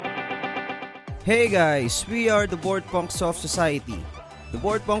Hey guys, we are the Board Punks of Society. The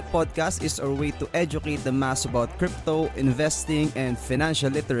Board Punk podcast is our way to educate the mass about crypto, investing, and financial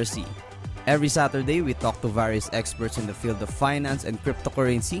literacy. Every Saturday, we talk to various experts in the field of finance and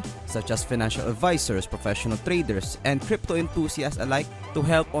cryptocurrency, such as financial advisors, professional traders, and crypto enthusiasts alike, to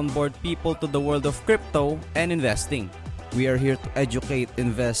help onboard people to the world of crypto and investing. We are here to educate,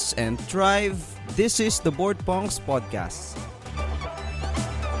 invest, and thrive. This is the Board Punks podcast.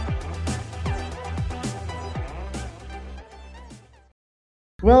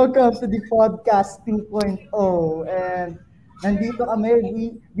 Welcome to the podcast 2.0 and nandito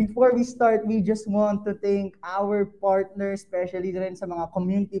kami. Before we start, we just want to thank our partners, especially rin sa mga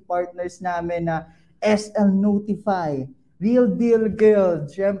community partners namin na SL Notify, Real Deal Guild.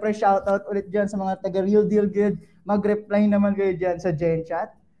 Siyempre, shoutout ulit dyan sa mga taga Real Deal Guild. Mag-reply naman kayo dyan sa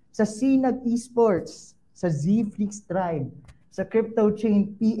GenChat, sa Sinag Esports, sa Zflix Tribe, sa Crypto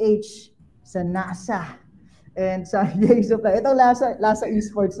Chain PH, sa NASA, and sa Yay Supply. Ito Lasa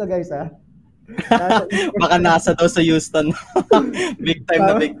Esports na guys ha. Baka nasa daw sa Houston. Big time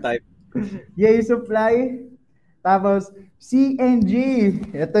na big time. Yay Supply. Tapos CNG.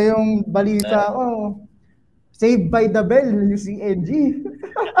 Ito yung balita ko. Saved by the Bell yung CNG.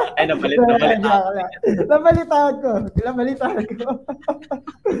 Ay, nabalitaan ko.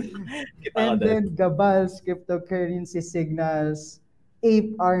 And then Gabals, Cryptocurrency Signals,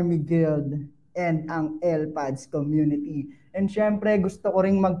 Ape Army Guild, and ang LPads community. And syempre, gusto ko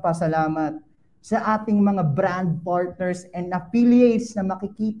ring magpasalamat sa ating mga brand partners and affiliates na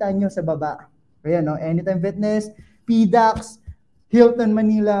makikita nyo sa baba. Ayan, no? Anytime Fitness, PDAX, Hilton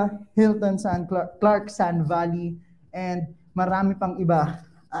Manila, Hilton Clark Sun Valley, and marami pang iba.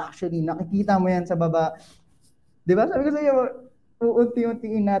 Actually, nakikita mo yan sa baba. Diba? Sabi ko sa iyo,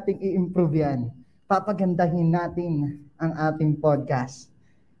 uunti-untiin nating i-improve yan. Papagandahin natin ang ating podcast.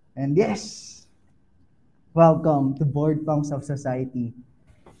 And yes, welcome to Board Punks of Society.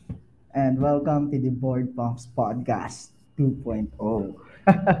 And welcome to the Board Punks Podcast 2.0.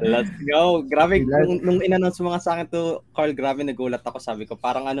 Let's go. Grabe, nung in-announce mo nga sa akin to, Carl, grabe nagulat ako. Sabi ko,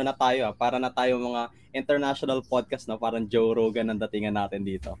 parang ano na tayo, para na tayo mga international podcast na parang Joe Rogan ang datingan natin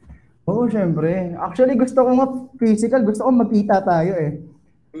dito. Oo, syempre. Actually, gusto ko nga physical, gusto ko magkita tayo eh.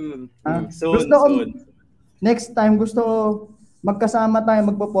 Soon. Next time, gusto ko magkasama tayo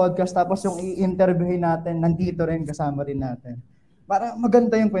magpo-podcast tapos yung i-interviewin natin, nandito rin, kasama rin natin. Para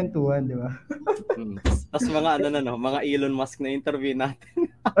maganda yung kwentuhan, di ba? Tapos mga mga Elon Musk na interview natin.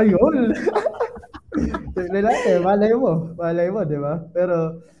 Ayun! Malay mo, di ba?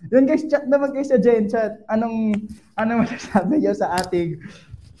 Pero, yun guys, chat naman kayo sa GenChat. Anong masasabi niyo sa ating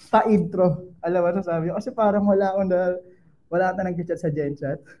pa-intro? Alam mo, masasabi niyo? Kasi parang wala ka nag-chat sa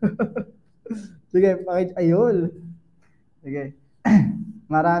GenChat. Sige, ayun. Sige.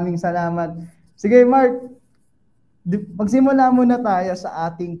 Maraming salamat. Sige, Mark. Magsimula muna tayo sa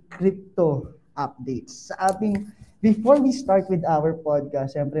ating crypto updates. Before we start with our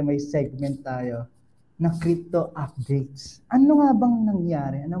podcast, syempre may segment tayo na crypto updates. Ano nga bang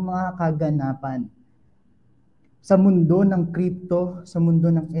nangyari? Anong mga kaganapan sa mundo ng crypto, sa mundo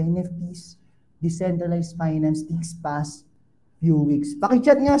ng NFTs, decentralized finance these past few weeks?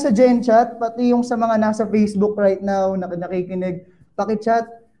 Paki-chat nga sa GenChat, pati yung sa mga nasa Facebook right now na nakikinig, paki-chat,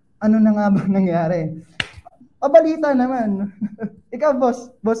 ano na nga ba nangyari? Pabalita naman. Ikaw,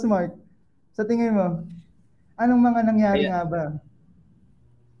 Boss Mark, sa tingin mo, anong mga nangyari nga ba?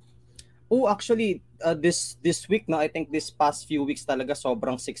 Oh, actually, this week, no, I think this past few weeks talaga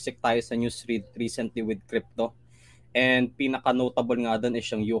sobrang siksik tayo sa news recently with crypto. And pinaka-notable nga doon is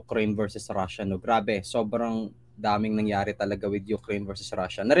yung Ukraine versus Russia. No? Grabe, sobrang daming nangyari talaga with Ukraine versus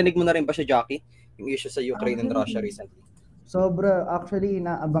Russia. Narinig mo na rin ba siya, Jackie? Yung issue sa Ukraine and Russia recently? Sobra. Actually,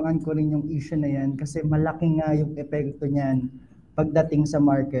 inaabangan ko rin yung issue na yan kasi malaki nga yung epekto niyan pagdating sa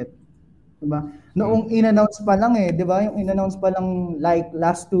market. Diba? Noong in-announce pa lang diba? Yung in-announce pa lang like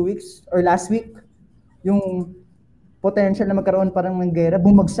last 2 weeks or last week, yung potential na magkaroon parang ng gera,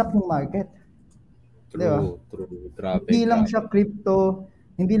 bumagsak yung market. True. Grabe. Hindi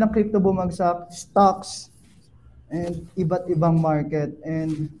lang crypto bumagsak, stocks, and iba't ibang market.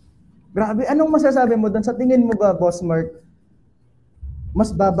 And grabe, anong masasabi mo doon? Sa tingin mo ba, Boss Mark,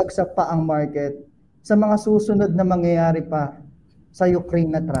 mas babagsak pa ang market sa mga susunod na mangyayari pa sa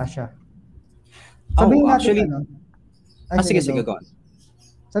Ukraine at Russia? Sabihin natin, sige, go on.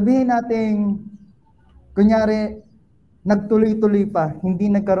 Sabihin natin, kunyari, nagtuloy-tuloy pa,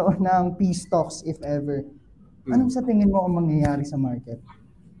 hindi nagkaroon ng peace talks if ever. Anong sa tingin mo ang mangyayari sa market?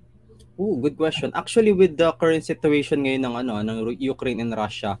 Good question. Actually, with the current situation ngayon ng Ukraine and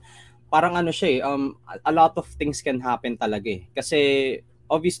Russia, parang siya a lot of things can happen talaga eh. Kasi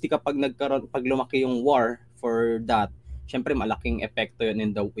obviously pag lumaki yung war for that, syempre malaking epekto yun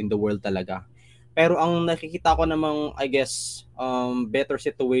in the world talaga. Pero ang nakikita ko namang, I guess, better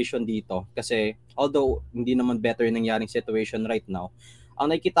situation dito, kasi although hindi naman better yung nangyaring situation right now,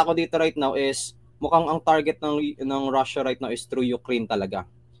 ang nakikita ko dito right now is mukhang ang target ng Russia right now is through Ukraine talaga.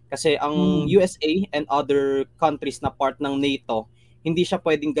 Kasi ang USA and other countries na part ng NATO, hindi siya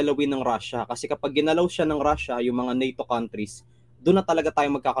pwedeng galawin ng Russia, kasi kapag ginalaw siya ng Russia, yung mga NATO countries, doon na talaga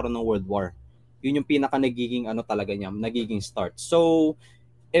tayo magkakaroon ng world war. Yun yung pinaka nagiging talaga niya, nagiging start. So,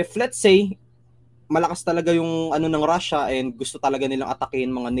 if let's say malakas talaga yung ng Russia and gusto talaga nilang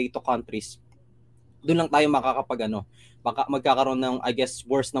atakin mga NATO countries, doon lang tayo magkakaroon ng, I guess,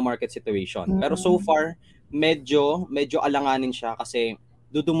 worse na market situation. Pero so far, medyo alanganin siya kasi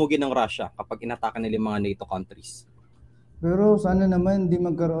dudumugin ng Russia kapag inatake nila yung mga NATO countries. Pero sana naman di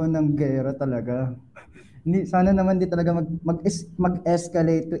magkaroon ng gera talaga. Sana naman di talaga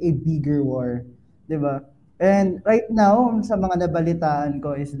mag-escalate to a bigger war, 'di ba? And right now, sa mga nabalitaan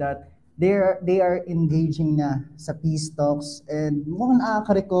ko is that they are engaging na sa peace talks, and mukhang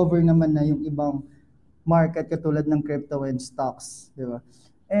nakaka-recover naman na yung ibang market katulad ng crypto and stocks, 'di ba?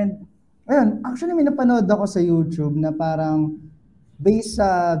 And ayun, actually may napanood ako sa YouTube na parang based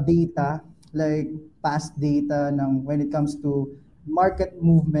sa data, like past data ng when it comes to market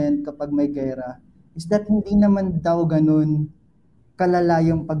movement kapag may gera, is that hindi naman daw ganun kalala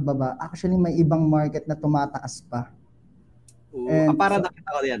yung pagbaba. Actually, may ibang market na tumataas pa. And para nakita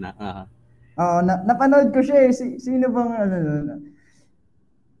ko yan napanood ko siya eh. Sino bang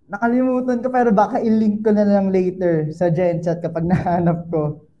nakalimutan ko, pero baka i-link ko na lang later sa GenChat kapag nahanap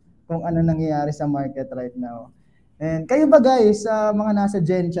ko kung ano nangyayari sa market right now. And kayo ba guys, sa mga nasa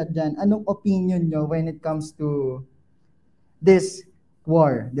GenChat dyan, anong opinion nyo when it comes to this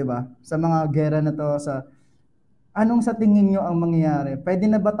war, di ba? Sa mga gera na to, anong sa tingin nyo ang mangyayari? Pwede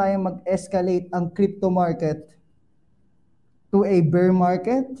na ba tayong mag-escalate ang crypto market to a bear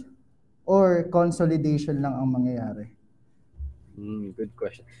market or consolidation lang ang mangyayari? Good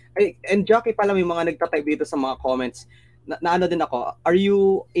question. And Jackie pala, may mga nagtatype dito sa mga comments na din ako, are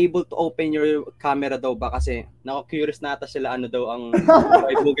you able to open your camera daw ba? Kasi curious na ata sila daw ang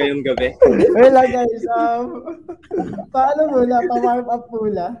vibe mo ngayong gabi. Wala guys, paano muna, pa-warm up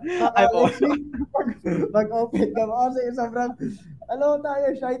muna. Mag-open ka mo. Kasi sobrang, tayo,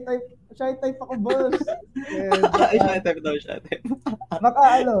 shy type ako, boss. Shy type.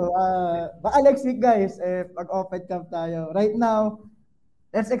 Baka next week guys, pag-open cam tayo. Right now,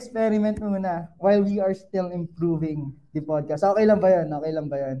 let's experiment muna while we are still improving the podcast. Okay lang ba yan?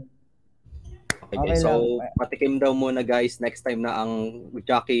 Okay, so patikim daw muna guys next time na ang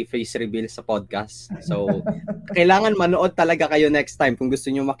Jackie face reveal sa podcast. So, kailangan manood talaga kayo next time kung gusto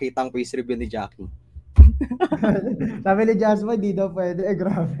niyo makita ang face reveal ni Jackie. Sabi ni Jasmine, di daw pwede.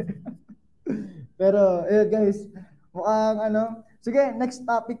 Grabe. Pero, guys, mukhang sige, next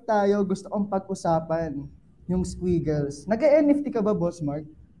topic tayo. Gusto kong pag-usapan yung squiggles. Nag-NFT ka ba, Boss Mark?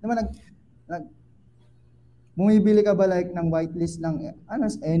 Naman bumibili ka ba like ng whitelist ng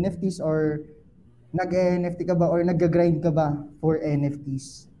NFTs, or nag-NFT ka ba or nag-grind ka ba for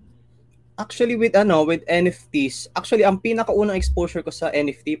NFTs? Actually with NFTs, actually ang pinakaunang exposure ko sa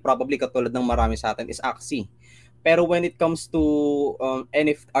NFT, probably katulad ng marami sa atin, is Axie. Pero when it comes to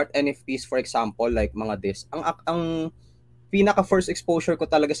art NFTs, for example, like mga this, ang pinaka first exposure ko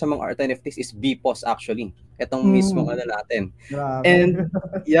talaga sa mga art NFTs is BPOS actually. Itong mismo natin. Grabe. And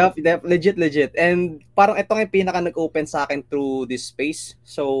yeah, legit. And parang ito yung pinaka nag-open sa akin through this space.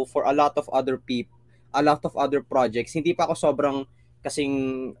 So for a lot of other projects, hindi pa ako sobrang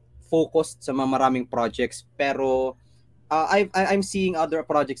kasing focused sa mga maraming projects, pero I'm seeing other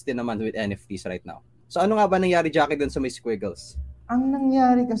projects din naman with NFTs right now. So ano nga ba nangyari, Jackie, dun sa may squiggles? Ang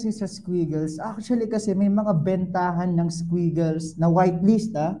nangyari kasi sa squiggles, actually kasi may mga bentahan ng squiggles na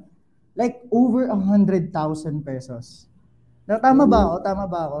whitelist like over 100,000 pesos. Tama ba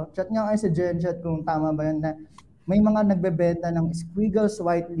ako? Chat nga kayo sa GenChat kung tama ba yan, na may mga nagbebenta ng squiggles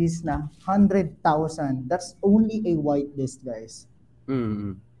whitelist na 100,000. That's only a whitelist, guys.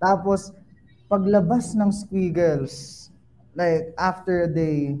 Tapos, paglabas ng squiggles, like after a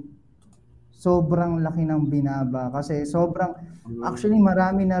day, sobrang laki ng binaba. Kasi actually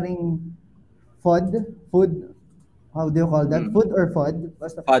marami na ring food, how do you call that? Food or FOD?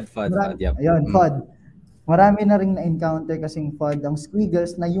 Basta, FOD, yep. Ayun, FOD. Marami na ring na-encounter kasing FOD ang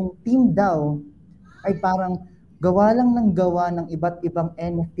squiggles na yung team daw ay parang gawa lang ng gawa ng iba't ibang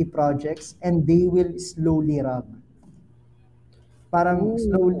NFT projects, and they will slowly rug. Parang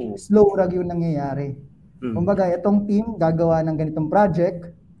slow rug yung nangyayari. Kumbaga, itong team gagawa ng ganitong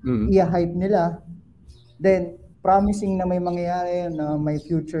project, i-hype nila, then promising na may mangyayari, na may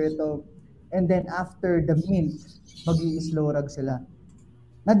future ito. And then after the mint, mag-i-slow rag sila.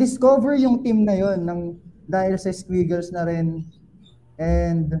 Na-discover yung team na yon dahil sa Squiggles na rin.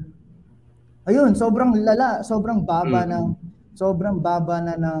 And ayun, sobrang lala, sobrang baba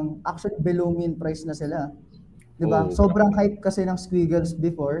na ng actually below mean price na sila. 'Di ba? Sobrang hype kasi ng Squiggles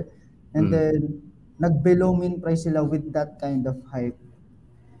before, and then nag-below mean price sila with that kind of hype.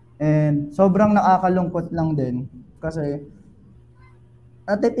 And sobrang nakakalungkot lang din kasi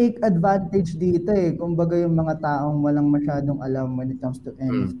take advantage dito kumbaga yung mga taong walang masyadong alam when it comes to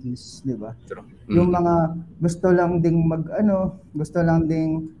NFTs, 'di ba? Yung mga gusto lang ding gusto lang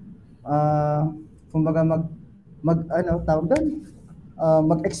ding kumbaga tawag doon,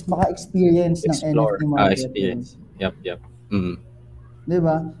 maka-experience ng NFT market. Yep. 'Di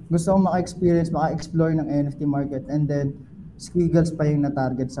ba? Gusto kong maka-explore ng NFT market, and then Squiggles pa yung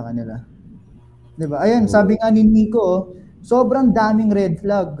na-target sa kanila. 'Di ba? Ayun, sabi nga ni Nico, sobrang daming red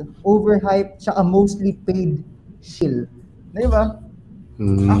flag, overhyped, tsaka mostly paid shill. 'Di ba?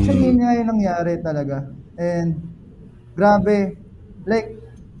 Actually, yun nga yung nangyari talaga. And grabe, like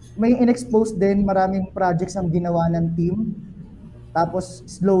may in-expose din, maraming projects ang ginawa ng team, tapos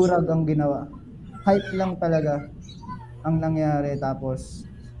slow rag ang ginawa. Hype lang talaga ang nangyari, tapos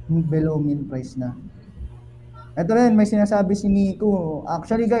below mean price na. Ito rin, may sinasabi si Nico.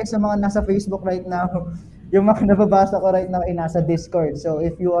 Actually guys, sa mga nasa Facebook right now, yung mga nababasa ko right now ay nasa Discord. So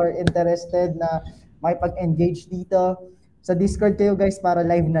if you are interested na makipag-engage dito, sa Discord kayo guys para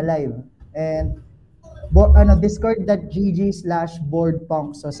live na live. And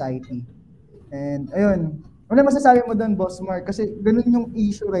discord.gg/boardpunksociety. And ayun, ano masasabi mo doon, Boss Mark? Kasi ganun yung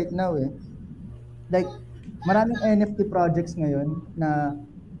issue right now Like, maraming NFT projects ngayon na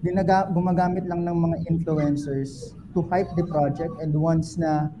gumagamit lang ng mga influencers to hype the project, and once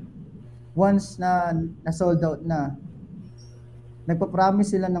na sold out na,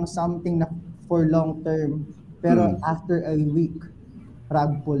 nagpa-promise sila ng something na for long term, pero after a week,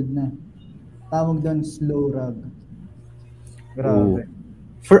 rug pulled na. Tawag doon slow rug. Grabe.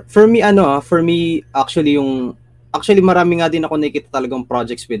 For me actually marami nga din ako nakikita talagang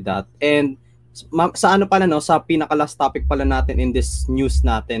projects with that. And sa sa pinaka-last topic pala natin in this news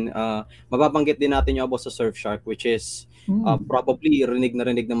natin, mababanggit din natin yung about sa Surfshark, which is probably rinig na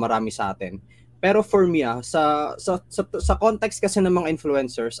marami sa atin. Pero for me, sa context kasi ng mga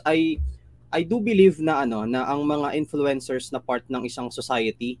influencers, I do believe na na ang mga influencers na part ng isang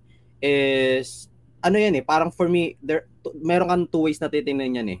society is parang for me meron kang two ways na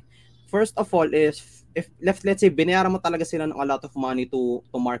titingnan yan First of all is if let's say binayaran mo talaga sila ng a lot of money to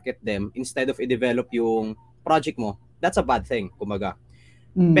market them instead of i-develop yung project mo, that's a bad thing, kumaga.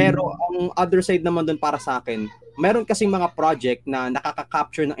 Pero ang other side naman doon para sa akin, meron kasing mga project na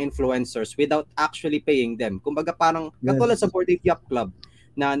nakaka-capture ng influencers without actually paying them. Kumbaga parang katulad sa Bored Ape Yacht Club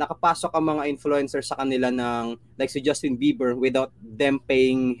na nakapasok ang mga influencers sa kanila ng like si Justin Bieber without them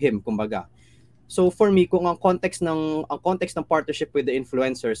paying him, kumbaga. So for me, kung ang context ng partnership with the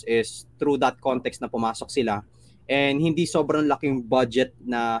influencers is through that context na pumasok sila and hindi sobrang laking budget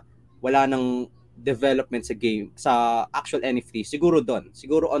na wala nang development sa game, sa actual NFT, siguro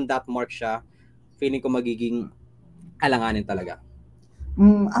on that mark siya, feeling ko magiging alanganin talaga.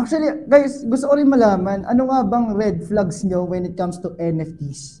 Actually, guys, gusto ko rin malaman, ano nga bang red flags nyo when it comes to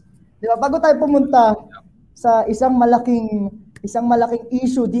NFTs? Di ba? Bago tayo pumunta sa isang malaking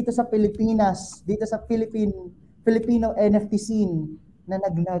issue dito sa Pilipinas, dito sa Filipino NFT scene na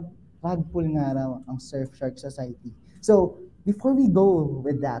rug pull nga raw ang Surfshark Society. So, before we go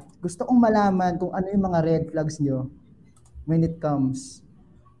with that, gusto kong malaman kung ano yung mga red flags nyo when it comes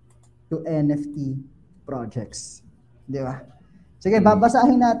to NFT projects. Di ba? Sige,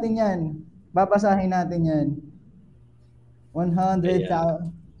 babasahin natin yan. 100,000.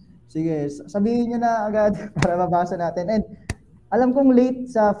 Sige, sabihin nyo na agad para mabasa natin. And alam kong late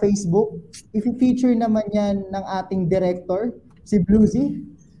sa Facebook, i-feature naman yan ng ating director, si Bluesy.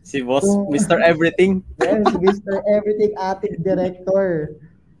 Si Boss, Mr. Everything. Yes, Mr. Everything, ating director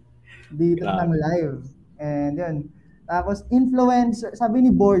dito ng live. And yun. Tapos, influencer, sabi ni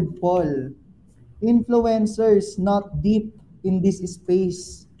Board Paul, influencers not deep in this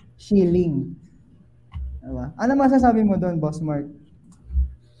space, shilling. Diba? Ano masasabi mo doon, Boss Mark?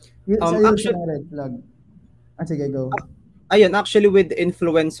 Actually, red flag. Sige, go. Actually with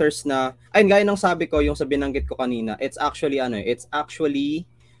influencers na, gaya ng sabi ko, yung sa binanggit ko kanina, it's actually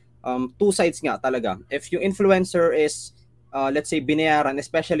two sides nga talaga. If yung influencer is, let's say, binayaran,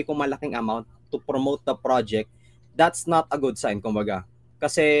 especially kung malaking amount to promote the project, that's not a good sign, kumbaga.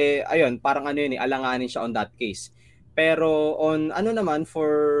 Kasi, parang alanganin siya on that case. Pero on naman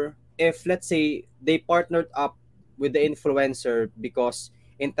if let's say they partnered up with the influencer because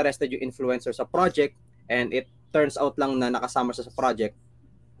interested yung influencer sa project and it turns out lang na nakasama siya sa project,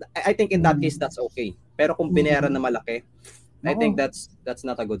 I think in that case that's okay. Pero kung binayaran na malaki, I think that's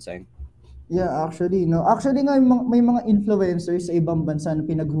not a good sign. Yeah, actually, no. Actually nga, may mga influencers sa ibang bansa na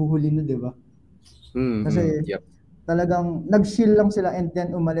pinaghuhuli na, di ba? Kasi talagang nag-chill lang sila and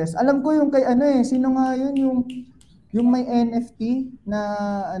then umalis. Alam ko yung kay sino nga yun, yung may NFT na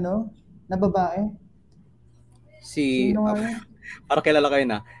na babae. Sino nga yun? Para kilala kayo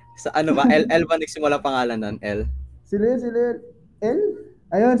na. Sa ano ba? L ba nagsimula pangalan nun? L? Sila L?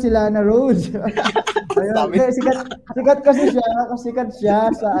 Ayun, si Lana Rhodes. Ayun, sikat kasi siya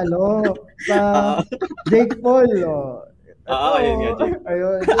sa sa Jake Paul. Ayun nga, Jake.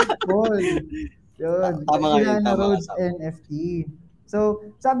 Ayun, Jake Paul. Yun, si Lana Rhodes NFT. So,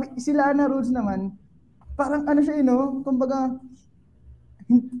 si Lana Rhodes naman, parang siya, kumbaga,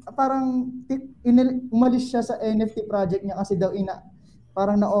 parang umalis siya sa NFT project niya kasi daw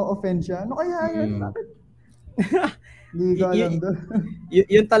parang na-offend siya. Ano kaya yun? Bakit? Hindi ko alam doon.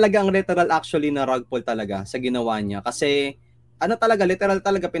 Yun talaga ang literal actually na rug pull talaga sa ginawa niya. Kasi literal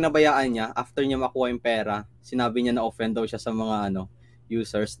talaga pinabayaan niya after niya makuha yung pera. Sinabi niya na offend daw siya sa mga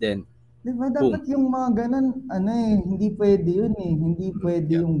users din. Diba dapat yung mga ganun, hindi pwede yun eh. Hindi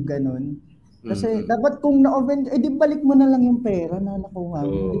pwede yung ganun. Kasi dapat kung na-offend, di balik mo na lang yung pera na nakuha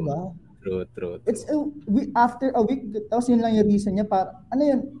mo, di ba? True. It's after a week, tapos yun lang yung reason niya para,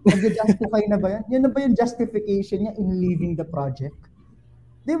 nag-justify na ba yan? Yun na ba yung justification niya in leaving the project?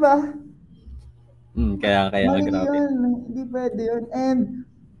 Di ba? Kaya mali grabe. Yun, hindi pwede yun. And,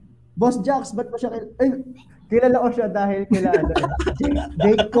 Boss Jax, ba't mo siya kilala ko siya dahil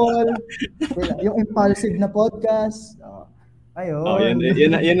Jake Paul, yung impulsive na podcast. Ayun.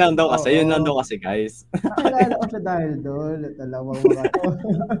 Yun lang daw kasi, guys. Nakilala ko siya dahil doon. Dalawang mga to.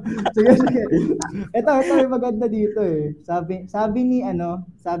 Sige. Ito yung maganda dito eh. Sabi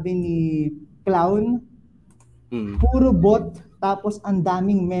ni Clown, puro bot, tapos ang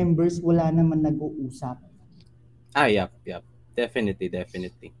daming members, wala naman nag-uusap. Yep.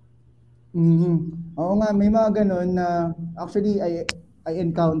 Definitely. Oo nga, may mga ganun na, actually, I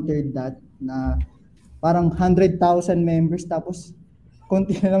encountered that, na parang 100,000 members tapos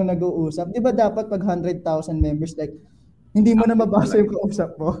konti na lang nag-uusap. Di ba dapat pag 100,000 members, like, hindi mo na mabasa yung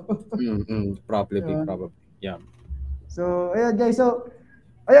kausap mo? Probably. Yeah. So, ayan guys.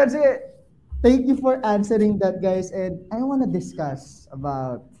 Sige. Thank you for answering that, guys. And I want to discuss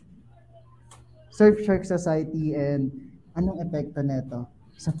about Surfshark Society and anong epekto nito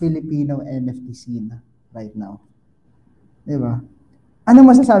sa Filipino NFT scene right now. Di ba? Ano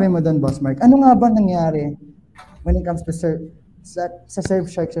masasabi mo doon, Boss Mark? Ano nga ba nangyari when it comes to sa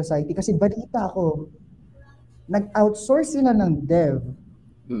Surfshark Society? Kasi balita ko, nag-outsource sila ng dev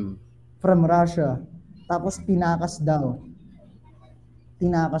from Russia. Tapos tinakas daw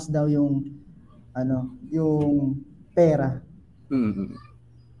yung yung pera.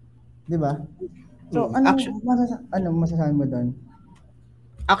 Di ba? So, ano masasabi mo doon?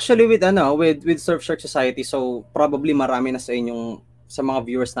 Actually with Surfshark Society, so probably marami na sa mga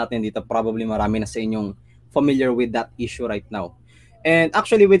viewers natin dito, probably marami na sa inyong familiar with that issue right now. And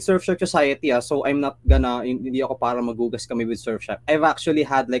actually with Surfshark Society, so I'm not hindi ako para magugas kami with Surfshark. I've actually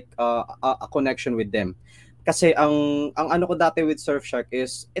had like a connection with them. Kasi ang ano ko dati with Surfshark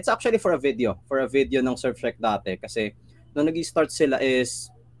is, it's actually for a video ng Surfshark dati. Kasi nung nag-start sila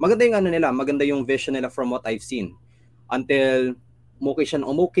is, maganda yung maganda yung vision nila from what I've seen. Until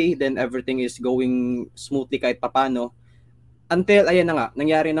okay, then everything is going smoothly kahit papano. Until, ayan na nga,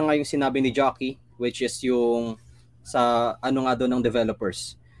 nangyari na nga yung sinabi ni Jockey, which is yung sa doon ng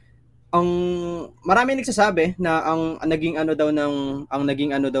developers. Ang marami nagsasabi na ang naging ano daw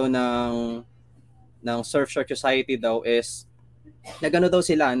ng Surfshark Society daw is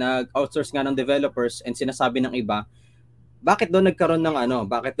nag-outsource nga ng developers, and sinasabi ng iba, bakit daw nagkaroon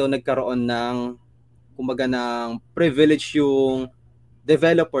ng kumbaga ng privilege yung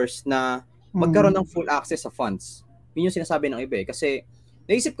developers na magkaroon ng full access sa funds. Yun yung sinasabi ng iba eh. Kasi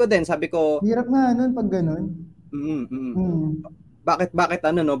naisip ko din, sabi ko, hirap nga nun pag ganun.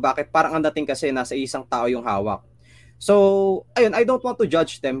 Bakit parang ang dating kasi nasa isang tao yung hawak. So, ayun, I don't want to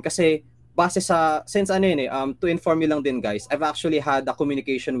judge them kasi base sa to inform you lang din, guys. I've actually had a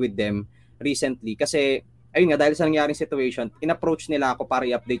communication with them recently kasi ayun nga, dahil sa nangyaring situation, in-approach nila ako para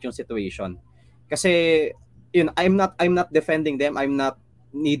i-update yung situation. Kasi yun, I'm not defending them. I'm not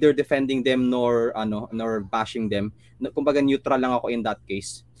neither defending them nor bashing them. Kumbaga neutral lang ako in that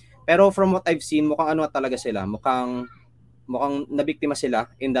case. Pero from what I've seen, mukhang talaga sila. Mukhang nabiktima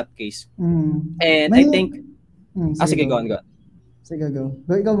sila in that case. And I think sige, go on. Sige, go.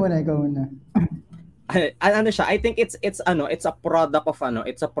 Ikaw muna. ano siya, I think it's a product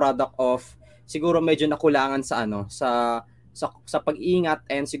of siguro medyo nakulangan sa sa pag-iingat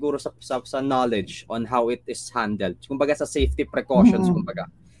and siguro sa knowledge on how it is handled. Kumbaga sa safety precautions, kumbaga.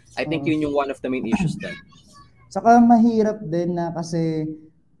 I think yun yung one of the main issues din. Saka mahirap din na kasi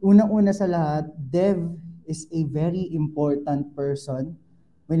unang-una sa lahat, dev is a very important person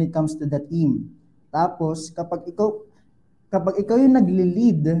when it comes to the team. Tapos kapag ikaw yung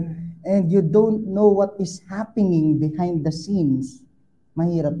nagli-lead and you don't know what is happening behind the scenes,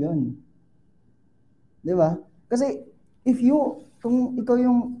 mahirap yun. Di ba? Kasi kung ikaw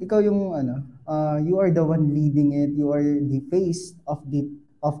yung you are the one leading it, you are the face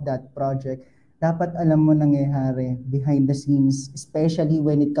of that project, dapat alam mo nangyayari behind the scenes, especially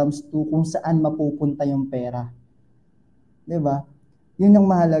when it comes to kung saan mapupunta yung pera. Di ba? Yun ang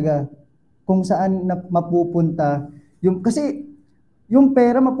mahalaga. Kung saan mapupunta kasi yung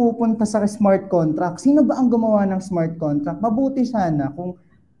pera mapupunta sa smart contract. Sino ba ang gumawa ng smart contract? Mabuti sana kung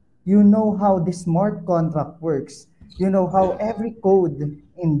you know how the smart contract works. You know how every code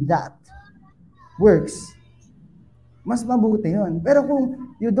in that works. Mas mabuti yun. Pero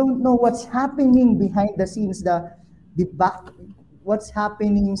kung you don't know what's happening behind the scenes, what's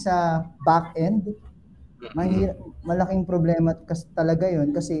happening sa back end, malaking problema talaga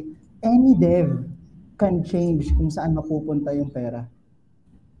yun kasi any dev can change kung saan mapupunta yung pera.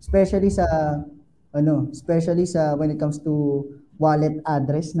 Especially sa when it comes to wallet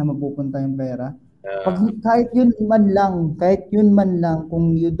address na mapupunta yung pera. Kahit yun man lang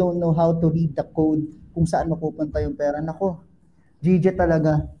kung you don't know how to read the code kung saan mapupunta yung pera, nako, GG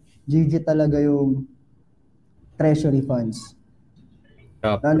talaga yung treasury funds.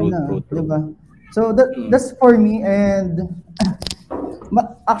 True. Diba? So that's for me, and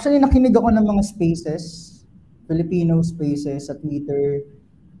actually nakinig ako ng mga spaces, Filipino spaces sa Twitter,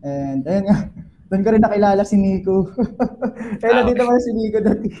 and ayun nga, doon ko rin nakilala si Nico. Kaya dito pala si Nico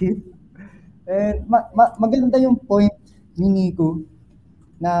dati. And maganda yung point ni Nico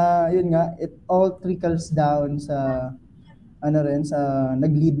na yun nga, it all trickles down sa sa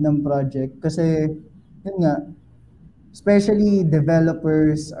nag-lead ng project kasi yun nga, especially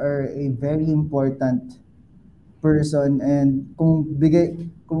developers are a very important person, and kung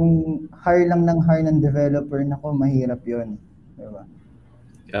hire lang ng developer, nako, mahirap yun, diba?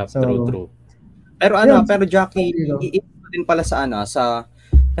 Yeah, true. Pero Jackie, din pala sa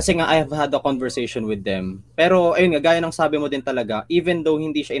kasi nga I have had a conversation with them. Pero ayun nga, gaya ng sabi mo din talaga, even though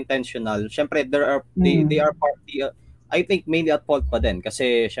hindi siya intentional, syempre they are partly I think mainly at fault pa din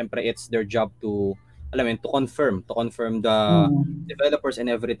kasi syempre it's their job to confirm the developers and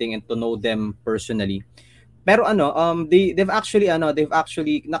everything and to know them personally. Pero they've actually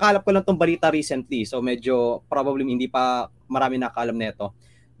nakalap ko lang tong balita recently, so medyo probably hindi pa marami nakaalam nito.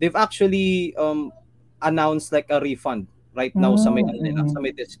 They've actually announced like a refund right now sa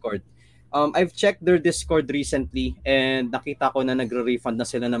may Discord. I've checked their Discord recently and nakita ko na nagre-refund na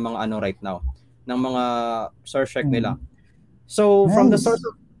sila ng mga right now, ng mga source check nila. So nice. From the source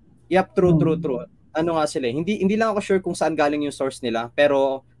of true. Nga sila, hindi lang ako sure kung saan galing yung source nila,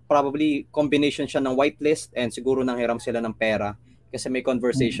 pero probably combination siya ng whitelist and siguro nanghiram sila ng pera kasi may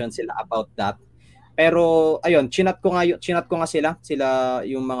conversation sila about that. Pero ayun, chinat ko nga sila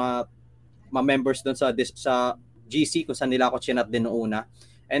yung mga members doon sa GC kung saan nila ako chinat din noong una.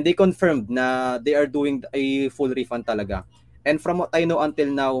 And they confirmed na they are doing a full refund talaga. And from what I know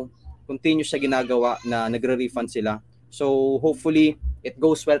until now, continuous siya ginagawa na nagre-refund sila. So hopefully it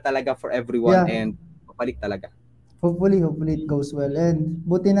goes well talaga for everyone and papalik talaga. Hopefully it goes well. And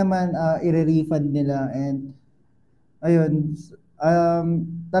buti naman i-refund nila, and ayun,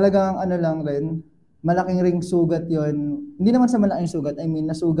 talagang lang rin, malaking ring sugat yon. Hindi naman sa malaking sugat, I mean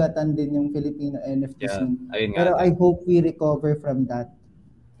nasugatan din yung Filipino NFT scene. Pero I hope we recover from that.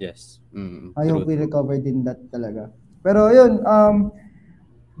 Yes. I hope we recover din that talaga. Pero yun,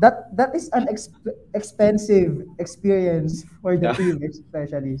 that is an expensive experience for the team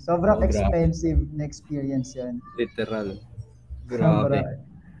especially. Sobrang expensive na experience yan. Literal. Grabe.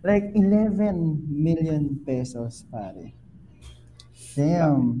 Like 11 million pesos, pare.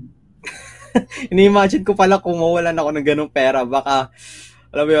 Damn. Ini-imagine ko pala kung mawalan ako ng ganung pera, baka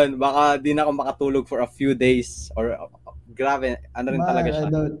alam mo yun, baka di na ako makatulog for a few days or grabe, rin talaga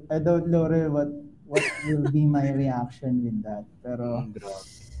siya. I don't know what will be my reaction with that. Pero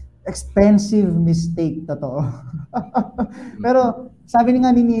expensive mistake, totoo. Pero sabi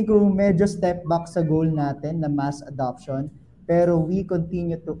nga ni Nico, medyo step back sa goal natin na mass adoption, pero we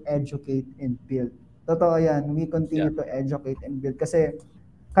continue to educate and build. Totoo yan, we continue to educate and build kasi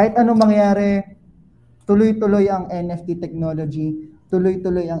kahit anong mangyari, tuloy-tuloy ang NFT technology,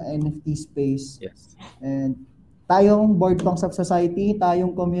 tuloy-tuloy ang NFT space. Yes. And tayong Board Punks of Society,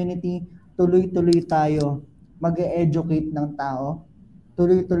 tayong community, tuloy-tuloy tayo mag-educate ng tao.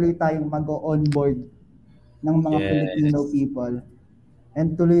 Tuloy-tuloy tayong mag-onboard ng mga Filipino people.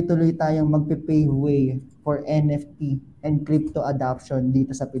 And tuloy-tuloy tayong magpe-pave way for NFT and crypto adoption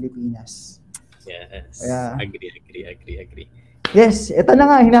dito sa Pilipinas. Yes. Yeah. Agree. Yes, ito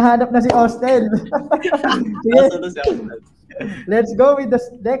na nga, hinahanap na si Austin. Yes. Let's go with the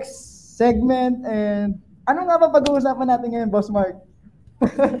next segment. And ano nga ba pag-uusapan natin ngayon, Boss Mark?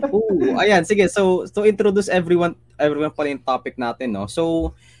 Ayan, sige. So to introduce everyone pala yung topic natin, no?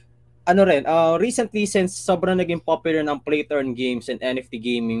 So recently, since sobrang naging popular ng play-to-earn games and NFT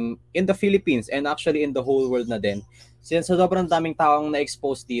gaming in the Philippines and actually in the whole world na din, since sobrang daming taong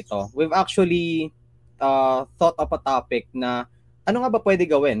na-expose dito, we've actually thought of a topic na ano nga ba pwede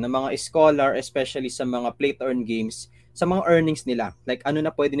gawin ng mga scholar, especially sa mga play-to-earn games, sa mga earnings nila. Like ano na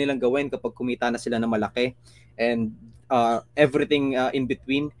pwede nilang gawin kapag kumita na sila na malaki and everything in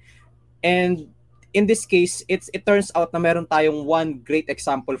between. And in this case, it turns out na meron tayong one great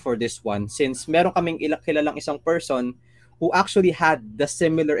example for this one, since meron kaming kilalang isang person who actually had the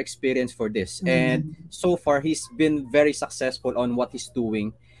similar experience for this. And so far, he's been very successful on what he's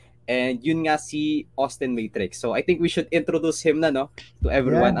doing. And yun nga si Austin Matrix. So I think we should introduce him na, no, to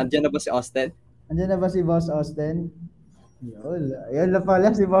everyone. Yeah. Andiyan na ba si Austin? Andiyan na ba si Boss Austin? Ayun na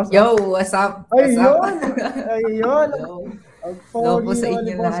pala si Boss Yo, Austin. what's up? What's up? Ayun. Ang Hello pogi po sa naman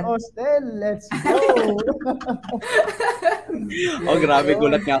ni inyo Boss lahat. Austin. Let's go. Grabe,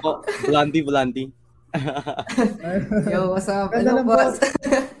 gulat nga ako. Blondie. Yo, what's up? Ganda Hello, ng boss.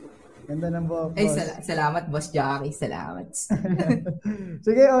 Ganda ng boss. Ay, salamat, Boss Jackie. Salamat.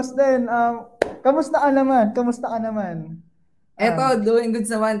 Sige, Austin. Kamusta ka naman? Eto, doing good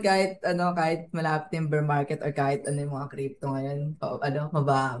naman kahit malapit yung bear market or kahit ano yung mga crypto ngayon.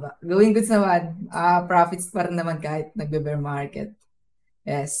 Mababa. Going good naman. Profits pa rin naman kahit nagbe-bear market.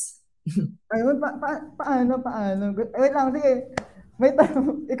 Yes. Ayun, paano? Wait lang, sige.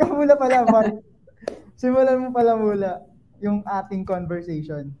 Ikaw muna pala, Mark. Simulan mo pala mula yung ating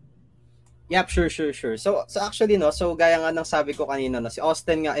conversation. Yep, sure. So actually, no, so gaya nga ng sabi ko kanina, no, si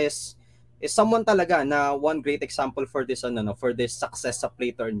Austin nga is someone talaga na one great example for this for this success sa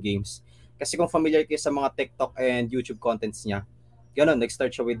play-to-earn games. Kasi kung familiar kayo sa mga TikTok and YouTube contents niya, gano'n,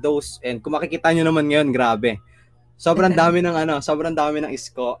 nag-start siya with those, and kung makikita niyo naman ngayon, grabe. Sobrang dami ng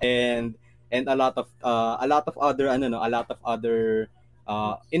isko and a lot of other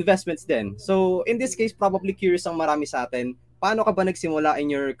investments din. So in this case, probably curious ang marami sa atin, paano ka ba nagsimula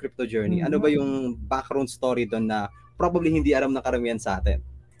in your crypto journey? Ano ba yung background story doon na probably hindi alam ng karamihan sa atin?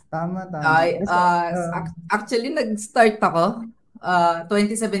 Tama. Actually, nag-start ako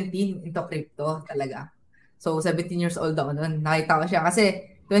 2017 into crypto talaga. So 17 years old ako noon. Nakita ko siya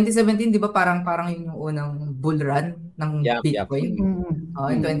kasi 2017, 'di ba, parang yun yung unang bull run ng Bitcoin.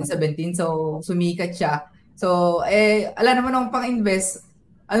 In 2017, so sumikat siya. So ala naman akong pang-invest.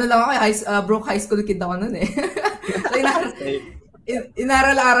 Ano lang ako, broke high school kid ako noon eh. So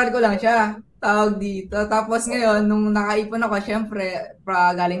inaral-aral ko lang siya. Tawag dito. Tapos ngayon, nung nakaipon ako, syempre,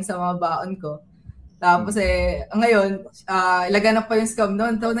 galing sa mga baon ko. Tapos ngayon, laganap pa yung scam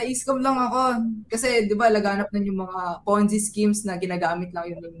noon. So, na-scam lang ako. Kasi, di ba, laganap na yung mga Ponzi schemes na ginagamit lang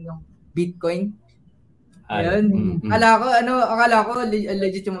yung Bitcoin. Ayun. Akala ko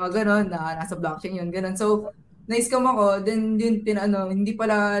legit yung mga ganon, na nasa blockchain yun, ganon. So, na-scam ako, then hindi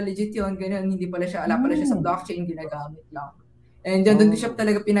pala legit yun, ganon. Wala pala siya sa blockchain, ginagamit lang. And doon ko siya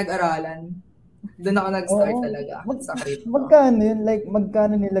talaga pinag-aralan. Doon ako nag-start talaga sa crypto. Magkano yun? Like,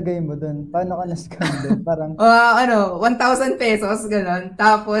 magkano nilagay mo doon? Paano ka na-scam doon? Parang 1,000 pesos, gano'n.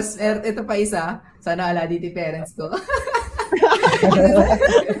 Tapos, ito pa isa. Sana ala dito parents ko.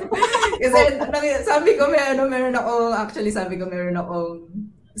 Kasi, sabi ko, meron akong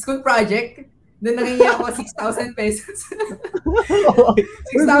school project. Doon nangingi ako 6,000 pesos.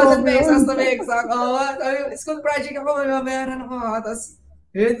 6,000 pesos to be exact. Sabi, school project ako, meron ako. Tapos,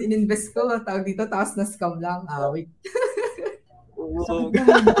 yun, in-invest ko, tawag dito, tapos na-scam lang. Wait.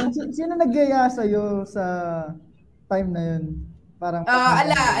 Sino nagyaya sa'yo sa time na yun? Parang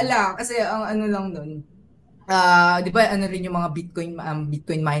ala. Kasi ang ano lang nun, di ba, ano rin yung mga Bitcoin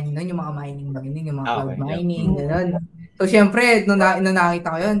mining nun, yung mga mining, yung mga cloud mining, gano'n. So, syempre, nung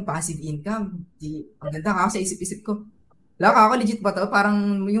nakita ko yun, passive income. Ang ganda ako sa isip-isip ko. Ako legit ba to?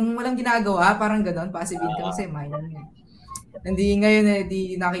 Parang yung walang ginagawa, parang gano'n, passive income kasi mining. Hindi ngayon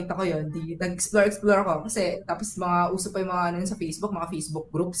di nakita ko yun, nag-explore ako kasi tapos uso pa yung mga sa Facebook, mga Facebook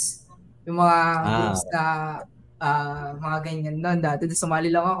groups. Yung mga groups na mga ganyan noon dati.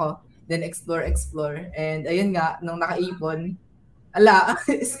 Sumali lang ako, then explore and ayun nga nung nakaipon, Ala,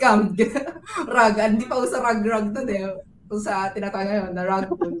 scam. Rag, hindi pa uso rag doon eh. Kung sa tinatawag ngayon, na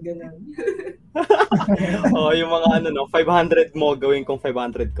rug pool, gano'n. Yung mga 500 mo, gawin kong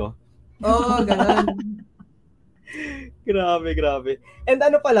 500 ko. Oo, gano'n. Grabe. And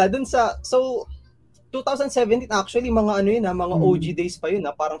pala, dun so, 2017 actually, mga mga OG days pa yun,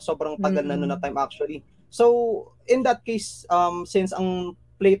 parang sobrang tagal na time actually. So, in that case, since ang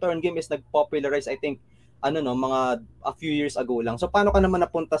play to earn game is nag-popularize, I think, mga a few years ago lang. So, paano ka naman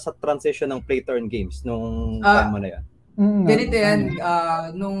napunta sa transition ng play to earn games nung time mo na yan? Ganito yan,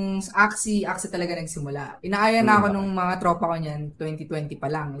 nung Axie talaga nagsimula. Inaaya na ako nung mga tropa ko niyan, 2020 pa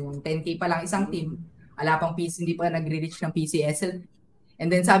lang, yung 10K pa lang, isang team. Wala pang PC, hindi pa nagre-reach ng PCSL.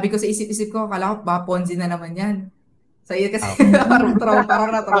 And then sabi ko sa isip-isip ko, kala ko ba Ponzi na naman yan. So yun kasi parang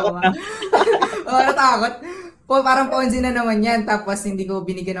natrauma. Natakot. Parang Ponzi na naman yan. Tapos hindi ko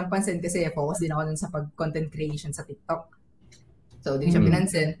binigyan ng pansin kasi focus din ako dun sa pag-content creation sa TikTok. So hindi siya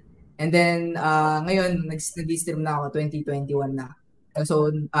pinansin. And then, ngayon, nag-stream na ako, 2021 na.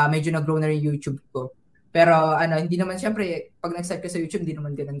 So, medyo nag-grow na rin YouTube ko. Pero, hindi naman, syempre, pag nag-start ka sa YouTube, hindi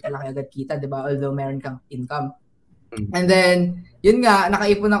naman ganun kalaki agad kita, di ba? Although, meron kang income. And then, yun nga,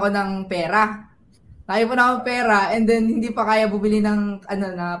 nakaipon ako ng pera. And then, hindi pa kaya bumili ng,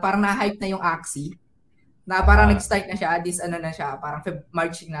 na, parang na-hype na yung Axie. Na parang nag-start na siya, parang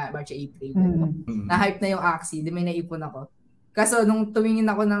March-April. Na-hype na yung Axie, di may naipon ako. Kaso nung tumingin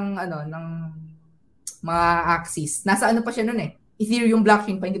ako ng mga Axis, nasa pa siya noon eh. Ethereum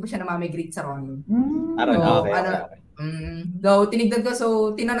blockchain pa, hindi pa siya na-migrate sa Ronin. Though tinignan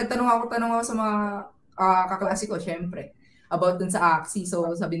ko, nagtanong ako sa mga kaklase ko, syempre, about dun sa Axie.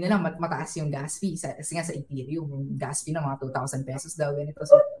 So sabi nila, mataas yung gas fee. Kasi nga sa Ethereum, yung gas fee na mga 2,000 pesos daw, ganito.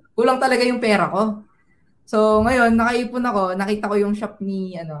 So kulang talaga yung pera ko. So ngayon, nakaipon ako, nakita ko yung shop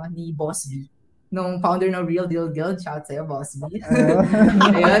ni Boss B. Nung founder ng Real Deal Guild, shout sa'yo, Boss B.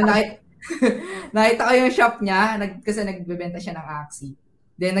 Ayun, nakita ko yung shop niya, kasi nagbebenta siya ng Axie.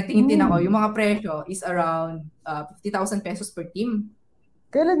 Then, nagtingin ako, yung mga presyo is around 50,000 pesos per team.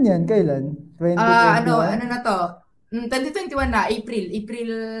 Kailan yan? Kailan? 2021? Ano na to? 2021 na, April,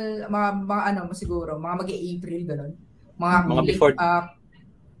 mga siguro, mga mag-April, gano'n. Mga before.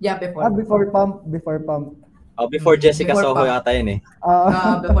 Before. Before pump. Before Jessica Soho yata yun eh.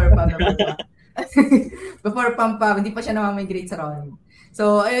 Before pump. Before pump pa, hindi pa siya na-migrate sa Ronin.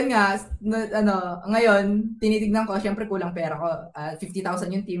 So, ayun nga, ngayon, tinitignan ko, syempre kulang pera ko.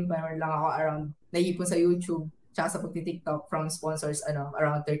 50,000 yung team, pero lang ako around, naipon sa YouTube, tsaka sa pagti-TikTok from sponsors,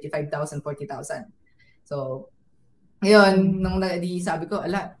 around 35,000, 40,000. So, ngayon, nung sabi ko,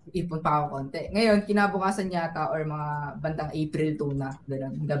 ipon pa ako konti. Ngayon, kinabukasan yata, or mga bandang April 2 na,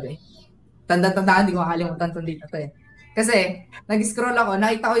 ganun, gabi. Tanda-tandaan, hindi ko makalimutan itong dito eh. Kasi, nag-scroll ako,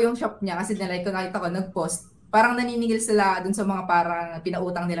 nakita ko yung shop niya, kasi nakita ko, nag-post, parang naniningil sila dun sa mga parang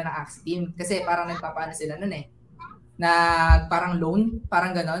pinautang nila ng Axie team. Kasi parang nagpapaano sila nun eh. Parang loan,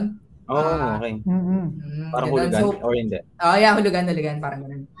 parang ganon. Okay. Parang ganon. hulugan, or hindi? Hulugan, parang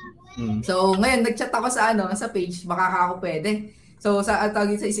ganon. So, ngayon, nag-chat ako sa page, baka ako pwede. So, sa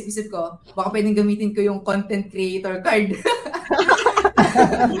isip-isip ko, baka pwedeng gamitin ko yung content creator card.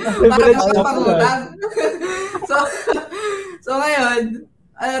 Para pangutang. So ngayon,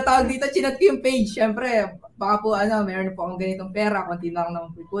 tawag dito, chinat ko yung page. Siyempre, baka po, meron po akong ganitong pera, konti lang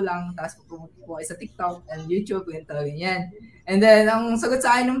naman po kulang, tapos po kayo sa TikTok and YouTube, ganyan. And then, ang sagot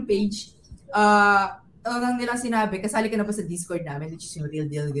sa akin ng page, lang nilang sinabi, kasali ka na ba sa Discord namin, which is yung Real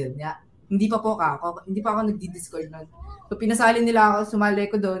Deal Guild niya. Hindi pa ako nagdi-Discord nun. So, pinasali nila ako, sumali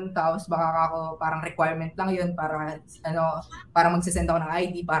ko doon, tapos baka ako, parang requirement lang yun para, para magsisend ako ng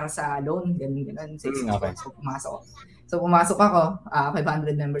ID para sa loan, ganun. So, pumasok ako,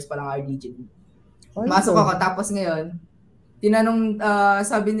 500 members pa lang RDG. Pumasok ako, tapos ngayon, tinanong,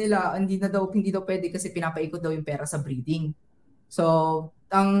 sabi nila, hindi daw pwede kasi pinapaikot daw yung pera sa breeding. So,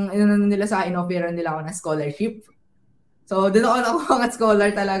 ang nila sa akin, offeran nila ako ng scholarship. So, doon ako nakuha ng scholar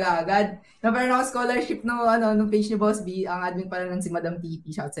talaga agad. Naparoon ako scholarship nung page ni Boss B. Ang admin pala ng si Madam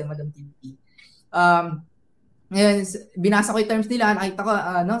TP. Shout sa Madam TP. Ngayon, binasa ko yung terms nila. Nakita ko,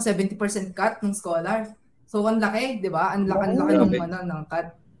 70% cut ng scholar. So, ang laki, di ba? Ang laki ng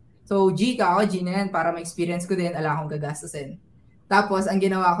cut. So, G na yan para ma-experience ko din. Ala akong gagastusin. Tapos, ang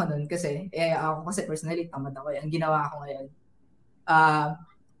ginawa ko nun, kasi, ako kasi personally, tamad ako. Ang ginawa ko ngayon,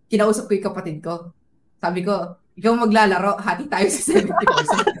 kinausap ko yung kapatid ko. Sabi ko, ikaw maglalaro, hati tayo sa 70%.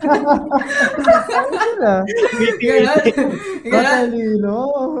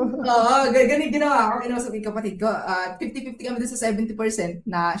 Matalino. Oo, ganun ginawa ko. Kinausap yung kapatid ko. 50-50 kami dun sa 70%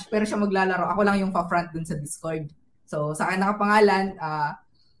 na, pero siya maglalaro. Ako lang yung pa-front dun sa Discord. So, sa akin nakapangalan,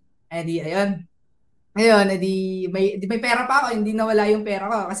 ayun. Ngayon, di may pera pa ako, hindi nawala yung pera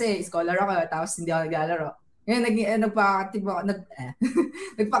ko kasi scholar ako tapos hindi ako naglalaro. Ngayon, nagpa-active ako,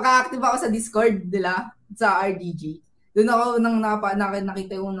 nagpaka-active ako sa Discord nila, sa RDG. Doon ako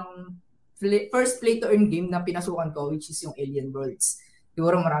nakita yung first play to earn game na pinasukan ko, which is yung Alien Worlds.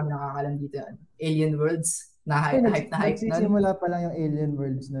 Siguro marami nakakalam dito yan. Alien Worlds, hype na hype nun. Nagsisimula pa lang yung Alien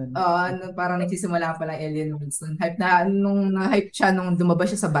Worlds nun. Parang nagsisimula pa lang Alien Worlds nun. Nung hype siya nung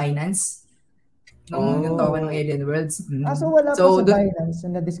lumabas siya sa Binance. Yung token ng Alien Worlds. So wala pa sa Binance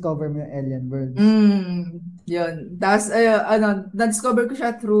nung na-discover mo yung Alien Worlds. Yun. Tapos, na-discover ko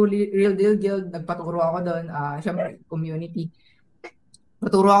siya through Real Deal Guild. Nagpaturo ako doon. Siyempre, community.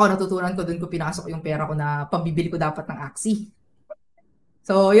 Natutunan ko doon ko pinasok yung pera ko na pambibili ko dapat ng Axie.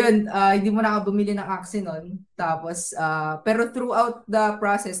 So, yun. Hindi mo na ako bumili ng Axie noon. Tapos, pero throughout the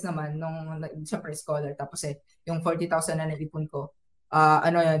process naman, siyempre scholar, tapos yung 40,000 na naipon ko,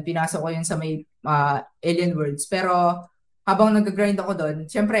 pinasok ko yun sa may Alien Worlds. Pero, habang nag-grind ako doon,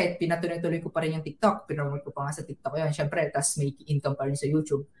 syempre, pinatuloy-tuloy ko pa rin yung TikTok. Pinromote ko pa nga sa TikTok yun. Syempre, tas may income pa rin sa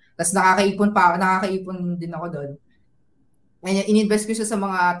YouTube. Tas nakakaipon din ako doon. In-invest ko siya sa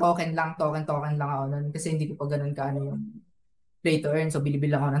mga token lang ako noon. Kasi hindi ko pa ganun kaano yung play to earn. So,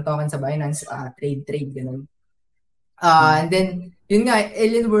 bilibili ako ng token sa Binance, trade, ganun. And then, yun nga,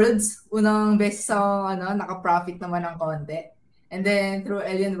 Alien Worlds, unang beses sa naka-profit naman ng konti. And then, through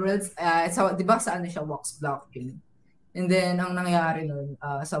Alien Worlds, di ba sa siya, Wax Blockchain? And then, ang nangyari nun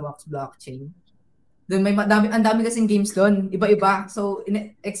sa Wax Blockchain, doon ang dami kasing games doon, iba-iba. So,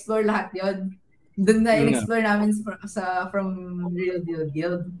 explore lahat yon. Doon na in-explore namin from Real Deal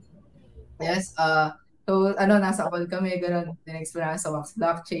Guild. Yes, so, nasa call kami, gano'n, in-explore namin sa Wax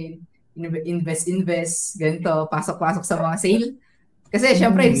Blockchain, invest, ganito, pasok-pasok sa mga sale. Kasi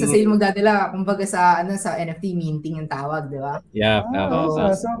syempre sa sale magdadala, kumbaga sa NFT minting ang tawag, di ba? Yeah.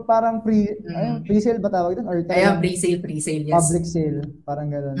 So parang pre-sale ba tawag doon or pre-sale, yes. Public sale,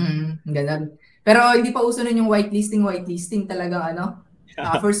 parang gano'n. Gano'n. Pero hindi pa uso nun yung whitelisting talagang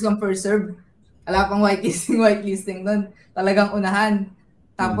first come first serve. Wala pang whitelisting nun. Talagang unahan.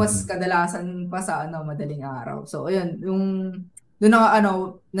 Tapos kadalasan pa sa madaling araw. So ayun, doon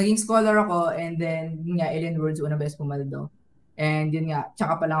ako naging scholar ako, and then yun nga, Alien Worlds unang beses pumaldo. And yun nga,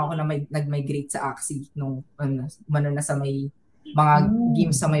 tsaka pa lang ako na nag-migrate sa Axie nung na sa may mga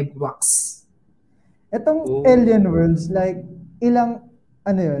games sa may box. Etong Alien Worlds, like ilang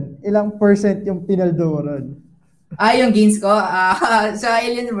percent yung pinaldo mo ron? Yung gains ko sa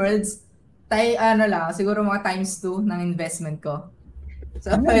Alien Worlds, siguro mga times 2 ng investment ko.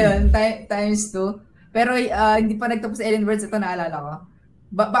 So ayun, times 2. Pero hindi pa nagtapos sa Alien Worlds, ito naalala ko.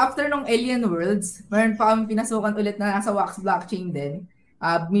 After nung Alien Worlds, meron pa kami pinasukan ulit na nasa Wax Blockchain din.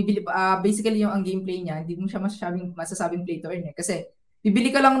 Basically yung ang gameplay niya, hindi mo siya masasabing play to earn kasi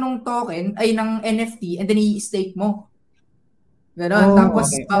bibili ka lang nung token, ng NFT, and then i-stake mo. Ganon. Tapos,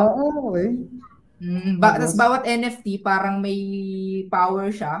 okay. Tapos bawat NFT, parang may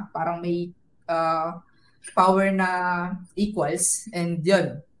power siya, parang may power na equals, and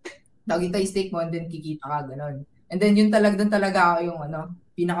yun. Lagi tayo stake mo, and then kikita ka, ganon. And then doon talaga ako yung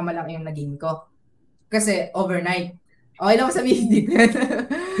pinakamalaki yung naging ko. Kasi overnight. Okay lang sabihin dito.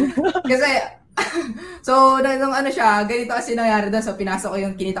 Kasi so nung siya, ganito kasi nangyari doon. So pinasok ko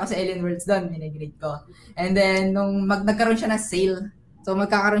yung kinita ko sa Alien Worlds doon, minigrade ko. And then nung nagkaroon siya ng sale. So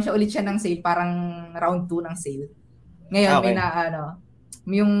magkakaroon siya ulit ng sale, parang round 2 ng sale. Ngayon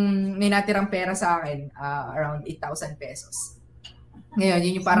may natirang pera sa akin, around 8,000 pesos. Ngayon,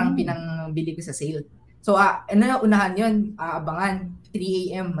 yun yung parang pinangbili ko sa sale. So, unahan yun, abangan, 3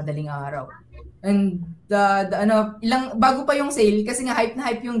 a.m., madaling araw. And, bago pa yung sale, kasi nga hype na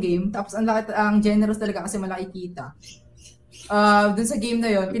hype yung game, tapos ang generous talaga kasi malaki kita. Dun sa game na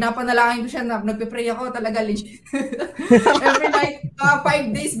yun, pinapanalangin ko siya na nagpe-pray ako talaga legit. Every night,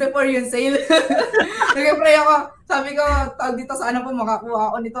 5 days before yung sale. Nagpe-pray ako. Sabi ko, tawag dito, sana po makakuha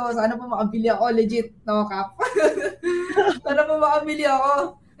ako nito. Sana po makabili ako legit. No cap. Sana po makabili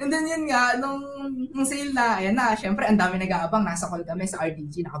ako. And then yun nga, nung sale na, ayan na, syempre, ang dami nag-aabang. Nasa call kami sa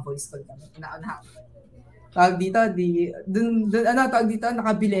RDG, naka-voice call kami. Tawag dito,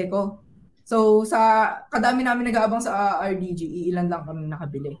 nakabili ko. So, sa kadami namin nag-aabang sa RDG, ilan lang kami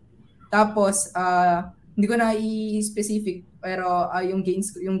nakabili. Tapos, hindi ko na i-specific, pero yung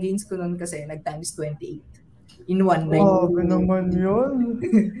gains ko nun kasi nag-times 28 in one night. Naman yun.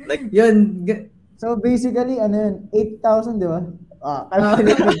 Like, yun. So, basically, 8,000, di ba?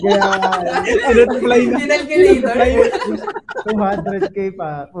 Calculated kaya. Calculator. 200k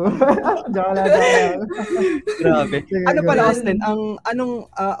pa. Grabe. Ano pala, Austin?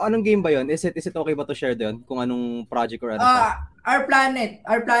 Anong game ba 'yon? Is it okay ba to share doon kung anong project or ano? Our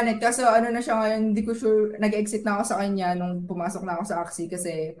Planet. Kaso ano na siya ngayon, hindi ko sure, nag-exit na ako sa kanya nung pumasok na ako sa Axie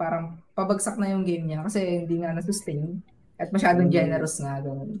kasi parang pabagsak na yung game niya kasi hindi nga na-sustain at masyadong generous nga.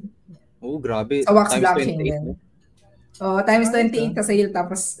 Ganun. Oh, grabe. Sa Wax Times blockchain 28, din. no? Times Ayos, 28 ka sale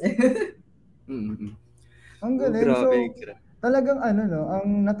tapos Mm-mm. Ang Oh, galing. So, grabe. talagang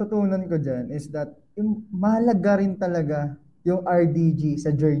ang natutunan ko dyan is that yung mahalaga rin talaga yung RDG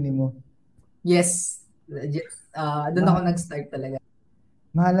sa journey mo. yes. Doon ako nag-start talaga.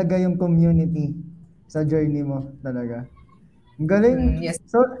 Mahalaga yung community sa journey mo talaga. Ang galing. Yes.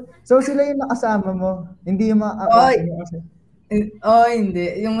 So sila yung nakasama mo. Hindi yung mga Oy! mo kasi. Hindi.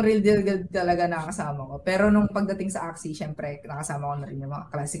 Yung real deal talaga nakasama ko. Pero nung pagdating sa Axie, syempre, nakasama ko na rin yung mga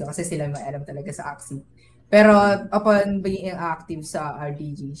klase ko kasi sila may alam talaga sa Axie. Pero upon being active sa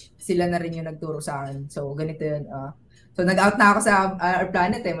RDG, sila na rin yung nagturo sa akin. So, ganito yun. So, nag-out na ako sa Our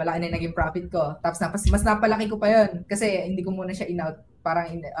Planet Malaki na yung naging profit ko. Tapos, mas napalaki ko pa yun. Kasi hindi ko muna siya in-out. Parang,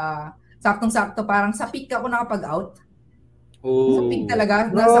 saktong-sakto. Parang sa peak ako nakapag-out. Oh. Sa peak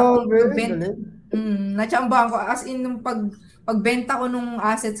talaga. Bro, Natsambahan ko. As in, nung pagbenta ko nung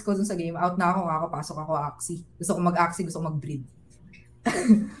assets ko dun sa game, out na ako, kakapasok ako Axie. Gusto ko mag-Axie, gusto ko mag-breed.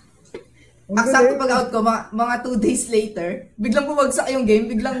 Sakto pag-out ko, mga 2 days later, biglang bumagsak yung game,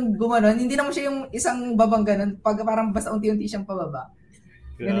 biglang gumanon. Hindi naman siya yung isang babang ganun, parang basta unti-unti siyang pababa.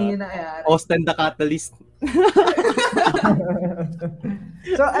 Ganun yung nangyayari. Austin the Catalyst.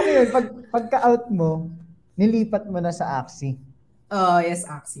 So ano yun, pagka-out mo, nilipat mo na sa Axie. Yes,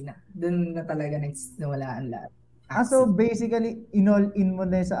 Axie na. Doon na talaga nawala ang lahat. So basically, in-all-in mo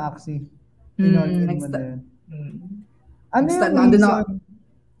na sa Axie. In-all-in mo na yun. Ano yung reason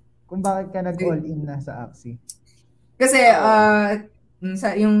kung bakit ka nag-all-in na sa Axie? Kasi,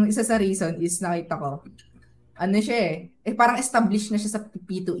 yung isa sa reason is nakita ko, parang established na siya sa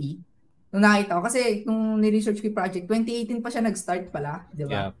P2E. Nung nakita ko, kasi nung ni-research ko yung project, 2018 pa siya nag-start pala, di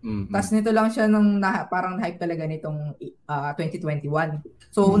ba? Yeah. Mm-hmm. Tapos nito lang siya nung parang hype talaga nitong 2021.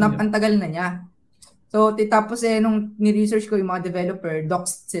 So, ang tagal na niya. So, tapos nung ni-research ko yung mga developer,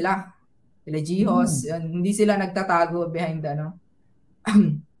 doxed sila. Sila G-Host, hindi sila nagtatago behind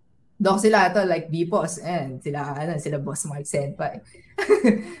dox sila ito, like B-Boss, and sila Boss Mike Senpai.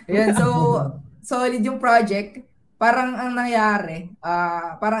 Ayan, so, solid yung project. Parang ang nangyari,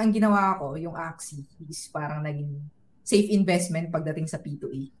 parang ang ginawa ko, yung Axie, is parang naging safe investment pagdating sa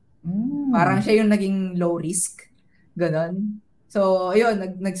P2E. Parang siya yung naging low risk. Ganon. So, ayun,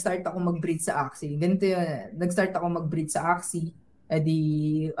 nag-start ako mag-breed sa Axie. Ganito yun, nag-start ako mag-breed sa Axie.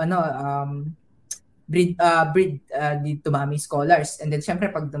 Breed di dumami scholars. And then, syempre,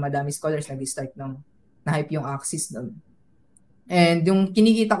 pag dumadami scholars, nag-start na-hype yung Axis nun. And yung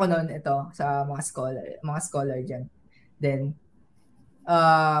kinikita ko nun, ito, sa mga scholar dyan. Then,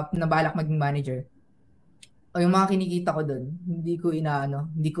 nabalak maging manager. O yung mga kinikita ko dun, hindi ko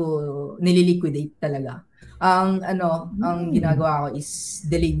nililiquidate talaga. Ang ginagawa ko is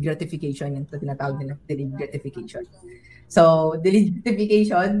delayed gratification, yung tinatawag nila delayed gratification. So, delayed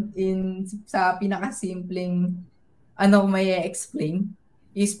gratification sa pinakasimpleng may explain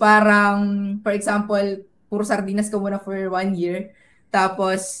is parang, for example, puro sardinas ka muna for 1 year,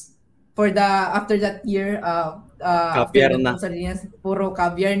 tapos after that year, caviar na. Sardinas, puro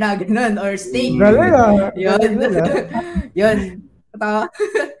caviar na, ganun, or steak. Yun.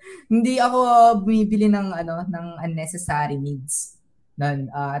 Hindi ako bumibili ng unnecessary needs.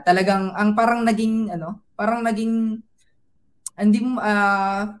 Talagang parang naging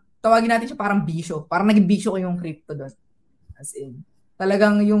tawagin natin siya parang bisyo. Parang naging bisyo ko yung crypto doon. As in,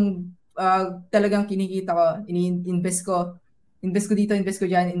 talagang yung talagang kinikita ko, invest ko dito, invest ko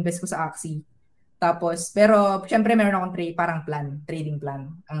dyan, invest ko sa Axie. Tapos, pero syempre meron akong trading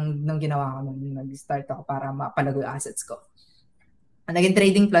plan nung ginawa ko nung nag-start ako para mapalago yung assets ko. Ang naging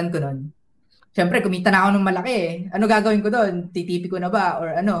trading plan ko nun, syempre kumita na ako ng malaki eh. Ano gagawin ko doon? TTP ko na ba?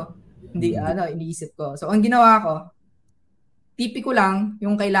 Or hindi, iniisip ko. So, ang ginawa ko, TP ko lang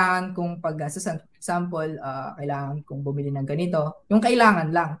yung kailangan kong paggastusan. Example, kailangan kong bumili ng ganito. Yung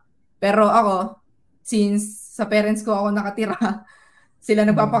kailangan lang. Pero ako, since sa parents ko ako nakatira, sila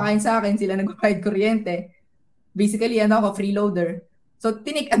nagpapakain sa akin, sila nagpapahid kuryente. Basically, ako, freeloader. So,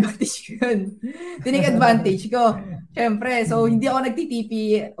 tinik advantage ko yun. Tinik advantage ko. Siyempre, so hindi ako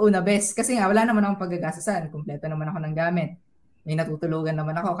nagtitipi una best. Kasi nga, wala naman akong paggagastusan. Kompleto naman ako ng gamit. May natutulugan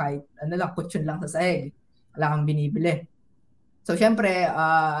naman ako kahit kutsyon lang sa sahig. Wala kang binibili. So, siyempre,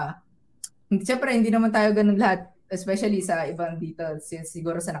 hindi naman tayo ganun lahat. Especially sa ibang dito,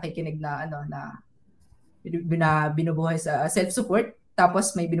 siguro sa nakikinig na binubuhay sa self-support,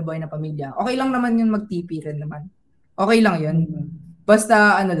 tapos may binubuhay na pamilya. Okay lang naman yun, mag-TP rin naman. Okay lang yun.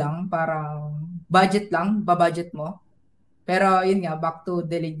 Basta parang budget lang, babudget mo. Pero yun nga, back to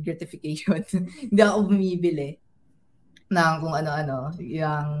delayed gratification. Hindi ako bumibili ng kung ano-ano,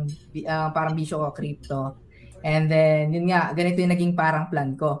 yung parang bisyo ko, crypto. And then, yun nga, ganito yung naging parang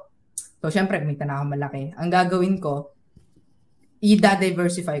plan ko. So, syempre, kumita na ako malaki. Ang gagawin ko,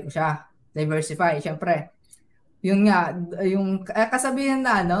 i-diversify ko siya. Diversify, syempre. Yun nga, yung kasabihan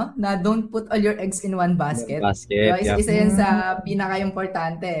na na don't put all your eggs in one basket. Basket, Diba? Isa yan sa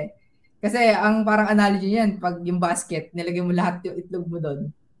pinaka-importante. Kasi ang parang analogy niyan, pag yung basket, nilagay mo lahat yung itlog mo doon,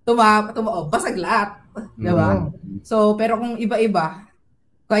 basag lahat. Diba? So, pero kung iba-iba,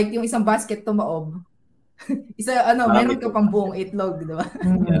 kahit yung isang basket tumaob, meron ka pang buong itlog, diba?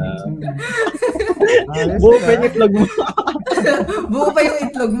 Buo pa yung itlog mo. Buo pa yung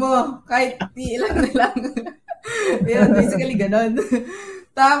itlog mo. Kahit ilan na lang. Yun, basically ganun.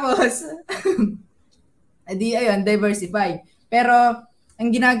 Tapos, diversify. Pero,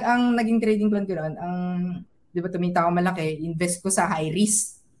 ang naging trading plan ko noon, di ba tumita ako malaki, invest ko sa high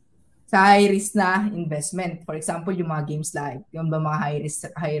risk. Sa high risk na investment. For example, yung mga games like, yung ba mga high risk,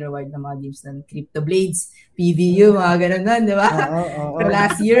 high reward na mga games ng Crypto Blades, PVU, mga ganun na, di ba? Pero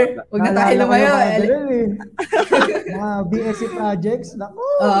last year, huwag na tayo lumayo. Mga BSC projects.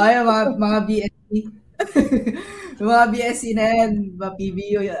 Yung mga BSC. Yung mga BSC na yan, mga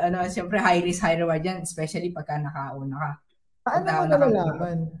PVU, syempre high risk, high reward yan, especially pagka nakauna ka. Paano mo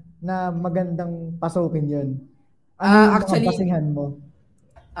nalalaman na magandang pasukin yun? Ano yung mga basingan mo?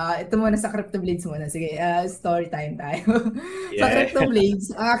 Ito muna sa Crypto Blades muna. Sige, story time tayo. Sa Crypto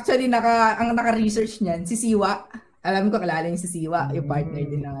Blades, actually, ang naka-research niyan, si Siwa. Alam ko, kalala yung si Siwa, yung partner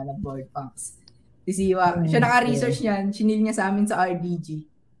din ng Board Punks. Si Siwa. Siya naka-research niyan, sinil niya sa amin sa RDG.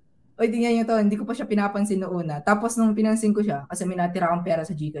 Oy, tingnan niyo to, hindi ko pa siya pinapansin noong una. Tapos nung pinansin ko siya, kasi may natira akong pera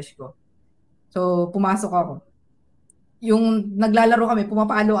sa Gcash ko. So, pumasok ako. Yung naglalaro kami,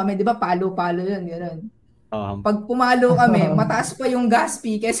 pumapalo kami, di ba? Palo-palo yun, gano'n. Pag pumalo kami, mataas pa yung gas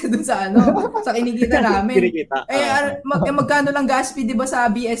fee kaysa dun sa sa kinikita namin. Magkano lang gas fee, di ba, sa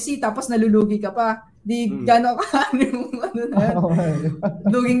BSC, tapos nalulugi ka pa. Di gano'n ka, yung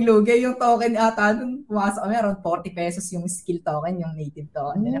luging-lugi. Yung token ata, dun pumasok kami, around 40 pesos yung skill token, yung native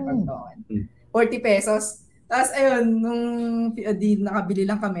token, nila token. 40 pesos. Tapos ayun, nung nakabili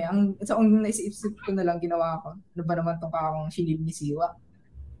lang kami, ang naisip ko na lang ginawa ko, ano ba naman itong kakong shilib ni Siwa?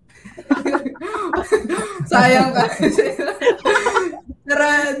 Sayang ka.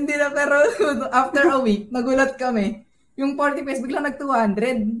 pero after a week, nagulat kami. Yung 40 pesos, bigla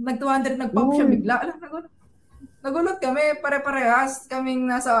nag-200, nag-pump siya bigla. Nagulat kami, pare-parehas kaming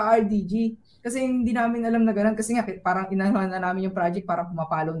nasa RDG. Kasi hindi namin alam na gano'n. Kasi nga, parang inanuhan na namin yung project, parang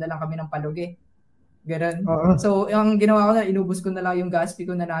pumapalo na lang kami ng palugi. Ganun. So, yung ginawa ko na, inubos ko na lang yung gas fee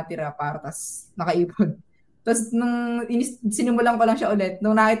ko na natira para tas nakaipon. Tapos, nung sinimulan ko lang siya ulit,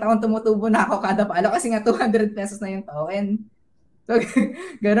 nung nakita kong tumutubo na ako kada palo, kasi nga 200 pesos na yung token. So,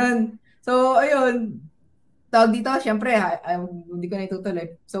 ganun. So, ayun. Tawag dito, syempre, hindi ko na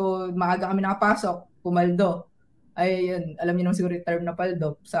itutuloy. So, maaga kami nakapasok, pumaldo. Ayun, alam niyo nung siguro yung term na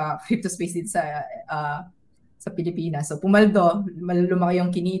paldo sa crypto space dito sa Pilipinas. So, pumaldo, lumaki yung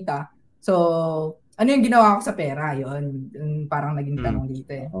kinita. So, ano yung ginawa ko sa pera? Yun, parang naging tanong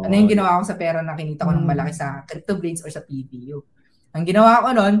dito eh. Ano yung ginawa ko sa pera na kinita ko ng malaki sa Crypto Blades or sa PVU? Ang ginawa ko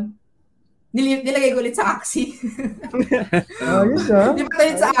nun, nilagay ko ulit sa Axie. Dilipat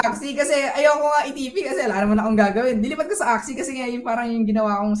ulit sa Axie kasi ayoko nga i-TP kasi wala naman akong gagawin. Dilipat ko sa Axie kasi nga yung parang yung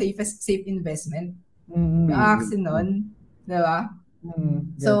ginawa kong safe investment. Yung Axie nun. Diba?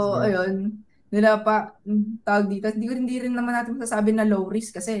 So, ayun. Tawag dito. Hindi rin naman natin masasabi na low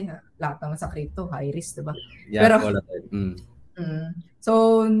risk kasi lahat naman sa crypto, high risk, diba? Yeah, pero,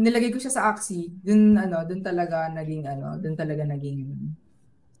 so, nilagay ko siya sa Axie. Dun talaga naging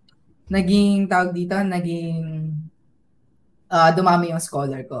tawag dito, dumami yung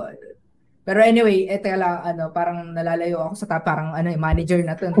scholar ko. Pero anyway, parang nalalayo ako sa parang manager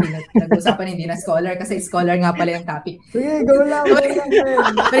na to. Nag-usapan hindi na scholar kasi scholar nga pala yung topic. Sige, go lang.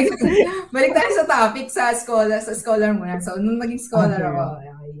 Balik tayo sa topic sa scholar muna. So, nung naging scholar ako,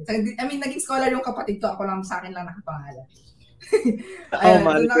 naging scholar yung kapatid ko, ako lang sa akin lang nakapangalan.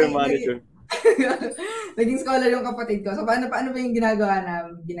 Manager. Naging scholar yung kapatid ko. So, paano ba yung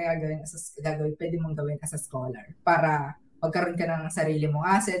gagawin? Pwede mong gawin as a scholar para magkaroon ka ng sarili mong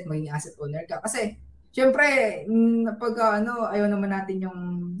asset, maging asset owner ka. Kasi, syempre, pag ayaw naman natin yung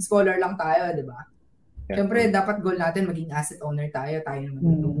scholar lang tayo, di ba? Syempre, dapat goal natin maging asset owner tayo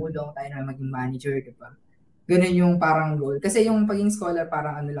naman tumulong, tayo naman maging manager, di ba? Ganun yung parang goal. Kasi yung pagiging scholar,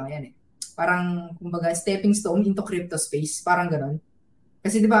 parang lang yan eh. Parang, kumbaga, stepping stone into crypto space, parang ganun.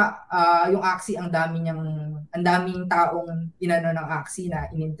 Kasi di ba, yung Axie, ang daming taong ng Axie na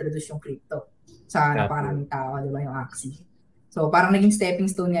inintroduce yung crypto sa napakaraming tao, di ba, yung Axie. So, parang naging stepping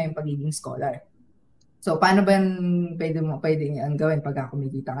stone nga yung pagiging scholar. So, paano ba yung pwede ang gawin pagka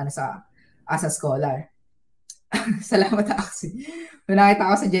kumikita ka na as a scholar? Salamat, Axie. May nakita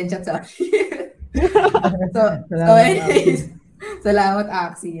ako sa GenChat, sorry. Anyways, salamat,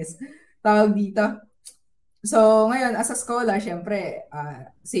 Axis. Tawag dito. So, ngayon, as a scholar, syempre,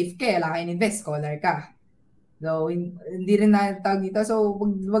 safe ka, kailangan invest, scholar ka. So, hindi rin na tawag dito. So,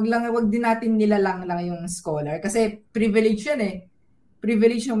 wag din natin nilalang lang yung scholar. Kasi privilege yan eh.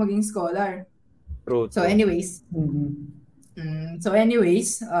 Privilege yung maging scholar. True. So, anyways.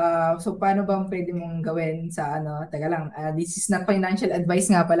 So paano bang pwede mong gawin sa teka lang, this is not financial advice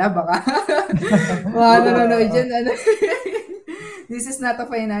nga pala, baka nanonood dyan, this is not a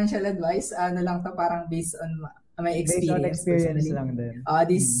financial advice, lang to, parang based on my experience. Based on experience lang din.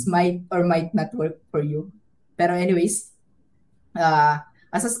 This might or might not work for you. Pero anyways,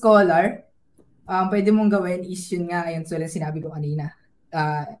 as a scholar, pwede mong gawin is yun nga, ayun, so lang sinabi ko kanina,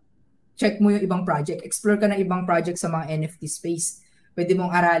 check mo yung ibang project. Explore ka ng ibang project sa mga NFT space. Pwede mong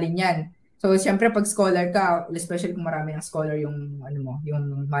aralin yan. So, syempre, pag scholar ka, especially kung marami ng scholar yung,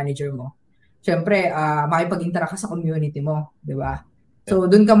 yung manager mo, syempre, makipag-interact ka sa community mo. Di ba? So,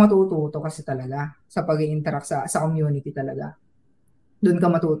 dun ka matututo kasi talaga sa pag-interact sa community talaga. Dun ka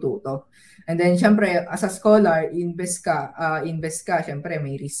matututo. And then, syempre, as a scholar, invest ka. Syempre,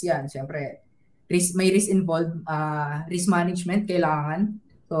 may risk yan. Syempre, may risk involved. Risk management, kailangan.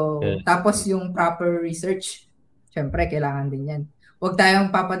 So, tapos yung proper research, syempre, kailangan din yan. Huwag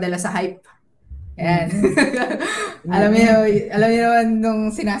tayong papadala sa hype. Ayan. alam niyo naman nung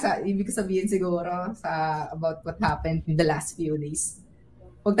ibig sabihin siguro about what happened in the last few days.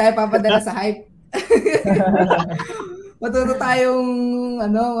 Huwag tayong papadala sa hype. matuto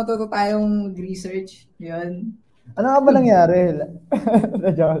tayong research. Yun. Ano nga ba nangyari? Ano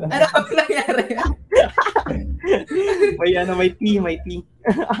ba nangyari? may tea.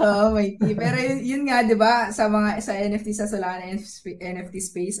 Oo, may tea. Pero yun nga, 'di ba, sa NFT sa Solana NFT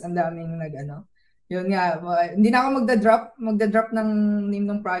space, ang daming Yun nga, hindi na ako magda-drop ng name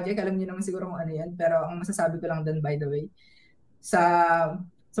ng project. Alam niyo naman siguro kung ano 'yan, pero ang masasabi ko lang doon, by the way, sa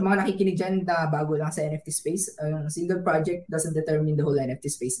mga nakikinig dyan na bago lang sa NFT space, yung single project doesn't determine the whole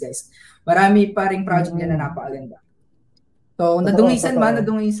NFT space, guys. Marami pa ring project dyan na napakaganda. So, nadungisan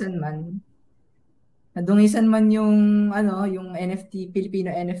man yung NFT,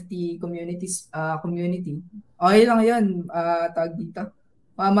 Filipino NFT community. Okay lang 'yun, tawag dito.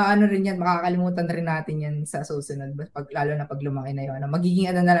 Maano rin 'yan, makakalimutan rin natin 'yan sa susunod, lalo na pag lumaki na 'yon.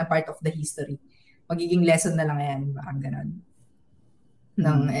 Magiging na lang part of the history. Magiging lesson na lang 'yan, parang gano'n.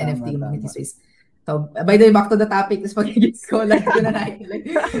 Ng NFT community space. So, by the way, back to the topic, is pagiging scholar ko na nakikinig.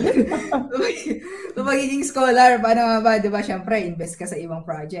 So, pagiging scholar, paano nga ba? Diba, syempre, invest ka sa ibang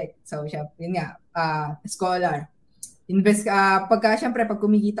project. So, yun nga, scholar. Invest ka, pag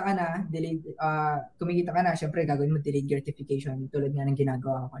kumikita ka na, syempre, gagawin mo delayed gratification, tulad nga ng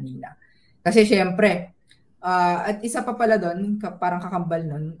ginagawa ko kanina. Kasi, syempre, at isa pa pala doon, parang kakambal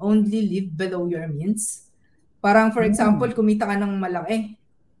nun, only live below your means. Parang, for example, kumita ka ng malaki.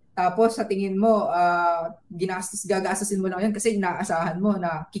 Tapos sa tingin mo, gagastusin mo lang yun kasi inaasahan mo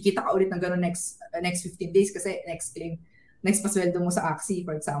na kikita ka ulit ng gano'n next 15 days kasi next pasweldo mo sa Axie,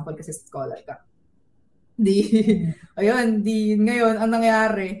 for example, kasi scholar ka. Ngayon, ang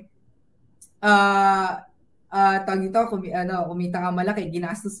nangyari, kumita ka malaki,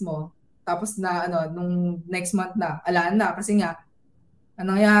 ginastos mo, tapos nung next month na, alaan na, kasi nga,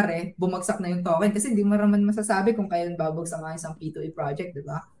 ang nangyari, bumagsak na yung token kasi hindi mo naman masasabi kung kailan babagsak ang isang P2E project, di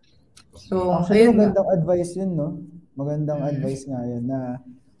ba? So, actually, magandang advice yun, no? Magandang advice nga yun na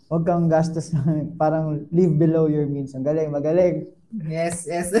huwag kang gastos parang live below your means. Ang magaling. Yes.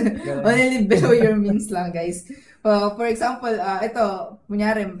 Only live below your means lang, guys. For example,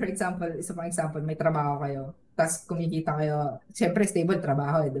 isa pang example, may trabaho kayo, tapos kumikita kayo, siyempre stable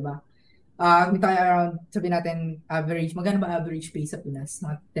trabaho, di ba? Kumita kayo around, sabihin natin, average, magkano ba average pay sa Pinas?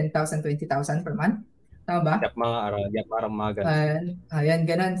 Mga 10,000, 20,000 per month? Tama ba? Parang mga ganun. Ayan,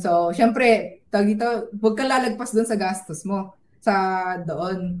 ganun. So, syempre, huwag ka lalagpas doon sa gastos mo.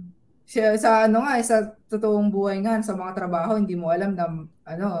 Doon. Sa totoong buhay nga, sa mga trabaho, hindi mo alam na,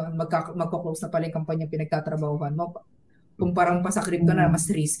 magko-close na pala yung kampanya pinagtatrabahuhan mo. Kung parang pa sa crypto na, mas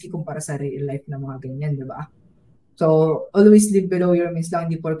risky kumpara sa real life na mga ganyan, di ba? So, always live below your means lang.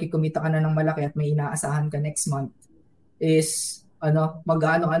 Hindi porke kumita ka na ng malaki at may inaasahan ka next month is,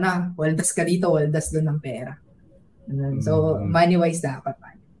 mag-ano ka na, waldas ka dito, waldas doon ng pera. So, money-wise dapat.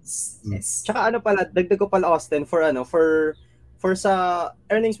 Yes. Tsaka dagdag ko pala, Austin, for sa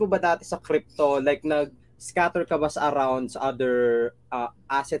earnings mo ba dati sa crypto, like scatter ka ba around sa other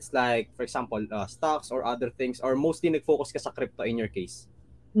assets like, for example, stocks or other things, or mostly nag-focus ka sa crypto in your case?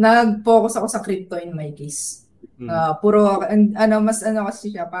 Nag-focus ako sa crypto in my case. Mas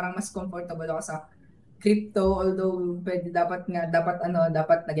kasi siya, parang mas comfortable ako sa crypto, although dapat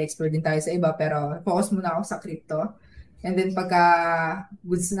nag-explore din tayo sa iba, pero focus muna ako sa crypto. And then pagka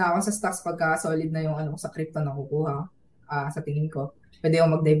goods na ako sa stocks, pagka solid na yung sa crypto na kukuha, sa tingin ko, pwede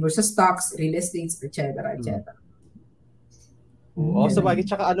ako mag-diverse sa stocks, real estates, etc. So bagay,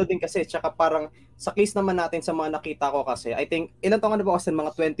 tsaka din kasi, tsaka parang sa case naman natin sa mga nakita ko kasi, I think, ilan taon na ba kasi,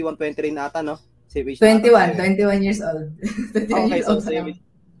 mga 21, 23 na ata, no? 21 years old. 21 okay, years so old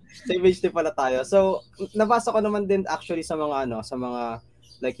same age din pala tayo. So, nabasa ko naman din actually sa mga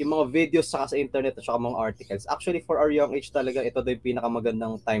like yung mga videos saka sa internet at saka mga articles. Actually, for our young age talaga, ito daw yung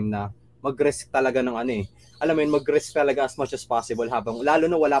pinakamagandang time na mag-risk talaga ng alam mo yun, mag-risk talaga as much as possible habang, lalo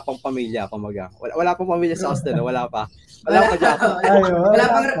na wala pang pamilya, kumaga. Wala pang pamilya sa Austin, wala pa. Wala pa dyan.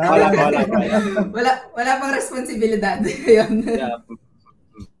 Wala pang responsibilidad. Yun. Yeah.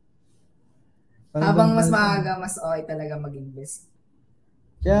 Habang mas maaga, mas okay talaga mag-invest.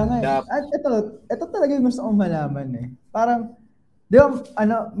 Kaya nga, at ito talaga yung gusto kong malaman eh. Parang, di ba,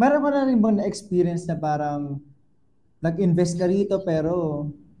 meron mo na rin bang na-experience na parang nag-invest ka rito pero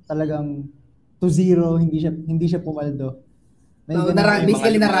talagang to zero, hindi siya pumaldo? So,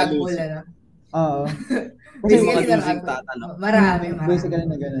 basically na rug pull, Oo. Basically na rug pull. Marami. Basically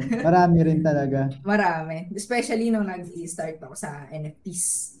na ganun. Marami rin talaga. Marami. Especially nung nag-start ako sa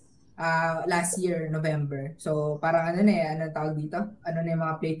NFTs. Last year, November. So, parang tawag dito? Yung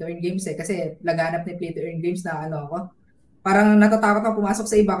mga play-to-earn games eh. Kasi laganap na play-to-earn games na ako. Parang natatakot ako pumasok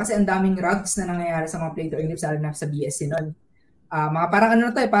sa iba kasi ang daming rugs na nangyayari sa mga play-to-earn games lalo na sa BSC nun. Mga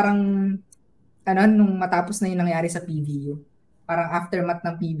parang parang nung matapos na yung nangyari sa PVU. Parang aftermath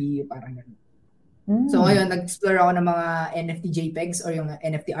ng PVU, parang gano'n. So, ngayon, nag-explore ako ng mga NFT JPEGs or yung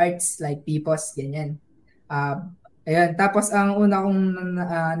NFT arts like Pipos, ganyan. Ayun, tapos ang una kong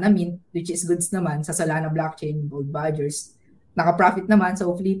na-mint, which is goods naman, sa Solana blockchain, Gold Badgers, naka-profit naman, so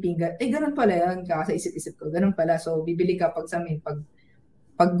flipping, ganun pala yun, sa isip-isip ko, ganun pala, so bibili ka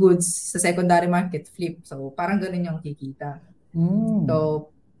pag goods sa secondary market, flip, so parang ganun yung kikita. So,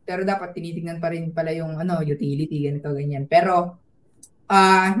 pero dapat tinitingnan pa rin pala yung utility, ganito, ganyan. Pero,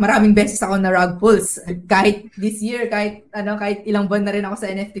 maraming beses ako na rug pulls. Kahit this year, kahit ilang buwan na rin ako sa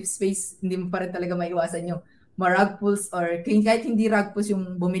NFT space, hindi mo pa rin talaga maiwasan yung rug pulls or kahit hindi rug pulls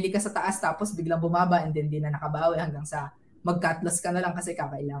yung bumili ka sa taas tapos biglang bumaba and then di na nakabawi hanggang sa mag-cut loss ka na lang kasi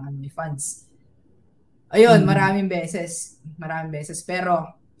kakailangan mo yung funds. Ayun, maraming beses.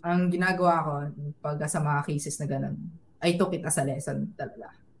 Pero ang ginagawa ko pag sa mga cases na ganun, I took it as a lesson talaga.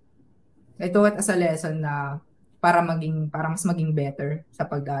 I took it as a lesson na para mas maging better sa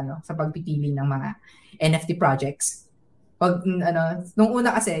pagpipili ng mga NFT projects. Nung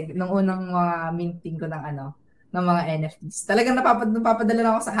unang mga minting ko ng mga NFTs. Talagang napapadala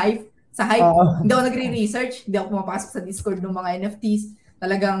lang ako sa hype. Hindi ako nagre-research, hindi ako pumapasok sa Discord ng mga NFTs.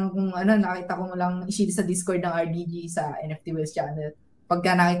 Talagang kung nakita ko lang i-share sa Discord ng RDG sa NFT Wheels channel.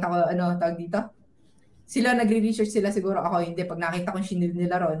 Pagka nakita ko tawag dito, sila nagre-research sila, siguro ako hindi. Pag nakita ko yung shinil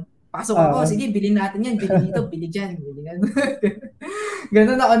nila ron, pasok ako, sige, bilhin natin yan, bili dito, bili dyan, bili ganun.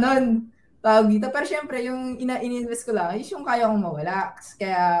 Ganun ako nun. Tawag dito. Pero syempre, yung in-invest ko lang, yung kaya kong mawala.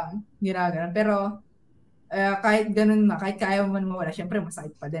 Kaya, ginaganon. Pero, kahit ganun kahit kaya mo man mawala, syempre,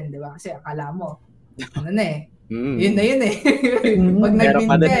 masakit pa din, di ba? Kasi akala mo, yun na yun eh. Pag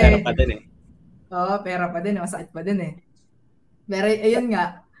pera pa din eh. Oo, pera pa din, masakit pa din eh. Pero, ayun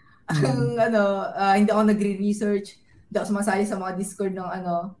nga, hindi ako nagre-research, hindi ako sumasali sa mga Discord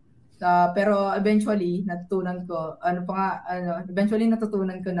ng pero eventually natutunan ko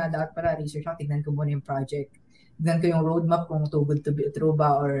na dapat para research ako, tignan ko muna yung project, tignan ko yung roadmap kung too good to be true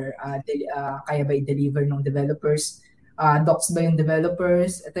ba or kaya ba i-deliver ng developers, docs ba yung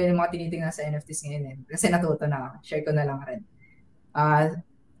developers. Ito yung mga tinitingnan sa NFTs ngayon kasi natuto na, share ko na lang rin.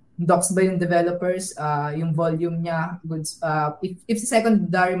 Docs ba yung developers, yung volume niya, goods, if sa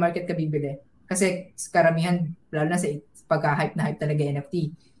secondary market ka bibili, kasi karamihan lalo na sa pagka-hype na hype talaga NFT,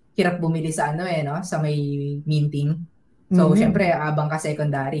 hirap bumili sa sa may minting. So, syempre, abang ka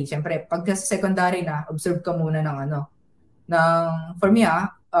secondary. Syempre, pagka secondary na, observe ka muna for me,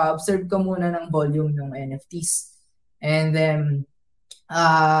 observe ka muna ng volume ng NFTs. And then,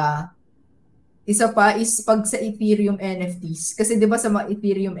 isa pa is pag sa Ethereum NFTs, kasi di ba sa mga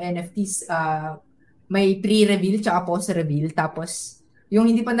Ethereum NFTs, may pre-reveal tsaka post-reveal, tapos yung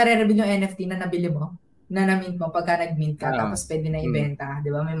hindi pa nare-reveal yung NFT na nabili mo, na na-mint mo pagka nag-mint ka, tapos pwede na ibenta,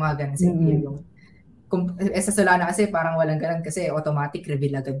 di ba? May mga ganun sa Ethereum. Sa Solana kasi parang walang ganun kasi automatic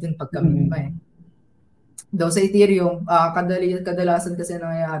reveal agad dun pagka mint mo eh. Daw sa Ethereum, kadalasan kasi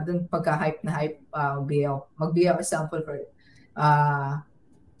nangyayari dun pagka-hype na hype, magbigay ako example for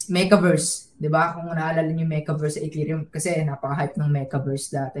Mechaverse, 'di ba? Kung naalala niyo yung Mechaverse sa Ethereum kasi napaka-hype ng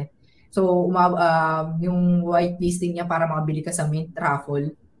Mechaverse dati. So, yung whitelisting niya para makabili ka sa mint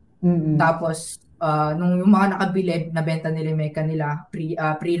raffle. Tapos nung yung mga nakabili, nabenta nila yung mecha nila,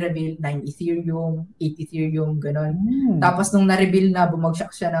 pre-reveal 9 Ethereum, 8 Ethereum, ganun. Tapos nung na-reveal na,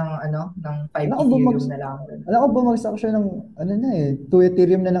 bumagsak siya ng 5 Ethereum na lang. Alam ko bumagsak siya ng 2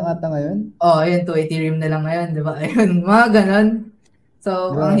 Ethereum na lang ata ngayon. Ayun, 2 Ethereum na lang ngayon, 'di ba? Ayun, mga ganun.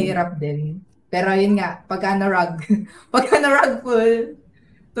 So, ang hirap din. Pero yun nga, pagka na-rug full,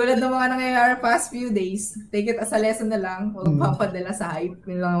 tulad ng mga nangyayari past few days, take it as a lesson na lang, huwag papadala sa hype.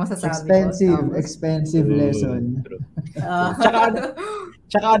 Yun lang ang masasabi ko. Expensive lesson.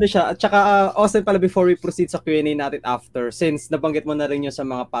 Tsaka Austin pala, before we proceed sa Q&A natin after, since nabanggit mo na rin yun sa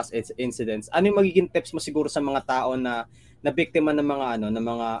mga past incidents, ano yung magiging tips mo siguro sa mga tao na biktima ng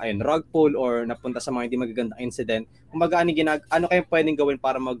mga rug pull or napunta sa mga hindi magagandang incident? Kumbaga, ano kayong pwedeng gawin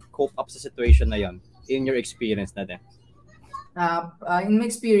para mag-cope up sa situation na yon in your experience na din? In my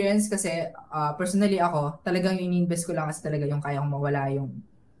experience kasi, personally ako, talagang in-invest ko lang kasi talaga yung kaya kong mawala yung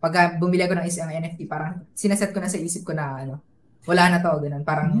pag bumili ako ng isang NFT, parang sinaset ko na sa isip ko na wala na to, ganun.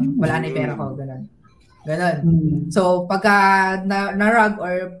 Parang wala na yung pera ko, ganun. So, pagka na-rug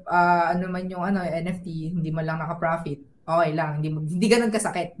or ano man yung NFT, hindi man lang naka-profit, okay lang. Hindi ganun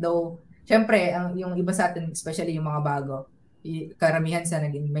kasakit. Though, syempre, yung iba sa atin, especially yung mga bago, karamihan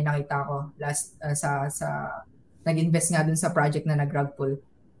may nakita ko last nag-invest nga dun sa project na nag-rug pull.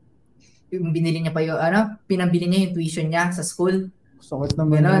 Yung binili niya pa pinambili niya yung tuition niya sa school. Sakit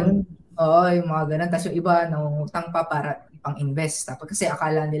naman yun. Oo, yung mga ganun. Tapos yung iba, nangungutang pa para pang-invest. Tapos kasi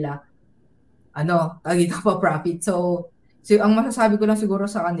akala nila, tagita pa profit. So, ang masasabi ko lang siguro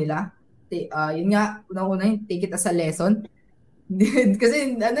sa kanila, yun nga, unang-una yun, take it as a lesson.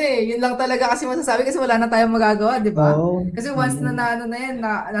 Kasi yun lang talaga kasi masasabi kasi wala na tayong magagawa, di ba? Kasi once na yan,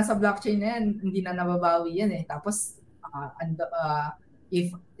 nasa blockchain na yan, hindi na nababawi yan eh. Tapos,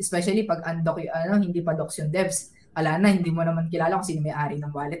 especially pag hindi pa docs yung devs, ala na, hindi mo naman kilala kung sino may-ari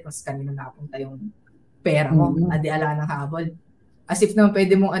ng wallet, mas kanino napunta yung pera mo, ala ng habol. As if naman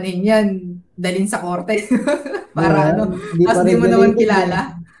pwede mong yan, dalhin sa korte. Para as di mo naman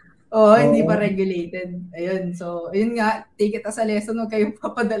kilala. Hindi pa regulated. Ayun. So, ayun nga, take it as a lesson, huwag kayong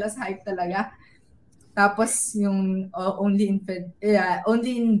papadala sa hype talaga. Tapos, yung only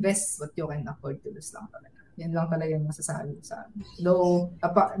invest what you can afford to lose lang talaga. Yan lang talaga yung masasabi ko sa amin. Though,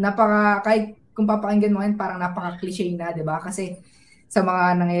 kahit kung papakinggan mo yan, parang napaka-cliche na, di ba? Kasi, sa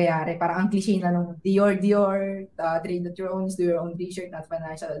mga nangyayari, parang ang cliche na nung Dior, trade at your own, do your own t-shirt, not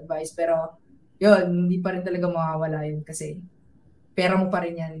financial advice. Pero, yun, hindi pa rin talaga mawawala yun kasi pera mo pa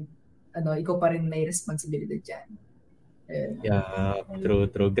rin yan. Ikaw pa rin may responsibility dyan. Yeah, true.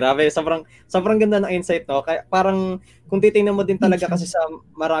 Grabe, sobrang ganda ng insight, no? Kaya parang kung titingnan mo din talaga kasi sa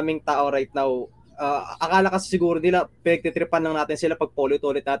maraming tao right now, akala kasi siguro nila pinagtitripan lang natin sila pag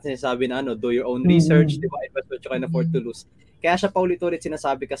paulit-ulit natin sinasabi na do your own research, di ba? Invest what you can afford to lose. Kaya siya paulit-ulit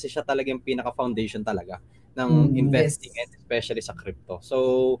sinasabi kasi siya talaga yung pinaka-foundation talaga ng investing and especially sa crypto. So,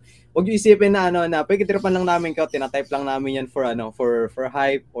 huwag niyo isipin na pinagtitripan lang namin kayo, tinatype lang namin yan for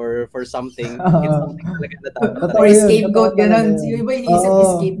hype or for something. It's something talaga na dapat. Or scapegoat, ganun. Yung iba iniisip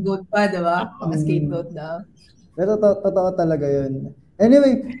scapegoat pa, di ba? Scapegoat daw. Pero totoo talaga yun.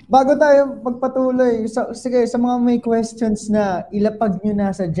 Anyway, bago tayo magpatuloy, sige, sa mga may questions na ilapag nyo na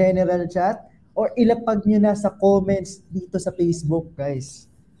sa general chat or ilapag nyo na sa comments dito sa Facebook,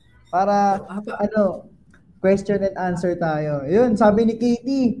 guys. Para, question and answer tayo. Yun, sabi ni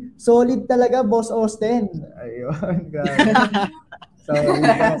Katie, solid talaga, Boss Austin. Ayun, guys.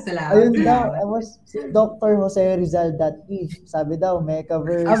 Ayun daw, si Dr. Jose Rizal.e. Sabi daw,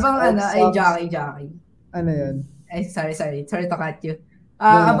 Mechaverse. Jockey. Ano yun? Sorry to cut you.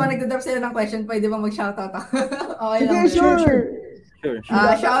 Habang nagdadrop sila ng question, pwede ba mag-shoutout ako? Okay lang. Sure.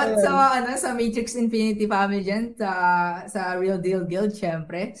 Shout sa Matrix Infinity family dyan, sa Real Deal Guild,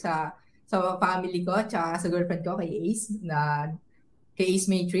 syempre, sa family ko, tsaka sa girlfriend ko, kay Ace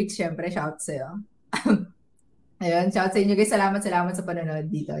Matrix, syempre, shout sa'yo. Ayun, shout sa inyo guys, salamat sa panonood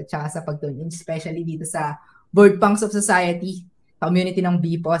dito, tsaka sa pag-tune in, especially dito sa Board Punks of Society, community ng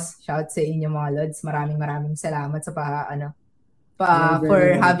BPOS. Shout sa inyo mga lods, maraming salamat sa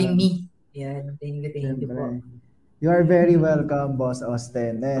for having me. Yan, thank you po. You are very welcome, Boss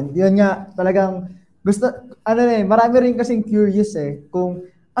Austin. And yun nga, talagang marami rin kasing curious kung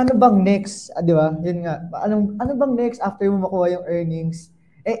ano bang next, di ba? Yun nga, ano bang next after mo makuha yung earnings?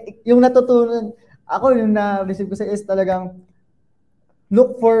 Yung natutunan, ako yung na-receive ko sa is talagang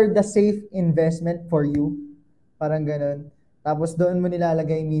look for the safe investment for you. Parang ganun. Tapos doon mo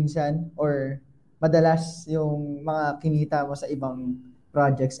nilalagay minsan or madalas yung mga kinita mo sa ibang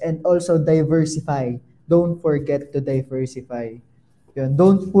projects. And also diversify. Don't forget to diversify. Yun.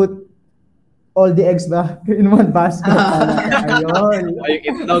 Don't put all the eggs back in one basket. Ayun. Ay,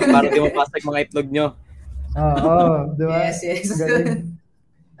 yung itlog, para di mapasag mga itlog nyo. Oo, di ba? Yes. Galing.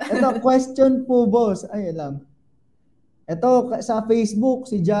 Ito, question po, boss. Ay, alam. Ito, sa Facebook,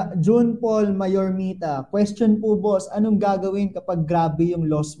 si June Paul Mayormita. Question po, boss. Anong gagawin kapag grabe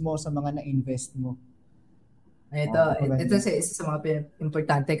yung loss mo sa mga na-invest mo? Ito isa sa mga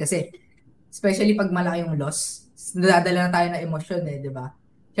importante kasi especially pag malaki yung loss, nadadala na tayo ng emosyon di ba?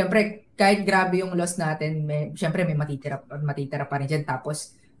 Siyempre, kahit grabe yung loss natin, siyempre may matitira pa rin dyan.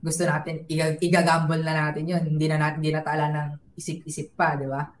 Tapos, gusto natin, igagamble na natin yun. Hindi na tala ng isip-isip pa, di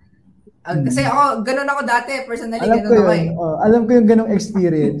ba? Kasi ako, ganun ako dati. Personally, ganun ako eh. Alam ko yung ganung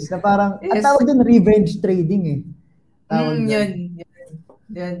experience na parang, ang tawag din revenge trading eh.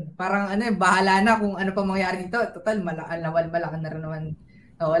 Yun. Parang bahala na kung ano pa mangyari dito. Total, malaki na rin naman.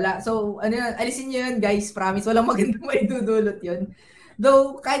 Wala. So, alisin nyo yun, guys. Promise, walang magandang maidudulot yun.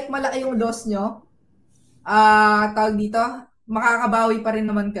 Though, kahit malaki yung loss nyo, tawag dito, makakabawi pa rin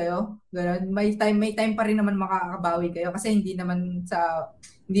naman kayo. Ganun. May time pa rin naman makakabawi kayo kasi hindi naman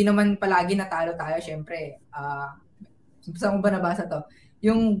palagi natalo tayo, syempre. Saan ko ba nabasa to?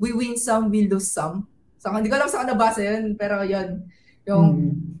 Yung we win some, we lose some. So, hindi ko alam saan nabasa yun, pero yun.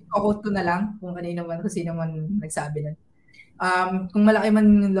 Yung quote ko na lang kung sino man nagsabi nun. Kung malaki man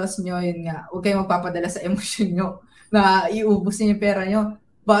yung loss nyo, yun nga, huwag kayong magpapadala sa emosyon nyo na iubos niyo yung pera nyo.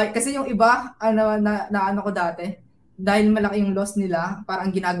 Kasi yung iba, na ko dati, dahil malaki yung loss nila,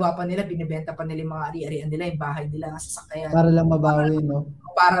 parang ginagawa pa nila, binibenta pa nila yung mga ari-arian nila, yung bahay nila, sasakyan. Para lang mabawi, no?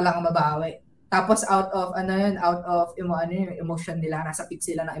 Para lang mabawi. Tapos out of yung emotion nila, nasa peak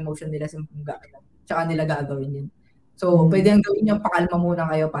sila ng emotion nila, tsaka nila gagawin yun. So, pwede ang gawin nyo, pakalma muna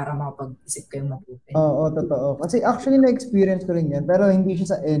kayo para makapag-isip kayo mabuti. Oo, totoo. Kasi actually na-experience ko rin yan, pero hindi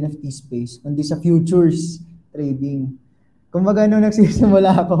siya sa NFT space, hindi sa futures trading. Kumbaga nung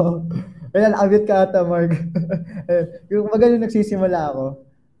nagsisimula ako, kaya nakabit ka ata, Mark. Kumbaga nung nagsisimula ako,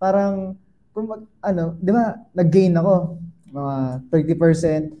 parang, di ba, nag-gain ako, mga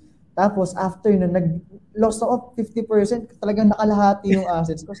 30%. Tapos, after nun, nag-loss ako 50%, talagang nakalahati yung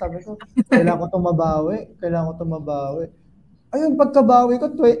assets ko. Sabi ko, kailangan ko tumabawi. Ayun, pagkabawi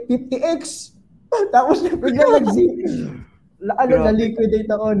ko, 50x. Tapos, bigla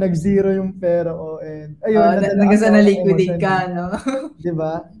na-liquidate ako, nag-zero yung pera ko. And, ayun, na-liquidate ka, no?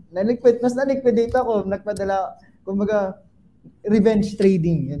 Diba? Mas na-liquidate ako, nagpadala, kumbaga, revenge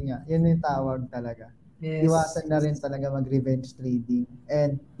trading, yun nga. Yun yung tawag talaga. Yes. Iwasan na rin talaga mag-revenge trading.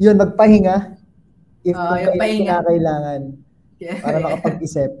 And, yun, magpahinga. If kung kailangan. Yeah. Para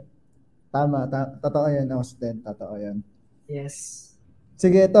makapag-isip. Tama, totoo yun, Austin. Totoo yun. Yes.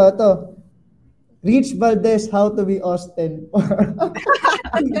 Sige, ito. Rich Valdez, how to be Austin.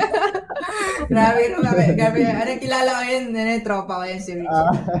 Grabe. Kilala ko yun. Tropa ko yun si Rich.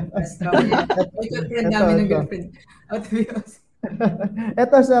 Tropa niya. Ito friend namin ng girlfriend. How to be Austin.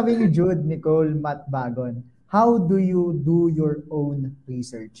 Ito sabi ni Jude Nicole Matt Bagon. How do you do your own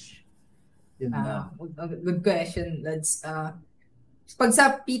research? Good question. Pag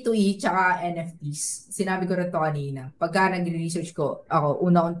sa P2E tsaka NFTs, sinabi ko rin to kanina. Pagka nag-research ko,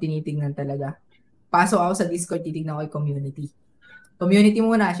 una kong tinitingnan talaga. Pasok ako sa Discord, titignan ko yung community. Community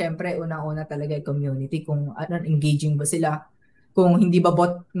muna, syempre, una-una talaga yung community. Kung engaging ba sila. Kung hindi ba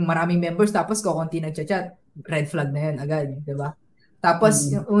bot, maraming members, tapos konti nagchat-chat, red flag na yun agad, di ba? Tapos,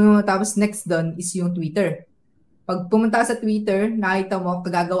 tapos next doon is yung Twitter. Pag pumunta sa Twitter, nakita mo,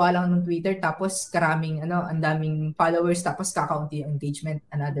 kagagawa lang ng Twitter, tapos ang daming followers, tapos kakaunti yung engagement,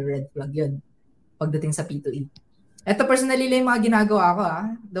 another red flag yun. Pagdating sa P2E. Ito personally lang yung mga ginagawa ko,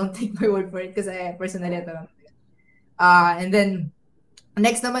 Don't take my word for it, kasi personally ito lang. And then,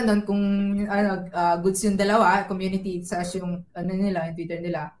 next naman nun, kung goods yung dalawa, community, sa yung Twitter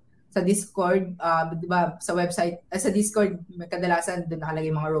nila, sa Discord, diba, sa website, sa Discord, kadalasan doon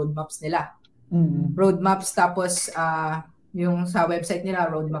nakalagay mga roadmaps nila. Mm-hmm. Roadmaps, tapos yung sa website nila,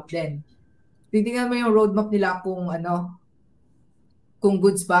 roadmap din. Titingnan mo yung roadmap nila kung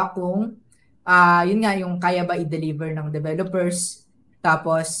goods ba, kung yun nga, yung kaya ba i-deliver ng developers,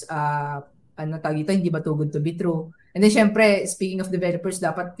 tapos hindi ba too good to be true. And then syempre, speaking of developers,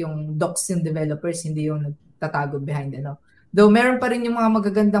 dapat yung docs yung developers, hindi yung nagtatago behind Though meron pa rin yung mga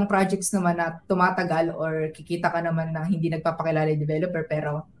magagandang projects naman na tumatagal or kikita ka naman na hindi nagpapakilala yung developer,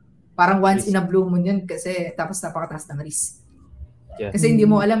 pero parang once in a blue moon yun kasi tapos napakataas ng risk. Yeah. Kasi hindi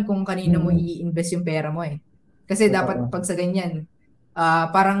mo alam kung kanino mo i-invest yung pera mo eh. Kasi dapat pag sa ganyan,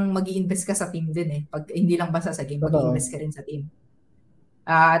 parang mag-i-invest ka sa team din eh. Pag hindi lang basta sa game, Totoo. mag-i-invest ka rin sa team.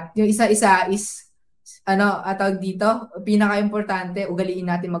 At yung isa-isa is, tawag dito, pinaka-importante,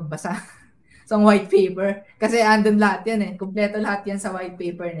 ugaliin natin magbasa sa white paper. Kasi andun lahat yan eh. Kompleto lahat yan sa white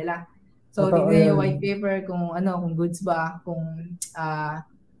paper nila. So, Totoo tignan yun. yung white paper kung kung goods ba, kung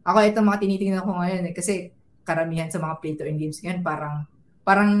ako itong mga tinitingnan ko ngayon eh. Kasi karamihan sa mga play-to-earn games ngayon,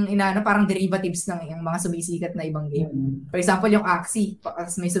 parang derivatives ng yung mga sumisikat na ibang game. For example, yung Axie.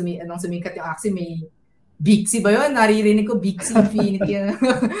 May sumikat yung Axie, may Bixie ba yun? Naririnig ko Bixie Infinity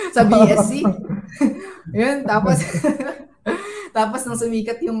sa BSC. Yun, tapos nung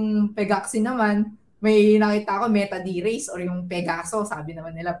sumikat yung Pegaxi naman, may nakita ko Meta D-Race or yung Pegaso, sabi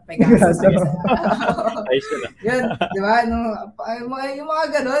naman nila Pegaso. Ayos yun. Yun, di ba? Yung mga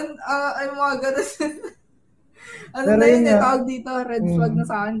ganun, ano Pero na yun yun nga. tawag dito, red flag na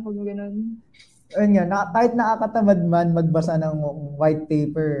sa akin pag ganun. Ayun nga, kahit nakakatamad man magbasa ng white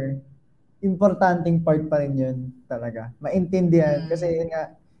paper, importanteng part pa rin yun talaga. Maintindihan. Kasi yun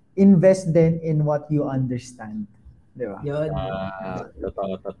nga, invest din in what you understand. Di ba? Yun.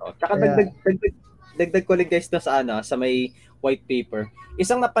 Totoo. Tsaka dagdag ko lang guys na sa may white paper.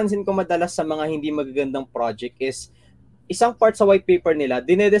 Isang napansin ko madalas sa mga hindi magagandang project is isang part sa white paper nila,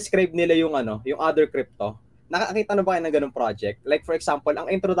 dinedescribe nila yung other crypto. Nakakita na ba kayo ng ganung project? Like for example,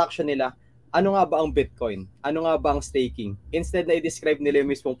 ang introduction nila, ano nga ba ang Bitcoin? Ano nga ba ang staking? Instead na i-describe nila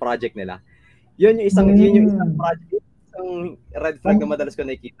yung mismong project nila. Yun yung isang project, isang red flag na madalas ko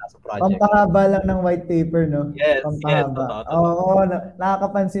nakikita sa project. Pampahaba lang ng white paper, no? Yes, pampahaba. Oo,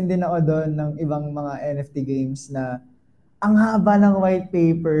 nakakapansin din ako doon ng ibang mga NFT games na ang haba ng white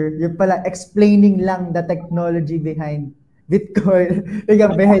paper, yung pala explaining lang the technology behind Bitcoin,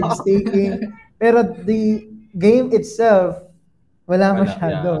 behind staking. Pero the game itself, wala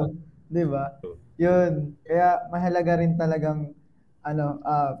masyado. Di ba? Yun. Kaya mahalaga rin talagang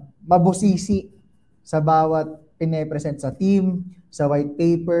mabusisi sa bawat pine-present sa team, sa white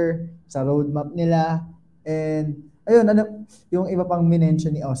paper, sa roadmap nila. And ayun, yung iba pang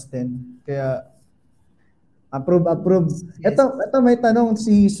minention ni Austin. Kaya approve. Yes. Ito may tanong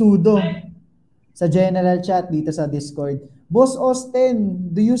si Sudo sa general chat dito sa Discord. Boss Austin,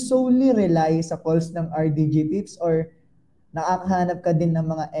 do you solely rely sa calls ng RDG pips or nakakahanap ka din ng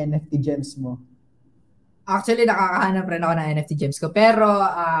mga NFT gems mo? Actually, nakakahanap rin ako ng NFT gems ko. Pero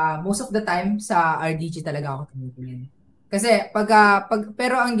most of the time, sa RDG talaga ako tinitingin. Kasi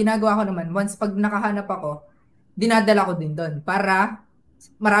pero ang ginagawa ko naman, once pag nakahanap ako, dinadala ko din doon para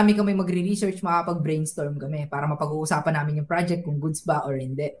marami kami magre-research, makapag-brainstorm kami para mapag-uusapan namin yung project kung goods ba or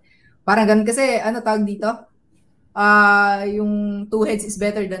hindi. Parang ganun kasi, tawag dito? Yung two heads is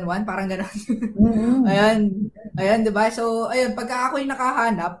better than one, parang gano'n. Ayan, 'di ba? So, ayun, pagka ako'y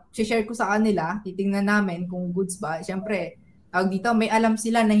nakahanap, share ko sa kanila, titingnan namin kung goods ba. Siyempre, tawag dito, may alam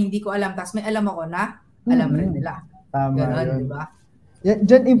sila na hindi ko alam, tapos may alam ako na alam rin nila. Tama Ganon, yun. 'di ba?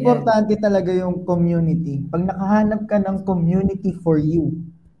 Diyan importante talaga yung community. Pag nakahanap ka ng community for you,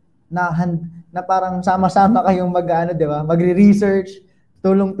 na parang sama-sama kayong di ba? Magre-research,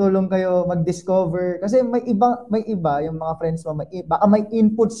 tulong-tulong kayo mag-discover kasi may iba yung mga friends mo, baka may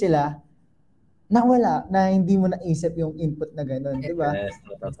input sila na wala, na hindi mo naisip yung input na gano'n, di ba?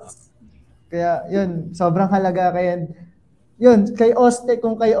 Yes, kaya yun, sobrang halaga. Kaya yun, kay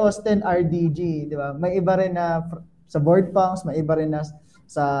Austin RDG, di ba? May iba rin na sa board punks, may iba rin na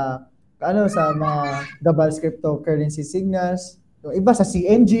sa mga Dabals cryptocurrency signals, yung iba sa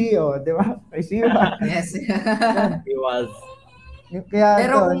CNG, di ba? Ay siya. Yes. He was.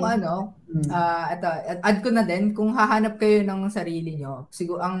 Pero kung add ko na din, kung hahanap kayo ng sarili nyo,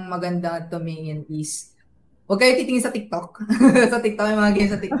 siguro ang maganda tumingin is, huwag kayo titingin sa TikTok. Sa TikTok, may mga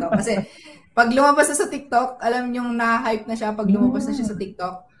games sa TikTok. Kasi, pag lumabas na sa TikTok, alam nyo na-hype na siya, pag lumabas na siya sa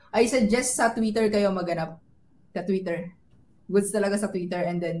TikTok, I suggest sa Twitter kayo maganap. Sa Twitter. Goods talaga sa Twitter,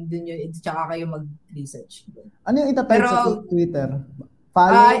 and then dun yun, tsaka kayo mag-research. Ano yung itatype sa Twitter?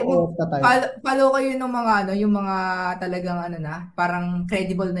 Follow kayo ng mga yung mga talagang parang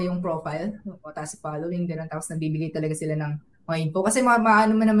credible na yung profile. Tapos following ganun, tapos nabibigay talaga sila ng mga info kasi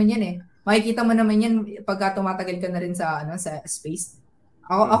maano mo naman yan eh. Makikita mo naman yan pagka tumatagal ka na rin sa sa space.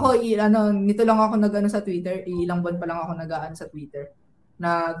 Ako nito lang ako sa Twitter, ilang buwan pa lang ako sa Twitter.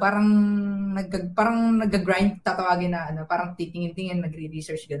 Na parang nag-grind, tatawagin na parang titingin-tingin,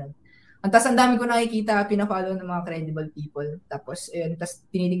 nagre-research ganun. Tapos ang dami ko nakikita, pina-follow ng mga credible people. Tapos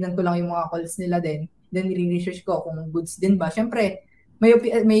tinitignan ko lang yung mga calls nila din. Then i-research ko kung goods din ba. Siyempre, may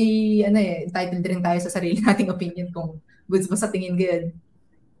entitled rin tayo sa sarili nating opinion kung goods ba sa tingin ko yun.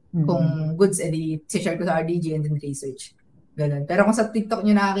 Kung goods, edi share ko sa RDG and then research. Ganun. Pero kung sa TikTok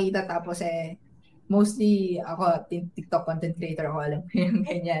nyo nakakita, tapos mostly ako, TikTok content creator ako, alam mo yung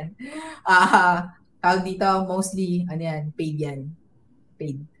ganyan. Tawag dito, mostly, ano yan, paid yan.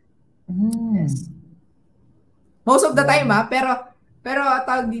 Paid. Yes. Most of the time pero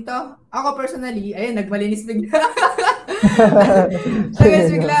tawag dito, ako personally, ayun, nagmalinis bigla.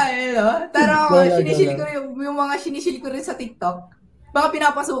 Nagmalinis bigla, ayun, no? Pero ako, sinishil ko yung mga sinishil ko rin sa TikTok. Baka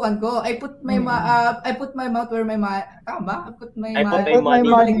pinapasukan ko. I put my mouth where my mouth. Tama ba? I put my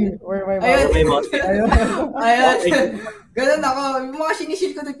money where my mouth. Ayun. Ganun ako. Yung mga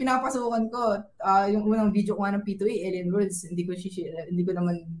sinishil ko doon, pinapasukan ko. Yung unang video ko nga ng P2E, Alien Worlds, hindi ko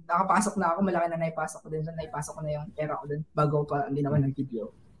naman, nakapasok na ako, malaki na naipasok ko din. Naipasok ko na yung pera ko doon bago pa ginawa ng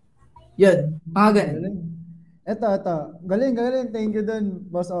video. Yun. Mga ganun. Ito. Galing. Thank you dun,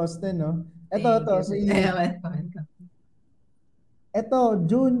 Boss Austin, no? Ito. Ito,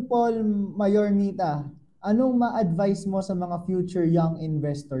 June Paul Mayornita. Anong ma-advise mo sa mga future young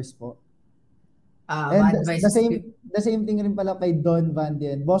investors po? And the same thing rin pala kay Don Van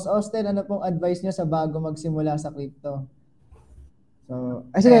Dien. Boss Austin, ano pong advice niyo sa bago magsimula sa crypto? So,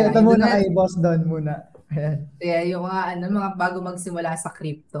 sige, ito muna kay Boss Don muna. Yeah, yung mga bago magsimula sa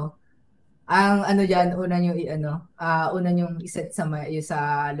crypto. Ang diyan, una niyo iset sa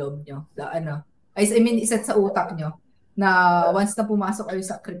loob niyo. Iset sa utak niyo na once na pumasok kayo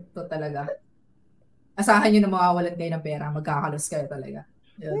sa crypto talaga, asahan nyo na mawawalan kayo ng pera, magkakalos kayo talaga.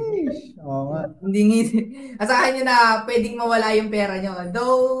 Oo nga. Asahan nyo na pwedeng mawala yung pera nyo.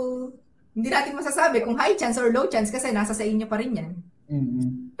 Though, hindi natin masasabi kung high chance or low chance kasi nasa sa inyo pa rin yan.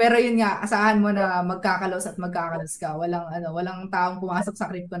 Mm-hmm. Pero yun nga, asahan mo na magkakalos ka. Walang taong pumasok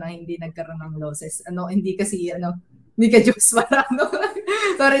sa crypto na hindi nagkaroon ng losses. Hindi ka Diyos parang,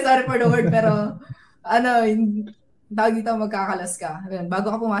 sorry for the word, pero, tawag dito, magkakalas ka. Bago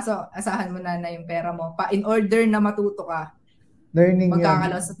ka pumasok, asahan mo na yung pera mo. In order na matuto ka, learning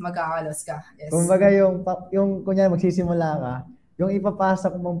magkakalos ka. Yes. Kumbaga yung kunya magsisimula ka, yung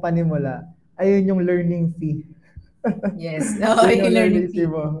ipapasok mong panimula, ayun yung learning fee. Yes. Yung learning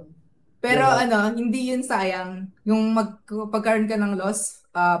fee mo. Pero diba? hindi yun sayang. Yung pagkaroon ka ng loss,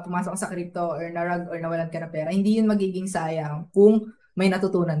 pumasok ka sa crypto or narag or nawalan ka ng pera, hindi yun magiging sayang kung may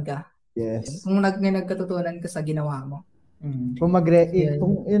natutunan ka. Yes. Kung nagkatutunan ka sa ginawa mo. Kung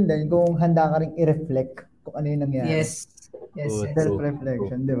handa ka ring i-reflect kung ano yung nangyari. Yes.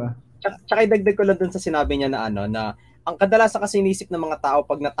 Self-reflection, di ba? Tsaka idagdag ko lang dun sa sinabi niya na na ang kadalasan kasi iniisip ng mga tao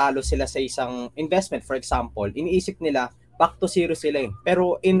pag natalo sila sa isang investment, for example, iniisip nila back to zero sila eh.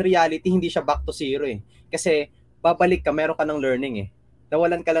 Pero in reality, hindi siya back to zero eh. Kasi babalik ka, meron ka ng learning eh.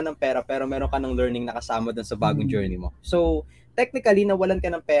 Nawalan ka lang ng pera pero meron ka ng learning na kasama dun sa bagong journey mo. So, technically, nawalan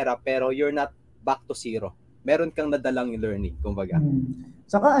ka ng pera pero you're not back to zero. Meron kang nadalang learning, kumbaga.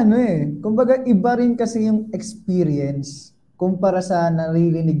 Saka kumbaga iba rin kasi yung experience kumpara sa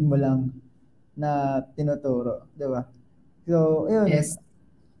naririnig mo lang na tinuturo, di ba? So, yun. Yes.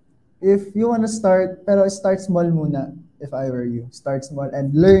 If you wanna start, pero start small muna, if I were you. Start small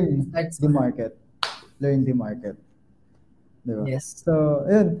and learn the market. Learn the market. Di ba? Yes. So,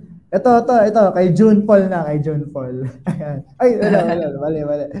 yun. Ito, kay June Paul na, kay June Paul. Ay, wala,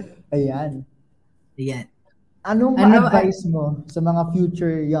 mali. Ayan. Anong ma-advise mo sa mga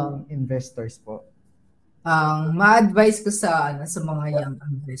future young investors po? Ma-advise ko sa mga young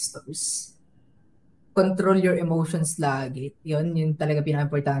investors, control your emotions lagi. Yun talaga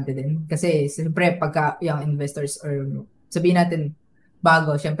pinaka-importante din. Kasi, siyempre, pagka young investors or sabihin natin,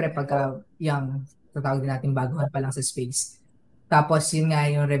 bago, siyempre, pagka young, tatawag din natin baguhan pa lang sa space. Tapos, yun nga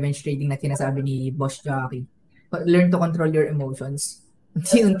yung revenge trading na tinasabi ni Boss Jockey. Learn to control your emotions.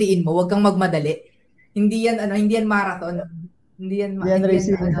 Unti-untiin mo, huwag kang magmadali. Hindi yan marathon. Hindi yan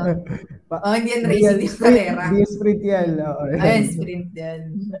racing. Hindi yan racing, hindi karera. Hindi sprint yan. Sprint yan.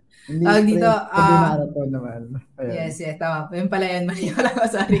 Hindi sprint, dito, marathon naman. Yes, tama. Yun pala yan,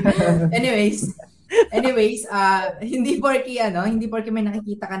 sorry. Anyways, hindi porke may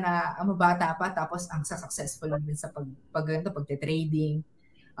nakikita ka na mabata pa tapos ang successful lang din sa pagte-trading,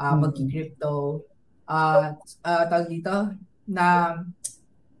 pag-crypto, tawag dito na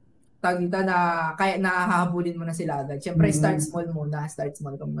kaya nahahabulin mo na sila agad. Siyempre, start small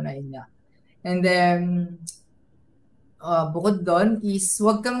ka muna yun nga. And then, bukod doon is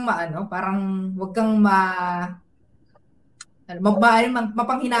wag kang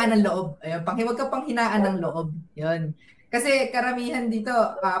mapanghinaan ng loob. Wag kang panghinaan ng loob. Yun. Kasi karamihan dito,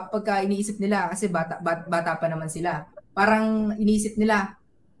 pagka iniisip nila, kasi bata pa naman sila, parang iniisip nila,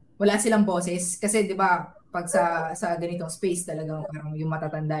 wala silang boses. Kasi di ba pag sa ganitong space talagang parang yung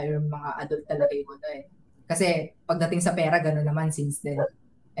matatanda or mga adult talaga yung Kasi pagdating sa pera, gano'n naman since then.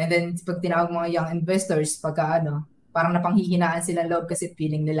 And then pag tinawag mga young investors, parang napanghihinaan sila loob kasi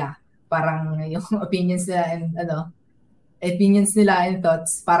feeling nila parang yung opinions nila and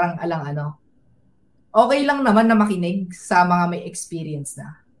thoughts, parang okay lang naman na makinig sa mga may experience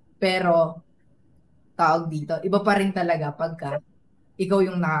na. Pero, tawag dito, iba pa rin talaga pagka ikaw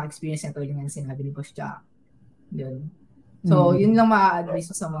yung naka-experience na tulad ng sinabi ni Boss Jack. Yun. So, yun lang ma-advise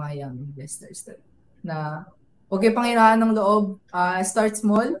ko sa mga young investors na huwag kayong panghinaan ng loob, start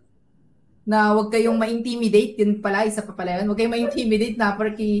small, na huwag kayong ma-intimidate, yun pala, isa pa pala yun, huwag kayong ma-intimidate na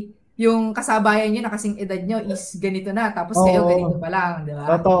porque yung kasabayan nyo na kasing edad nyo is ganito na, tapos kayo ganito pa lang, di ba?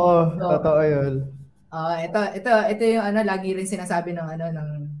 Totoo yun. Ito yung lagi rin sinasabi ng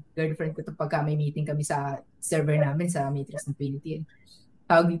girlfriend ko to pagka may meeting kami sa server namin sa Matrix ng Philippines.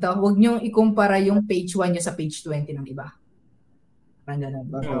 Tawag dito, huwag nyo ikumpara yung page 1 nyo sa page 20 ng iba. Parang ganun.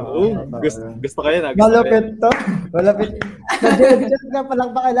 Gusto kayo na. Malapit to. Malapit. Chat nga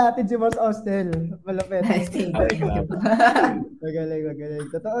palang baka natin si Boss Austin. Malapit. Thank you. Magaling.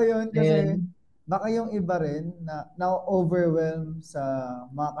 Totoo yun kasi baka yung iba rin na overwhelm sa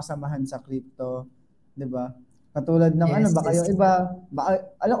mga kasamahan sa crypto. 'Di ba? Katulad ng baka yung iba,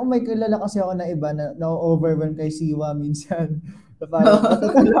 alam ko may kilala kasi ako na iba na overwhelm kay Siwa minsan.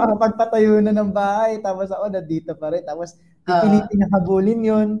 Parang pagpatayo na ng bahay, tapos ako nandito pa rin, tapos pipilitin niya habulin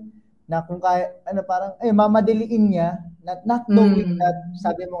yun, na kung kaya, parang, mamadiliin niya, not knowing that,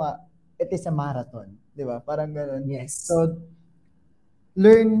 sabi mo nga, it is a marathon, di ba? Parang gano'n. Yes. So,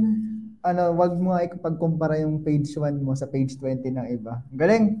 learn, wag mo nga ipagkumpara yung page 1 mo sa page 20 ng iba.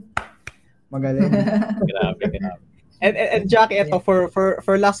 Magaling. Grabe. And Jackie, ito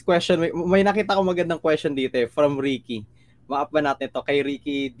for last question, may nakita ko magandang question dito from Ricky. Ma-up ba natin ito kay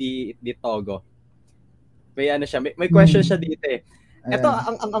Ricky Di Togo. May question siya dito eh. Ito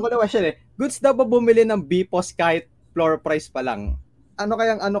ang question Goods daw ba bumili ng BPOS kahit floor price pa lang? Ano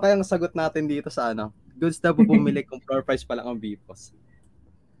kayang sagot natin dito sa Goods daw ba bumili kung floor price pa lang ang BPOS?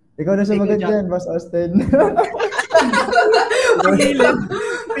 Ikaw na sumagot dyan, Boss Austin.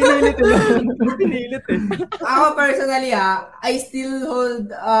 Pinilit eh. Ako personally, I still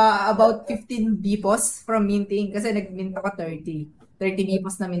hold about 15 BPOS from minting kasi nag-mint ako 30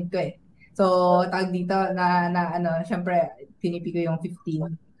 BPOS na mint ko eh. So, tag dito syempre, pinipi ko yung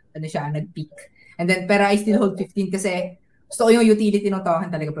 15, nag-peak. And then, pero I still hold 15 kasi gusto ko yung utility ng token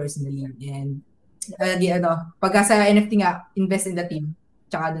talaga personally. And, pagka sa NFT nga, invest in the team,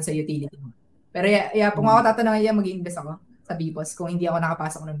 tsaka dun sa utility mo. Pero kung ako tatanungin mag-i-invest ako sa BPOS kung hindi ako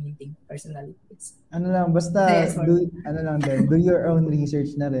nakapasok ng meeting personally. Basta do your own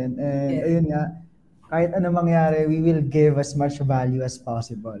research na rin. And ayun nga, kahit ano mangyari, we will give as much value as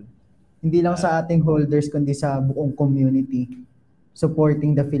possible. Hindi lang sa ating holders, kundi sa buong community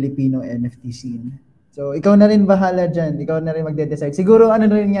supporting the Filipino NFT scene. So, ikaw na rin bahala dyan. Ikaw na rin magde-decide. Siguro,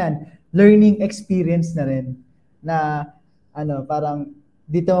 rin yan, learning experience na rin. Na, parang,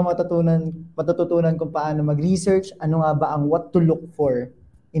 dito mo matututunan kung paano mag-research, ano nga ba ang what to look for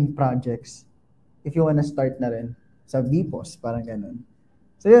in projects. If you wanna start na rin sa BPOS, parang ganun.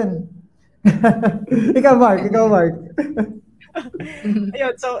 So, yun. Ikaw, Mark.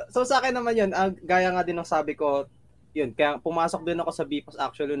 Ayun, so sa akin naman yun, gaya nga din ng sabi ko, yun, kaya pumasok din ako sa BPOS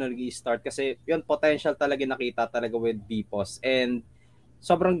actually na nag-i-start kasi yun, potential talaga nakita talaga with BPOS. And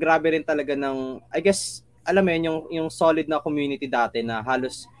sobrang grabe rin talaga I guess, alam mo yun, yung solid na community dati na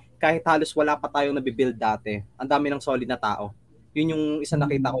kahit halos wala pa tayong nabibuild dati, ang dami ng solid na tao. Yun yung isa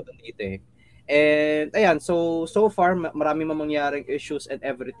nakita ko doon dito eh. And ayan, so far, marami mangyaring issues and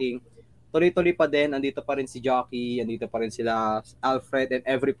everything. Tuloy-tuloy pa din, andito pa rin si Jockey, andito pa rin sila Alfred and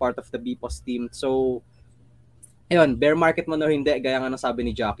every part of the BPOS team. So, ayun, bear market mo na hindi, gaya nga ng sabi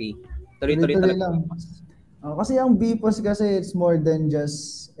ni Jockey. Tuloy-tuloy talaga. Kasi ang BPOS kasi it's more than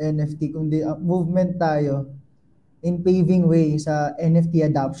just NFT, kundi movement tayo in paving way sa NFT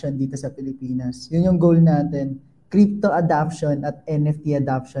adoption dito sa Pilipinas. Yun yung goal natin, crypto adoption at NFT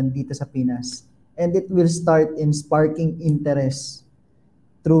adoption dito sa Pinas. And it will start in sparking interest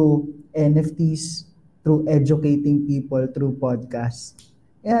through NFTs, through educating people, through podcasts.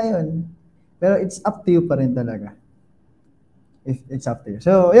 Yun. Pero it's up to you pa rin talaga. It's up to you.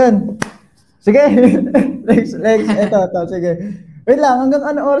 So, yun. Sige. Lex, ito, sige. Wait lang, hanggang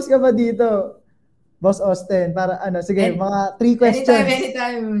ano oras ka ba dito? Boss Austin, para sige, mga 3 questions.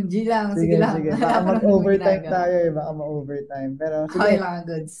 Anytime, G lang, sige lang. Baka mag-overtime tayo baka ma-overtime. Pero sige. Okay lang,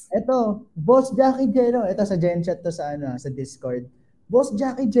 goods. Ito, Boss Jackie Jello, ito sa Gen Chat to sa Discord. Boss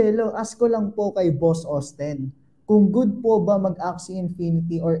Jackie Jello, ask ko lang po kay Boss Austin, kung good po ba mag-Axie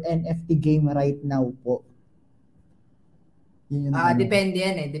Infinity or NFT game right now po? Depende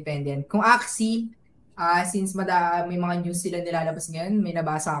yan. Kung Axie, since may mga news sila nilalabas ngayon, may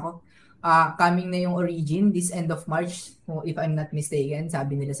nabasa ako. coming na yung Origin this end of March, if I'm not mistaken,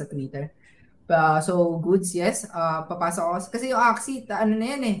 sabi nila sa Twitter. So goods, yes. Papasok ako kasi yung Axie, ano na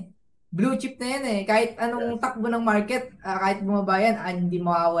yan eh. Blue chip na yan eh. Kahit anong takbo ng market, kahit bumaba yan, hindi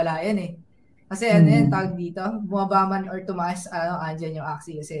mawawala yan eh. Kasi ano yan, tawag dito, bumaba man or tumaas, andyan yung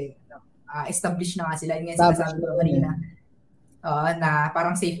Axie kasi established na nga sila. Yung sinasabi ko kanina. Na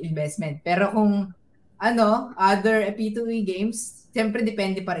parang safe investment. Pero kung other P2E games, siyempre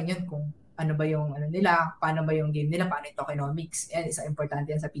depende pa rin yun kung ano ba yung nila, paano ba yung game nila, paano yung tokenomics. Yan, isa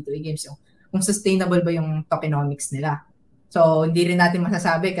importante yan sa P2E games, yung kung sustainable ba yung tokenomics nila. So, hindi rin natin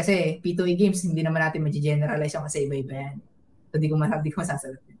masasabi kasi P2E games, hindi naman natin ma-generalize yung kasi iba-iba yan. So, di ko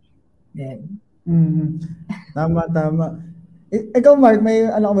masasabi. Then, Tama. Ikaw, Mark, may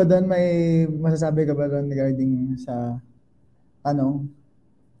ano ka ba doon? May masasabi ka ba doon regarding sa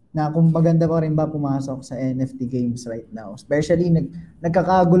na kung maganda pa rin ba pumasok sa NFT games right now? Especially,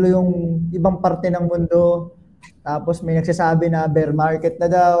 nagkakagulo yung ibang parte ng mundo. Tapos may nagsasabi na bear market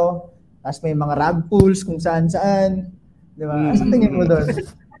na daw. Tapos may mga rug pulls kung saan-saan. Di ba? Ano sa tingin mo doon?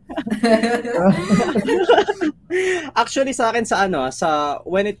 Actually sa akin sa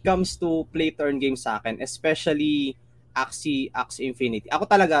when it comes to play to earn games sa akin, especially Axie Infinity. Ako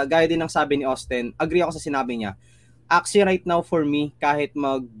talaga, gaya din ng sabi ni Austin, agree ako sa sinabi niya. Axie right now for me, kahit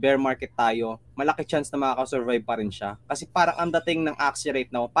mag bear market tayo, malaki chance na makaka-survive pa rin siya. Kasi parang ang dating ng Axie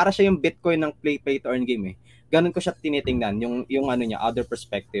right now, para siya yung Bitcoin ng play to earn game eh. Ganun ko siya tinitingnan, yung niya, other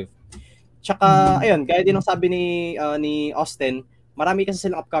perspective. Tsaka, ayun, gaya din ng sabi ni Austin, marami kasi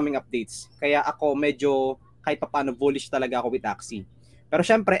silang upcoming updates. Kaya ako medyo, kahit paano, bullish talaga ako with Axie. Pero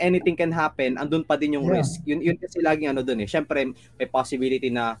syempre, anything can happen, andun pa din yung risk. Yun kasi laging dun eh. Syempre, may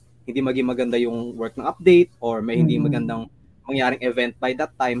possibility na hindi maging maganda yung work ng update or may hindi magandang mangyaring event by that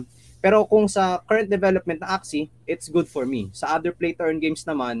time. Pero kung sa current development ng Axie, it's good for me. Sa other play-to-earn games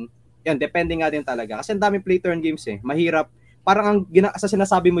naman, yan, depende nga din talaga. Kasi ang daming play-to-earn games eh. Mahirap. Parang sa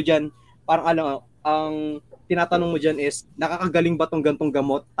sinasabi mo dyan, parang ang tinatanong mo dyan is, nakakagaling ba tong gantong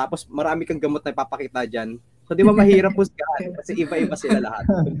gamot? Tapos marami kang gamot na ipapakita dyan. So di ba mahirap husgahan? Kasi iba-iba sila lahat.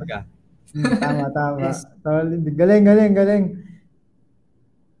 Tama. Yes. Galing.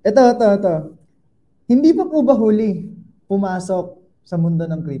 Ito. Hindi pa po ba huli pumasok sa mundo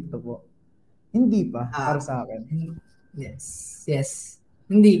ng crypto po? Hindi pa, para sa akin. Yes.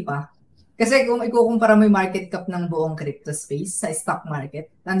 Hindi pa. Kasi kung ikukumpara mo yung market cap ng buong crypto space sa stock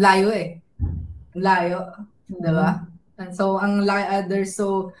market, ang layo eh. Ang layo. Diba? And so, there's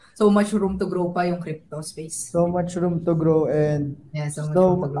so much room to grow pa yung crypto space. So much room to grow and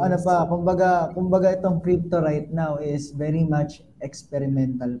kumbaga itong crypto right now is very much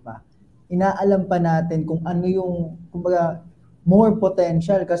experimental pa. Inaalam pa natin kung ano yung, kumbaga, more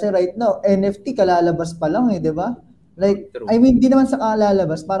potential. Kasi right now, NFT kalalabas pa lang eh, di ba? Like, true. I mean, di naman sa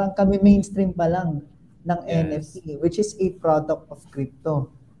kalalabas, parang kami mainstream pa lang ng NFT, which is a product of crypto.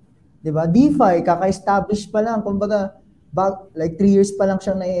 Di ba? DeFi, kaka-establish pa lang. Kumbaga, like 3 years pa lang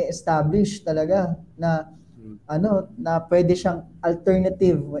siyang na-establish talaga na na pwede siyang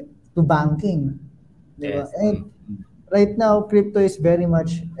alternative to banking. Di ba? And right now, crypto is very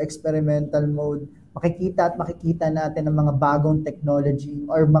much experimental mode. Makikita natin ang mga bagong technology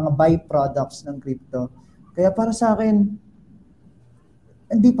or mga byproducts ng crypto. Kaya para sa akin,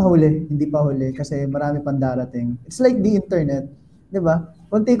 hindi pa huli kasi marami pang darating. It's like the internet, 'di ba?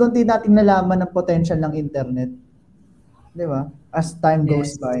 Konti-konti nating nalaman ng potential ng internet. 'Di ba? As time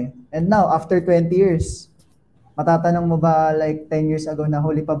goes by. And now, after 20 years, matatanong mo ba like 10 years ago na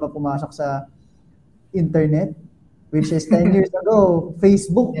huli pa ba pumasok sa internet? Which is 10 years ago,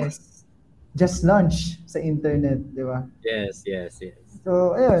 Facebook just launched sa internet, 'di ba? Yes.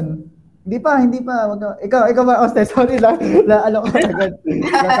 So, ayun. Hindi pa. Ikaw ba, Austin? Sorry lang. Ano ka agad?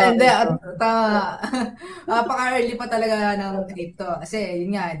 Hindi, tama. Paka-early pa talaga ng crypto. Kasi,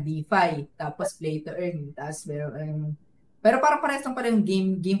 yun nga, DeFi, tapos play to earn, tapos meron, pero parang parehas lang pala yung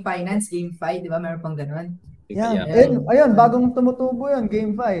game finance, GameFi, di ba? Meron pang ganun. Yeah. Ayun, bagong tumutubo yun,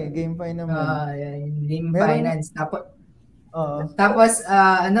 GameFi naman. Game finance. Tapos,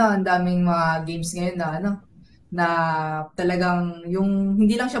 ang daming mga games ngayon na talagang yung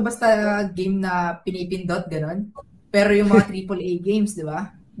hindi lang siya basta game na pinipindot gano'n, pero yung mga AAA games, di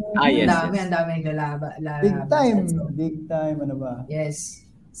ba? Yes. Ang dami Big time, ano ba? Yes.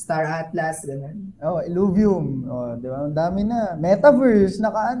 Star Atlas, gano'n. Illuvium. Di ba? Ang dami na. Metaverse,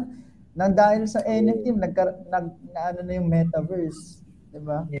 nang dahil sa NFT, na yung Metaverse. Di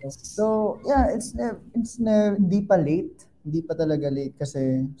ba? Yes. So, yeah, it's hindi pa late. Hindi pa talaga late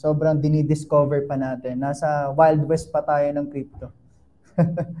kasi sobrang dinidiscover pa natin. Nasa Wild West pa tayo ng crypto.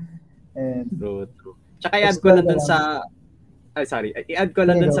 True. Tsaka i-add ko na dun sa Sorry. I-add ko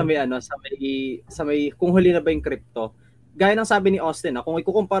lang dun sa may kung huli na ba yung crypto. Gaya ng sabi ni Austin, kung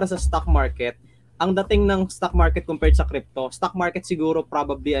ikukumpara sa stock market, ang dating ng stock market compared sa crypto, stock market siguro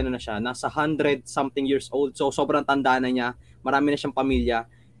probably na siya, nasa 100 something years old. So sobrang tanda na niya, marami na siyang pamilya.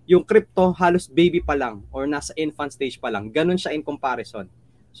 Yung crypto halos baby pa lang or nasa infant stage pa lang. Ganun siya in comparison.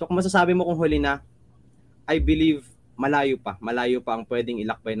 So kung masasabi mo kung huli na, I believe malayo pa ang pwedeng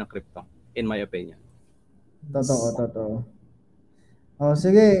ilakbay ng crypto in my opinion. Totoo. Oh,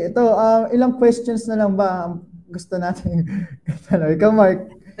 sige. Ito, ilang questions na lang ba ang gusto natin? Ikaw,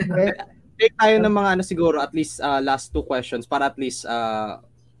 Mark. Take tayo ng mga siguro at least last 2 questions para at least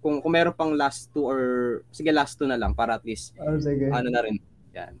kung meron pang last 2 or sige last 2 na lang para at least sige. Na rin.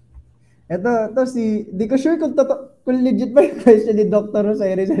 Yan. Ito di ko sure kung legit ba yung question ni Dr.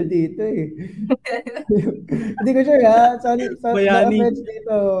 Jose Rizal dito eh. Hindi ko sure ha. Sorry, offense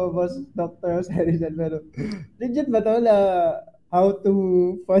dito, boss Dr. Jose Rizal. Pero legit ba to how to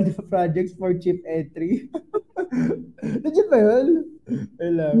fund projects for cheap entry? Legit ba yun?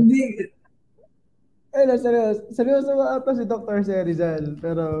 Hindi. Seryoso ba ito si Dr. Jose Rizal?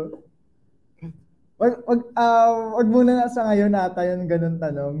 Pero wag muna na sa ngayon ata yung ganun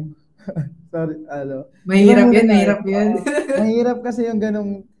tanong. Sorry, Mahirap yun. Mahirap kasi yung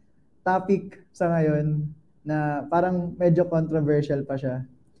ganung topic sa ngayon na parang medyo controversial pa siya.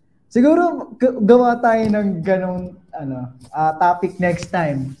 Siguro gawa tayo ng ganung topic next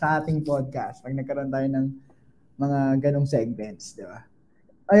time sa ating podcast pag nagkaroon tayo ng mga ganung segments, di ba?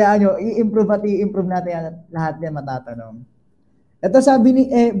 Kaya i-improve natin lahat yan matatanong. Ito sabi ni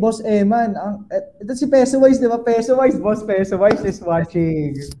Boss Eman, ito si Pesowise, di ba? Boss Pesowise is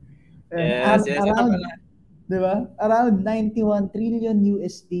watching. Yes. Di ba? Around 91 trillion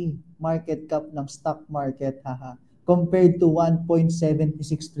USD market cap ng stock market, compared to 1.76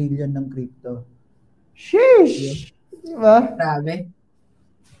 trillion ng crypto. Sheesh! Di ba?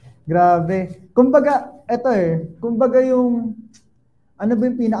 Grabe. Kumbaga yung ano ba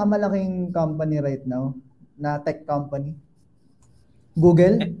yung pinakamalaking company right now na tech company?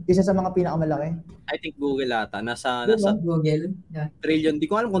 Google? Isa sa mga pinakamalaki? I think Google ata. Nasa Google. Yeah. Trillion. Di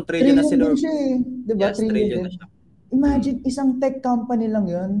ko alam kung trillion na sila. Siya eh. Diba? Yes, trillion na siya. Imagine, isang tech company lang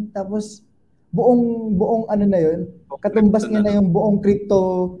yun. Tapos, buong ano na yun. Katumbas niya na yung buong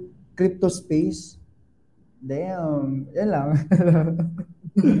crypto space. Damn. Yan lang.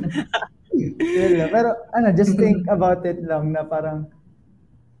 Pero, just think about it lang na parang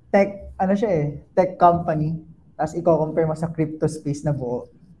tech company. Tapos i-compare mo sa crypto space na buo.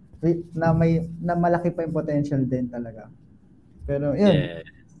 Na malaki pa yung potential din talaga. Pero yun. Yes.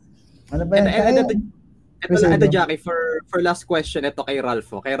 Ano ba yan? Ito Jackie, for last question, ito kay Ralph.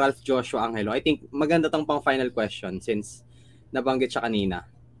 Kay Ralph Joshua Angelo. I think maganda tong pang final question since nabanggit siya kanina.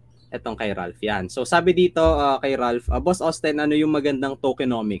 Etong kay Ralph. Yan. So sabi dito kay Ralph, Boss Austin, ano yung magandang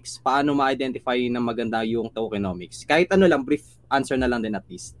tokenomics? Paano ma-identify na maganda yung tokenomics? Kahit brief answer na lang din at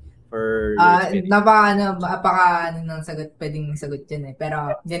least. For nang sagot, pwedeng sagot yan eh.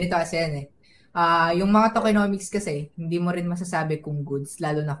 Pero ganito kasi yan eh. Yung mga tokenomics kasi, hindi mo rin masasabi kung goods,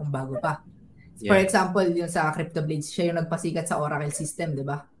 lalo na kung bago pa. For example, yung sa CryptoBlades, siya yung nagpasikat sa Oracle system, di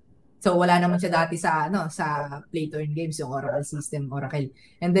ba? So wala naman siya dati sa Play to Earn games, yung Oracle system, Oracle.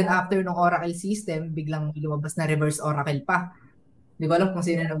 And then after ng Oracle system, biglang lumabas na reverse Oracle pa. Di ko alam kung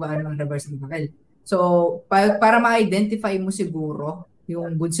sino nagbaano ng reverse Oracle. So para ma-identify mo siguro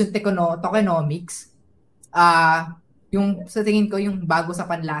yung goods, yung tokenomics, yung sa tingin ko yung bago sa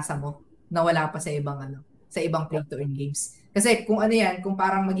panlasa mo na wala pa sa ibang play to earn games. Kasi kung kung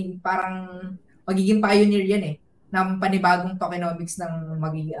parang magiging pioneer yan eh ng panibagong tokenomics ng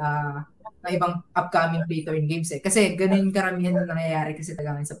ng ibang upcoming play to earn games eh. Kasi ganun karamihan na nangyayari kasi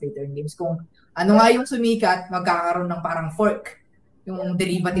talaga sa play to earn games. Kung ano nga yung sumikat, magkakaroon ng parang fork yung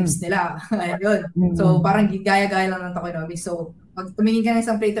derivatives nila. Ayun. So parang gaya-gaya lang ng tokenomics. So pag tumingin ka ng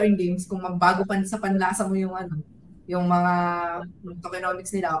isang play to earn games, kung magbago pa sa panlasa mo yung mga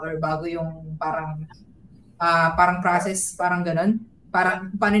tokenomics nila or bago yung parang process, parang ganun.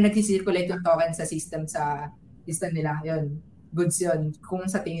 Parang paano nag-circulate yung token sa system nila. Yun. Goods yun. Kung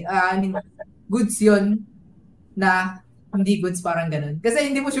sa goods yun na hindi goods, parang ganun.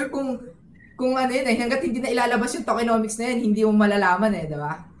 Kasi hindi mo sure kung ano yun eh, hanggat hindi na ilalabas yung tokenomics na yun, hindi mo malalaman eh, di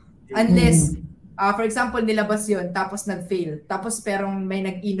ba? Unless, for example, nilabas yun, tapos nag-fail, tapos pero may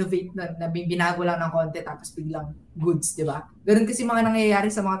nag-innovate na binago lang ng konti, tapos biglang goods, di ba? Ganun kasi mga nangyayari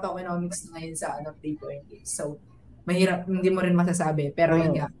sa mga tokenomics na ngayon sa play to earn games. So, mahirap, hindi mo rin masasabi, pero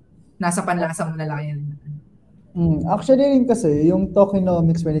yun nga, nasa panlasa mo na lang yan. Actually rin kasi, yung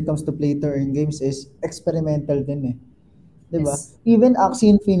tokenomics when it comes to play to earn games is experimental din eh. Diba? Yes. Even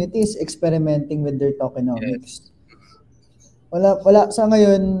Axie Infinity is experimenting with their tokenomics. Yes. Wala sa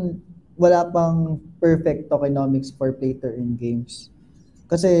ngayon, wala pang perfect tokenomics for play to earn games.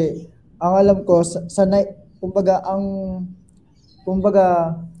 Kasi ang alam ko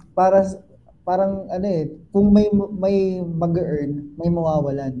kumbaga para parang ano kung may mag-earn, may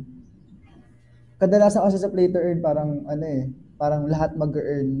mawawalan. Kadalasan kasi sa play to earn parang lahat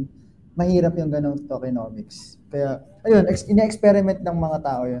mag-earn, mahirap yung ganong tokenomics. Kaya ayun, ina-experiment ng mga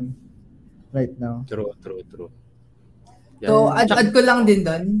tao 'yun right now. True. So, add ko lang din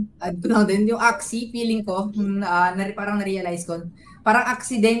yung Axie, feeling ko, parang na-realize ko, parang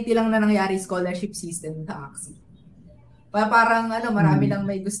aksidente lang na nangyari scholarship system sa Axie. Parang marami lang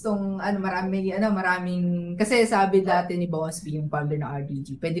may gustong maraming kasi sabi dati ni Boss B, yung founder ng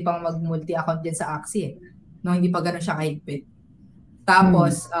RDG, pwede pang mag-multi-account din sa Axie no, hindi pa ganoon siya kahigpit.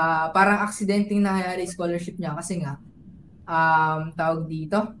 Tapos parang aksidenteng nangyari scholarship niya kasi nga tawag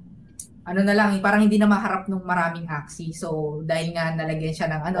dito, parang hindi na maharap ng maraming Axie. So dahil nga nalagyan siya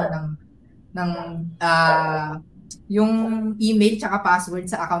ng yung email tsaka password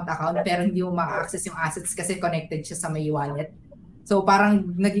sa account pero hindi mo ma-access yung assets kasi connected siya sa may wallet. So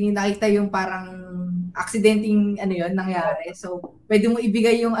parang naging nakita yung parang aksidenteng nangyari. So pwede mo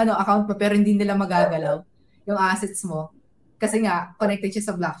ibigay yung account mo pero hindi nila magagalaw yung assets mo. Kasi nga connected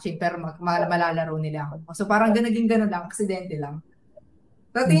siya sa blockchain pero malalaro nila ako. So parang naging ganun lang, aksidente lang.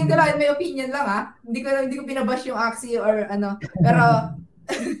 So tingin ko lang, may opinion lang Hindi ko binabash yung Axie or pero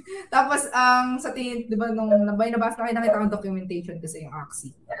tapos sa tingin, 'di ba, nung nabasa nakita ko documentation kasi yung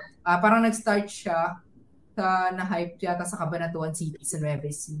Axie. Parang nag-start siya sa na-hype yata sa Cabanatuan City sa Nueva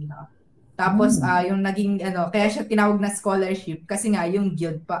Ecija. Tapos yung naging kaya siya tinawag na scholarship kasi nga yung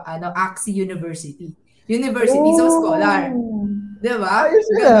guild pa Axie University. So scholar. 'Di ba? Ayos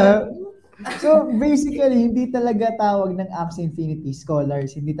na. So basically, hindi talaga tawag ng Axie Infinity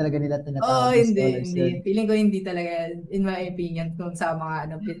scholars. Hindi talaga nila tinatawag ng scholars. Hindi. Feeling ko hindi talaga, in my opinion, kung sa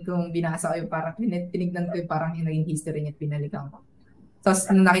mga kung binasa ko yung parang tinignan ko yung parang yung history niya at pinalikan ko.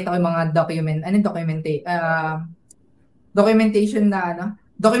 Tapos nakita ko yung mga documentation na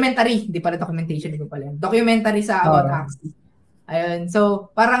documentary, hindi pala documentation, hindi ko pala yan. Documentary sa about Axie. Ayun.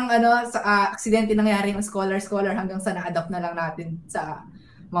 So, parang aksidente nangyari yung scholar hanggang sa na-adopt na lang natin sa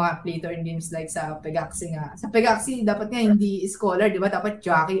mga play to earn games like sa Pegaxi nga. Sa Pegaxi, dapat nga hindi scholar, di ba? Dapat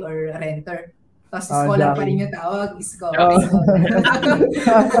jockey or renter. Tapos scholar pa rin yung tawag, scholar.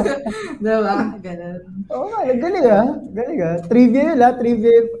 Di ba? Ganun. Oo nga, galing Trivia yun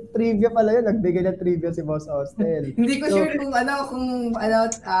Trivia pala yun. Nagbigay ng trivia si Boss Hostel. Hindi ko sure kung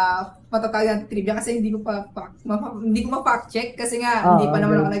matatawag ng trivia kasi hindi ko ma-fact check kasi nga hindi pa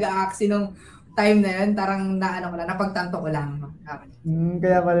naman ako nag-a-axie nung time na yun, parang napagtanto ko lang.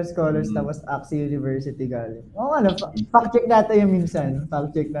 Kaya pala scholars tapos Axie University galing. Oo fact check natin yung minsan.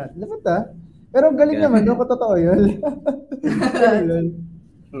 Fact check natin. Lapit Pero galing naman, kung totoo yun.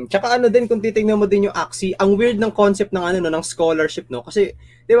 Tsaka din, kung titingnan mo din yung Axie, ang weird ng concept ng ng scholarship, no? Kasi,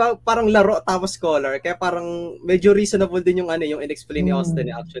 di ba, parang laro tapos scholar, kaya parang medyo reasonable din yung yung in-explain ni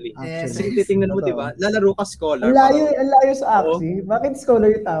Austin actually. Yes. Kasi titingnan mo, di ba, lalaro ka scholar. Ang layo sa Axie. Bakit scholar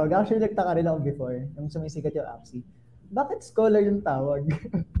yung tawag? Actually, nagtaka rin ako before, nung sumisikat yung Axie. Bakit scholar yung tawag?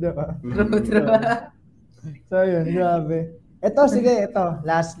 Di ba? True. So, yun, grabe. Sige,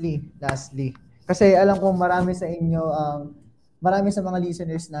 lastly. Kasi alam ko marami sa inyo, marami sa mga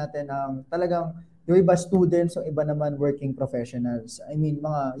listeners natin talagang yung iba students, yung iba naman working professionals. I mean,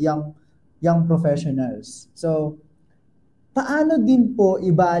 mga young professionals. So, paano din po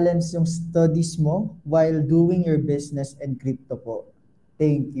i-balance yung studies mo while doing your business and crypto po?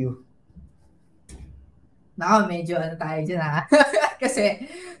 Thank you. Medyo tayo dyan kasi,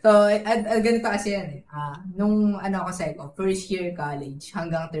 ganito kasi yan nung kasi ako, first year college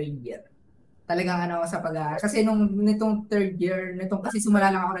hanggang third year. Talagang ako sa pag-aaral. Kasi nitong third year, kasi simula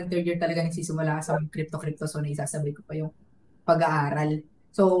lang ako ng third year talaga nagsisimula sa crypto, so naisasabay ko pa yung pag-aaral.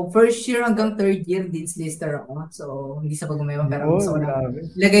 So, first year hanggang third year, Dean's Lister ako. So, hindi sa pag-umayaw, pero gusto ko na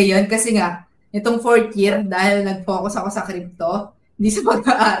lagay yun. Kasi nga, nitong fourth year, dahil nag-focus ako sa crypto, hindi sa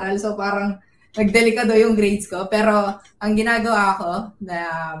pag-aaral. So, parang nagdelikado yung grades ko. Pero, ang ginagawa ko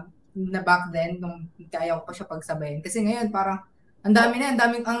na back then, nung kaya ko pa siya pagsabayin. Kasi ngayon, parang ang laki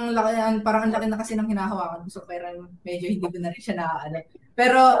na kasi ng hinahawakan ko. So, pero medyo hindi ko na rin siya nakaalam.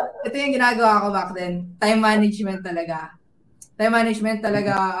 Pero, ito yung ginagawa ko back then. Time management talaga,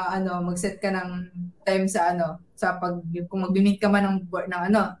 mag-set ka ng time sa kung mag-mint ka man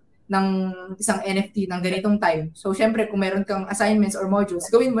ng isang NFT ng ganitong time. So, syempre, kung meron kang assignments or modules,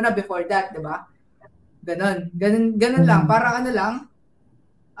 gawin mo na before that, di ba? Ganun lang. Para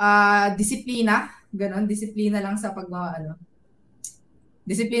disiplina. Disiplina lang sa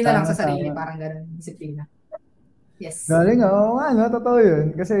disiplina lang sa sarili, parang ganun, disiplina. Yes. Galing, oo nga, no? Totoo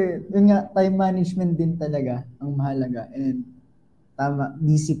yun. Kasi, yun nga, time management din talaga ang mahalaga. And, tama,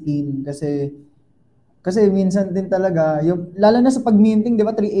 discipline. Kasi minsan din talaga, yung, lalo na sa pag-minting, di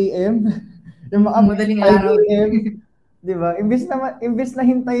ba, 3 a.m.? Yung mga Madaling 5 araw. a.m., di ba? Imbis na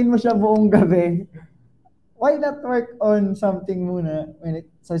hintayin mo siya buong gabi, why not work on something muna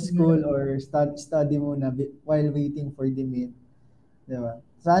sa school or study muna while waiting for the meet, di ba?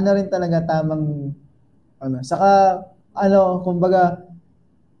 Sana rin talaga tamang saka kumbaga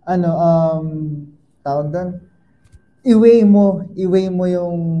tawag doon, i-weigh mo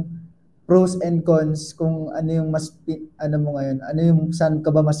yung pros and cons kung ano yung mas ano mo ngayon, ano yung saan ka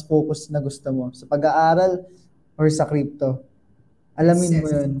ba mas focus na gusto mo, sa pag-aaral or sa crypto. Alamin mo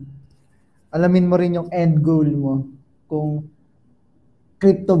Yes. yun. Alamin mo rin yung end goal mo. Kung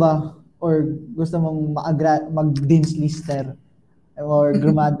crypto ba or gusto mong mag-dean's lister or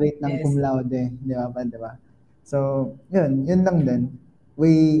graduate ng Yes. cum laude, di ba? So, yun lang din.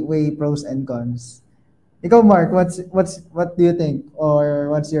 Weigh pros and cons. Ikaw, Mark, what do you think or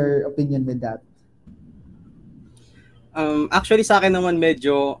what's your opinion with that? Actually sa akin naman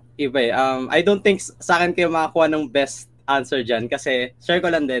medyo iba eh. I don't think sa akin kayo makakuha ng best answer dyan kasi share ko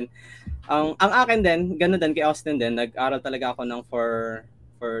lang din. Ang akin din, gano'n din kay Austin din, nag-aral talaga ako ng for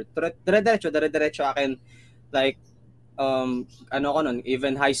dire-diretso akin, like ano ko nun,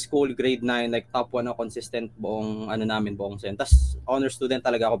 even high school grade 9, like top 1 ako consistent buong sen. Tas honor student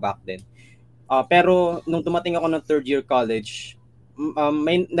talaga ako back then. Pero nung dumating ako ng third year college,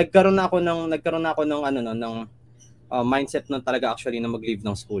 may nagkaroon na ako ng mindset na talaga actually na mag-leave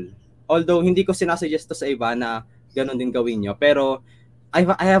ng school. Although hindi ko sinasuggest to sa iba na gano'n din gawin nyo, pero I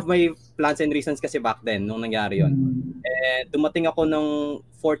have my plans and reasons kasi back then nung nangyari yon. And dumating ako ng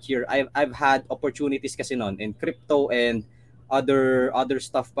fourth year, I've had opportunities kasi noon in crypto and other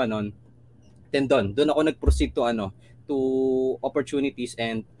stuff pa noon. Then doon ako nag-proceed to opportunities,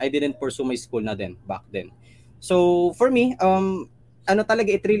 and I didn't pursue my school na din back then. So for me, talaga,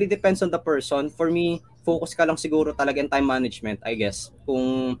 it really depends on the person. For me, focus ka lang siguro talaga in time management, I guess.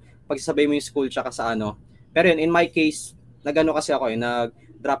 Kung pagsasabay mo yung school tsaka sa ano. Pero yun, in my case, kasi ako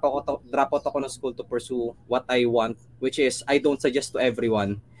drop out ako ng school to pursue what I want, which is I don't suggest to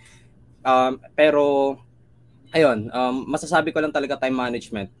everyone. Pero ayun, masasabi ko lang talaga time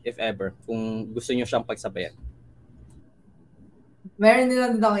management if ever, kung gusto niyo siyang pagsabayan. Meron din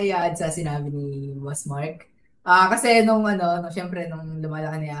lang ako i-add sa sinabi ni Boss Mark. Kasi syempre nung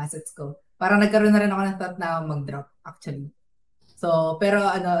lumalaki na yung assets ko, parang nagkaroon na rin ako ng thought na mag-drop actually. So, pero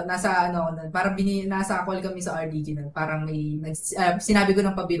parang nasa call kami sa RDG nun, parang sinabi ko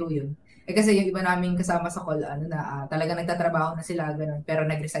ng pabiro yun. Kasi yung iba naming kasama sa call, talaga nagtatrabaho na sila, ganun, pero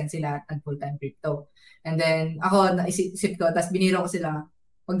nag-resign sila at nag-full-time crypto. And then, ako, naisip ko, tapos biniro ko sila,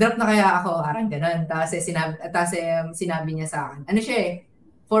 mag-drop na kaya ako, parang ganun. Tapos sinabi niya sa akin, siya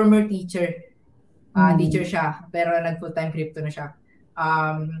former teacher. Teacher siya, pero nag-full-time crypto na siya.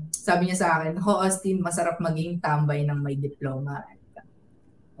 Sabi niya sa akin, Austin, masarap maging tambay ng may diploma.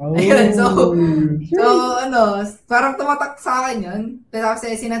 Oh. Ayun, parang tumatak sa akin yun. Pero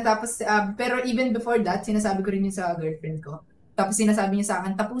even before that, sinasabi ko rin yun sa girlfriend ko. Tapos sinasabi niya sa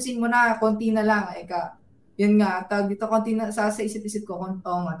akin, tapusin mo na, konti na lang. Yun nga, tawag dito, konti na, sa isip-isip ko, nga,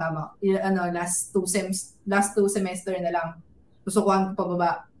 tama. Last two semester na lang. Susukuan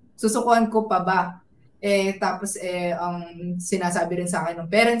ko pa ba? Tapos ang sinasabi rin sa akin ng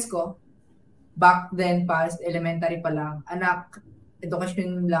parents ko, back then, elementary pa lang, anak,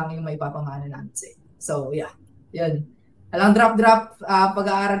 edukasyon lang yung may papangana namin sa'yo. So, yeah. Yun. Alang drop,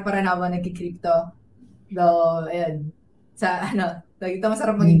 pag-aaral pa rin ako nagki-crypto. Though, ayun. Ito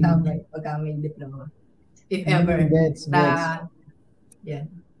masarap maging tambay pagka may diploma. If ever. Gets. Yeah.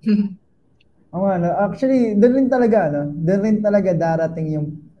 Actually, doon rin talaga darating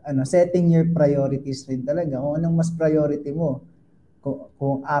yung setting your priorities rin talaga. Kung anong mas priority mo.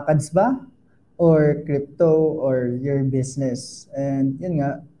 Kung ACADS ba? Or crypto or your business. And yun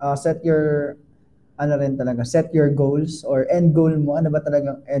nga, set your goals or end goal mo. Ano ba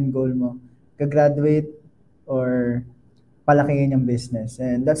talagang end goal mo? Ka-graduate or palakihin yung business.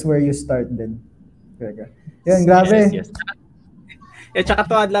 And that's where you start din. Yun, grabe. Yes. Tsaka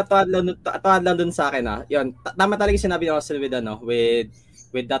tuwad lang dun sa akin Yun, tama talaga yung sinabi ni Russell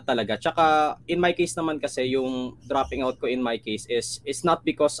with that talaga. Tsaka in my case naman kasi yung dropping out ko in my case is not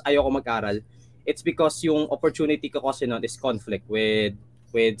because ayoko mag-aral. It's because yung opportunity ko kasi noon is conflict with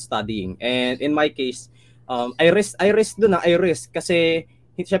studying. And in my case, I risk kasi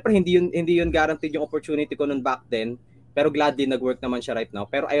syempre hindi yun guaranteed yung opportunity ko noon back then, pero gladly nag-work naman siya right now.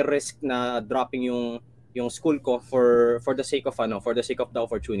 Pero I risk na dropping yung school ko for the sake of the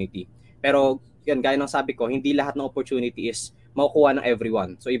opportunity. Pero yun, gaya ng sabi ko, hindi lahat ng opportunity is makukuha ng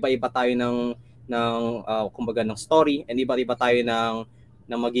everyone. So iba-iba tayo ng kumbaga ng story, and iba-iba tayo ng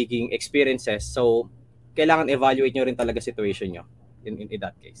magiging experiences. So kailangan evaluate nyo rin talaga situation nyo in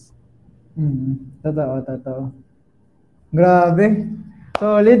that case. Totoo. Grabe.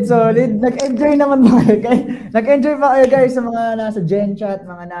 Solid. Nag-enjoy naman ba kayo guys? Nag-enjoy ba kayo guys sa mga nasa Gen Chat,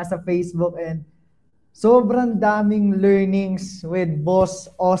 mga nasa Facebook, and sobrang daming learnings with Boss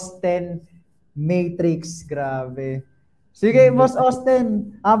Austin Matrix. Grabe. Sige, Boss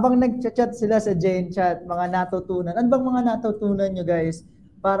Austin, habang nag-chat sila sa Gen Chat, mga natutunan. Ano bang mga natutunan nyo guys?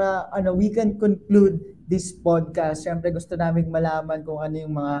 Para we can conclude this podcast. Siyempre gusto namin malaman kung ano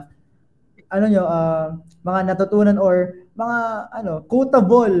yung mga mga natutunan or mga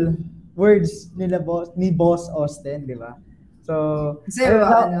quotable words ni Boss Austin, di ba? So, Kasi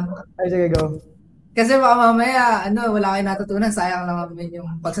sige, go. Kasi baka mamaya, wala kayo natutunan, sayang lang naman yung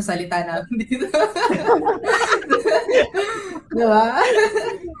pagsasalita namin dito. Di ba?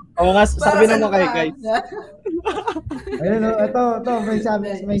 Oo nga, sabi naman kayo guys. Ayun, ito,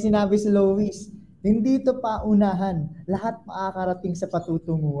 may sinabi si Lois. Hindi to paunahan. Lahat makakarating sa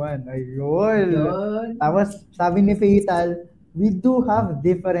patutunguhan. Ayun. Tapos, sabi ni Fatal, we do have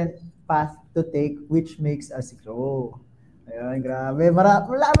different path to take which makes us grow. Ayun, grabe.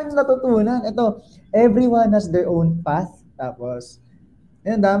 Maraming natutunan. Ito, everyone has their own path. Tapos,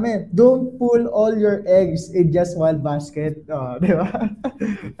 ayun, dami. Don't pull all your eggs in just one basket. Oh, di ba?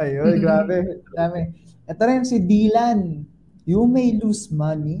 Ayun, grabe. Dami. Ito rin si Dylan. You may lose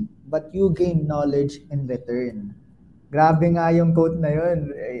money, but you gain knowledge in return. Grabe nga yung quote na yun.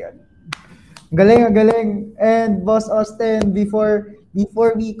 Ayan. Galing. And Boss Austin, before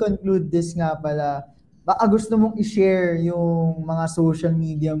we conclude this nga pala, baka gusto mong i-share yung mga social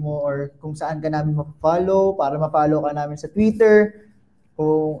media mo or kung saan ka namin ma-follow para ma-follow ka namin sa Twitter,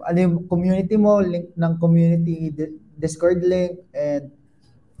 kung ano yung community mo, link ng community, Discord link, and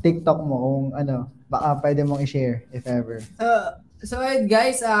TikTok mo kung baka pwede mong i-share if ever. So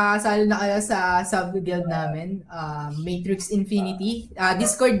guys, sali na kayo sa sub-guild namin, Matrix Infinity,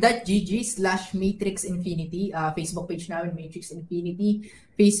 discord.gg/Matrix Infinity, Facebook page namin, Matrix Infinity,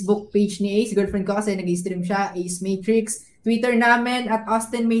 Facebook page ni Ace, girlfriend ko kasi nag-stream siya, Ace Matrix, Twitter namin at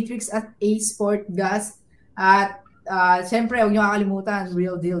Austin Matrix at Ace Sportgas, at syempre huwag niyo kakalimutan,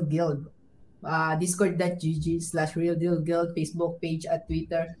 Real Deal Guild, discord.gg/Real Deal Guild, Facebook page at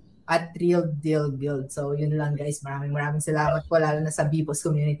Twitter at Real Deal Guild. So yun lang guys, maraming salamat po lalo na sa Bibos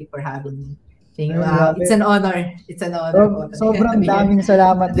community for having me. Thank you. It's an honor. Sobrang daming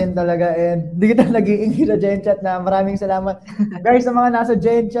salamat din talaga, and di kita nag-iingi sa Gen Chat na maraming salamat. Guys, sa mga nasa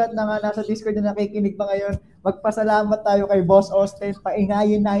Gen Chat, nasa Discord na nakikinig pa ngayon, magpasalamat tayo kay Boss Austin.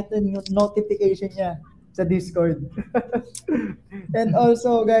 Paingayin natin yung notification niya sa Discord. And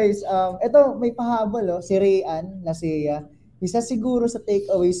also guys, ito may pahabol si Rayan Lasea. Isa siguro sa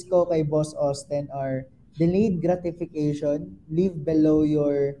takeaways ko kay Boss Austin are delayed gratification, live below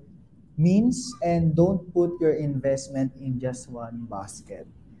your means, and don't put your investment in just one basket.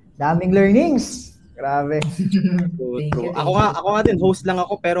 Daming learnings! Grabe. True. Ako nga din, host lang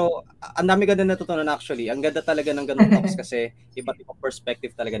ako, pero ang dami ganda natutunan actually. Ang ganda talaga ng ganung talks kasi iba't ibang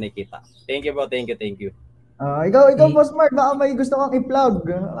perspective talaga nakikita. Thank you bro, thank you. Ikaw Boss Mark, baka may gusto kang i-plug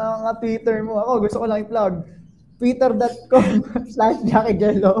ang Twitter mo. Ako gusto ko lang i-plug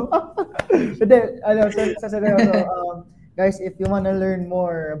twitter.com/JackieJello. Hindi, sa seryoso, guys, if you wanna learn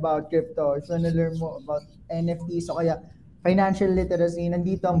more about crypto, if you wanna learn more about NFTs, o kaya financial literacy,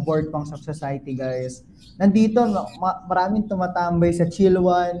 nandito ang Board Punks of Society, guys. Nandito, maraming tumatambay sa Chill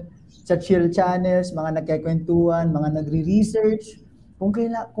One, sa Chill Channels, mga nagkikwentuhan, mga nagre-research. Kung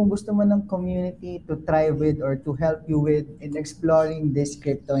gusto mo ng community to thrive with or to help you with in exploring this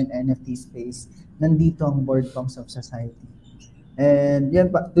crypto and NFT space, nandito ang Board Punks of Society. And yan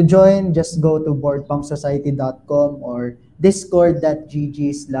pa, to join, just go to boardpunksociety.com or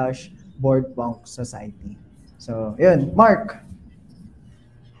discord.gg/boardpunksociety. So, yun. Mark!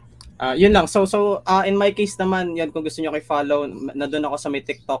 Yun lang. So in my case naman, yan, kung gusto niyo follow, nandun ako sa may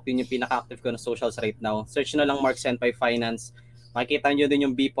TikTok, yun yung pinaka-active ko na socials right now. Search na lang Mark Senpai Finance. Makikita nyo din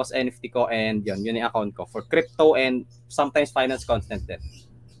yung BPOS NFT ko, and yun yung account ko for crypto and sometimes finance content din.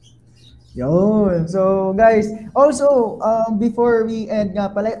 Yun. So, guys, also, before we end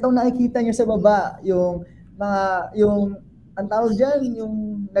nga pala, itong nakikita nyo sa baba, yung ang tawag dyan,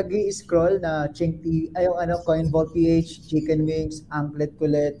 yung nag-i-scroll na Coinvault PH, Chicken Wings, Anklet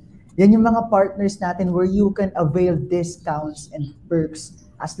Kulit. Yan yung mga partners natin where you can avail discounts and perks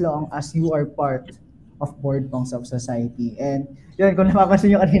as long as you are part of Board Punks of Society. And yun, kung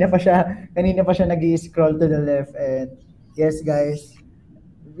napapansin nyo, kanina pa siya nag-i-scroll to the left. And yes, guys,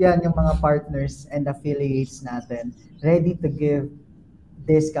 yan yung mga partners and affiliates natin ready to give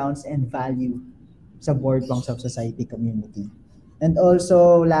discounts and value sa Board Punks of Society community. And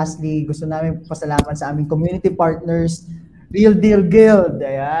also, lastly, gusto namin pasalamat sa aming community partners, Real Deal Guild,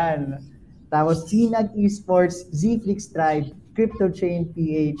 ayan. Tapos, Sinag Esports, Zflix Tribe, Crypto Chain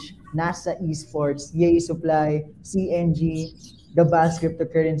PH, NASA Esports, Yay Supply, CNG, The Bass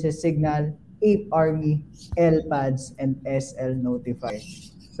Cryptocurrency Signal, Ape Army, LPads, and SL Notify.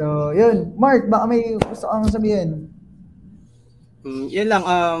 So, yun. Mark, baka may gusto kang sabihin? Yun lang,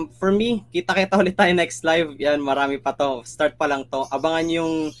 for me, kita-kita ulit tayo next live. Yan, marami pa to. Start pa lang to. Abangan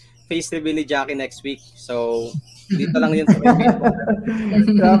yung face reveal ni Jackie next week. So, dito lang yun sa may Facebook.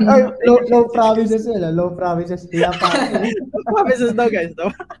 Ay, low promises yun. Low promises. Kaya pa. Promises daw, guys. No?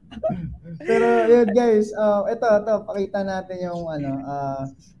 Pero yun guys, ito, pakita natin yung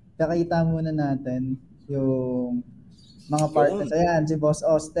pakita muna natin yung mga partners. Ayan, si Boss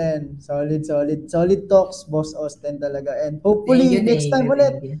Austin. Solid talks, Boss Austin talaga. And hopefully, next time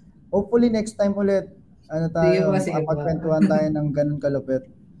ulit, tayo, makapagkwentuhan tayo ng ganun kalupit.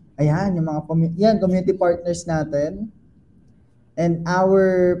 Ayan, yung mga community partners natin. And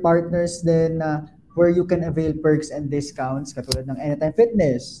our partners din where you can avail perks and discounts katulad ng Anytime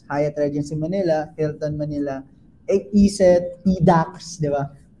Fitness, Hyatt Regency Manila, Hilton Manila, ESET, PDAX, di ba?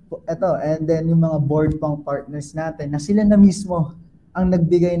 Ito, and then yung mga board punk partners natin na sila na mismo ang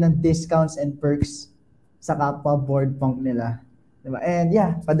nagbigay ng discounts and perks sa kapwa board punk nila. Diba? And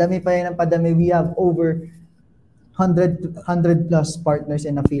yeah, padami pa yan ang padami. We have over 100 plus partners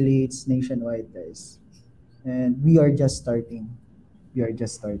and affiliates nationwide, guys. And we are just starting.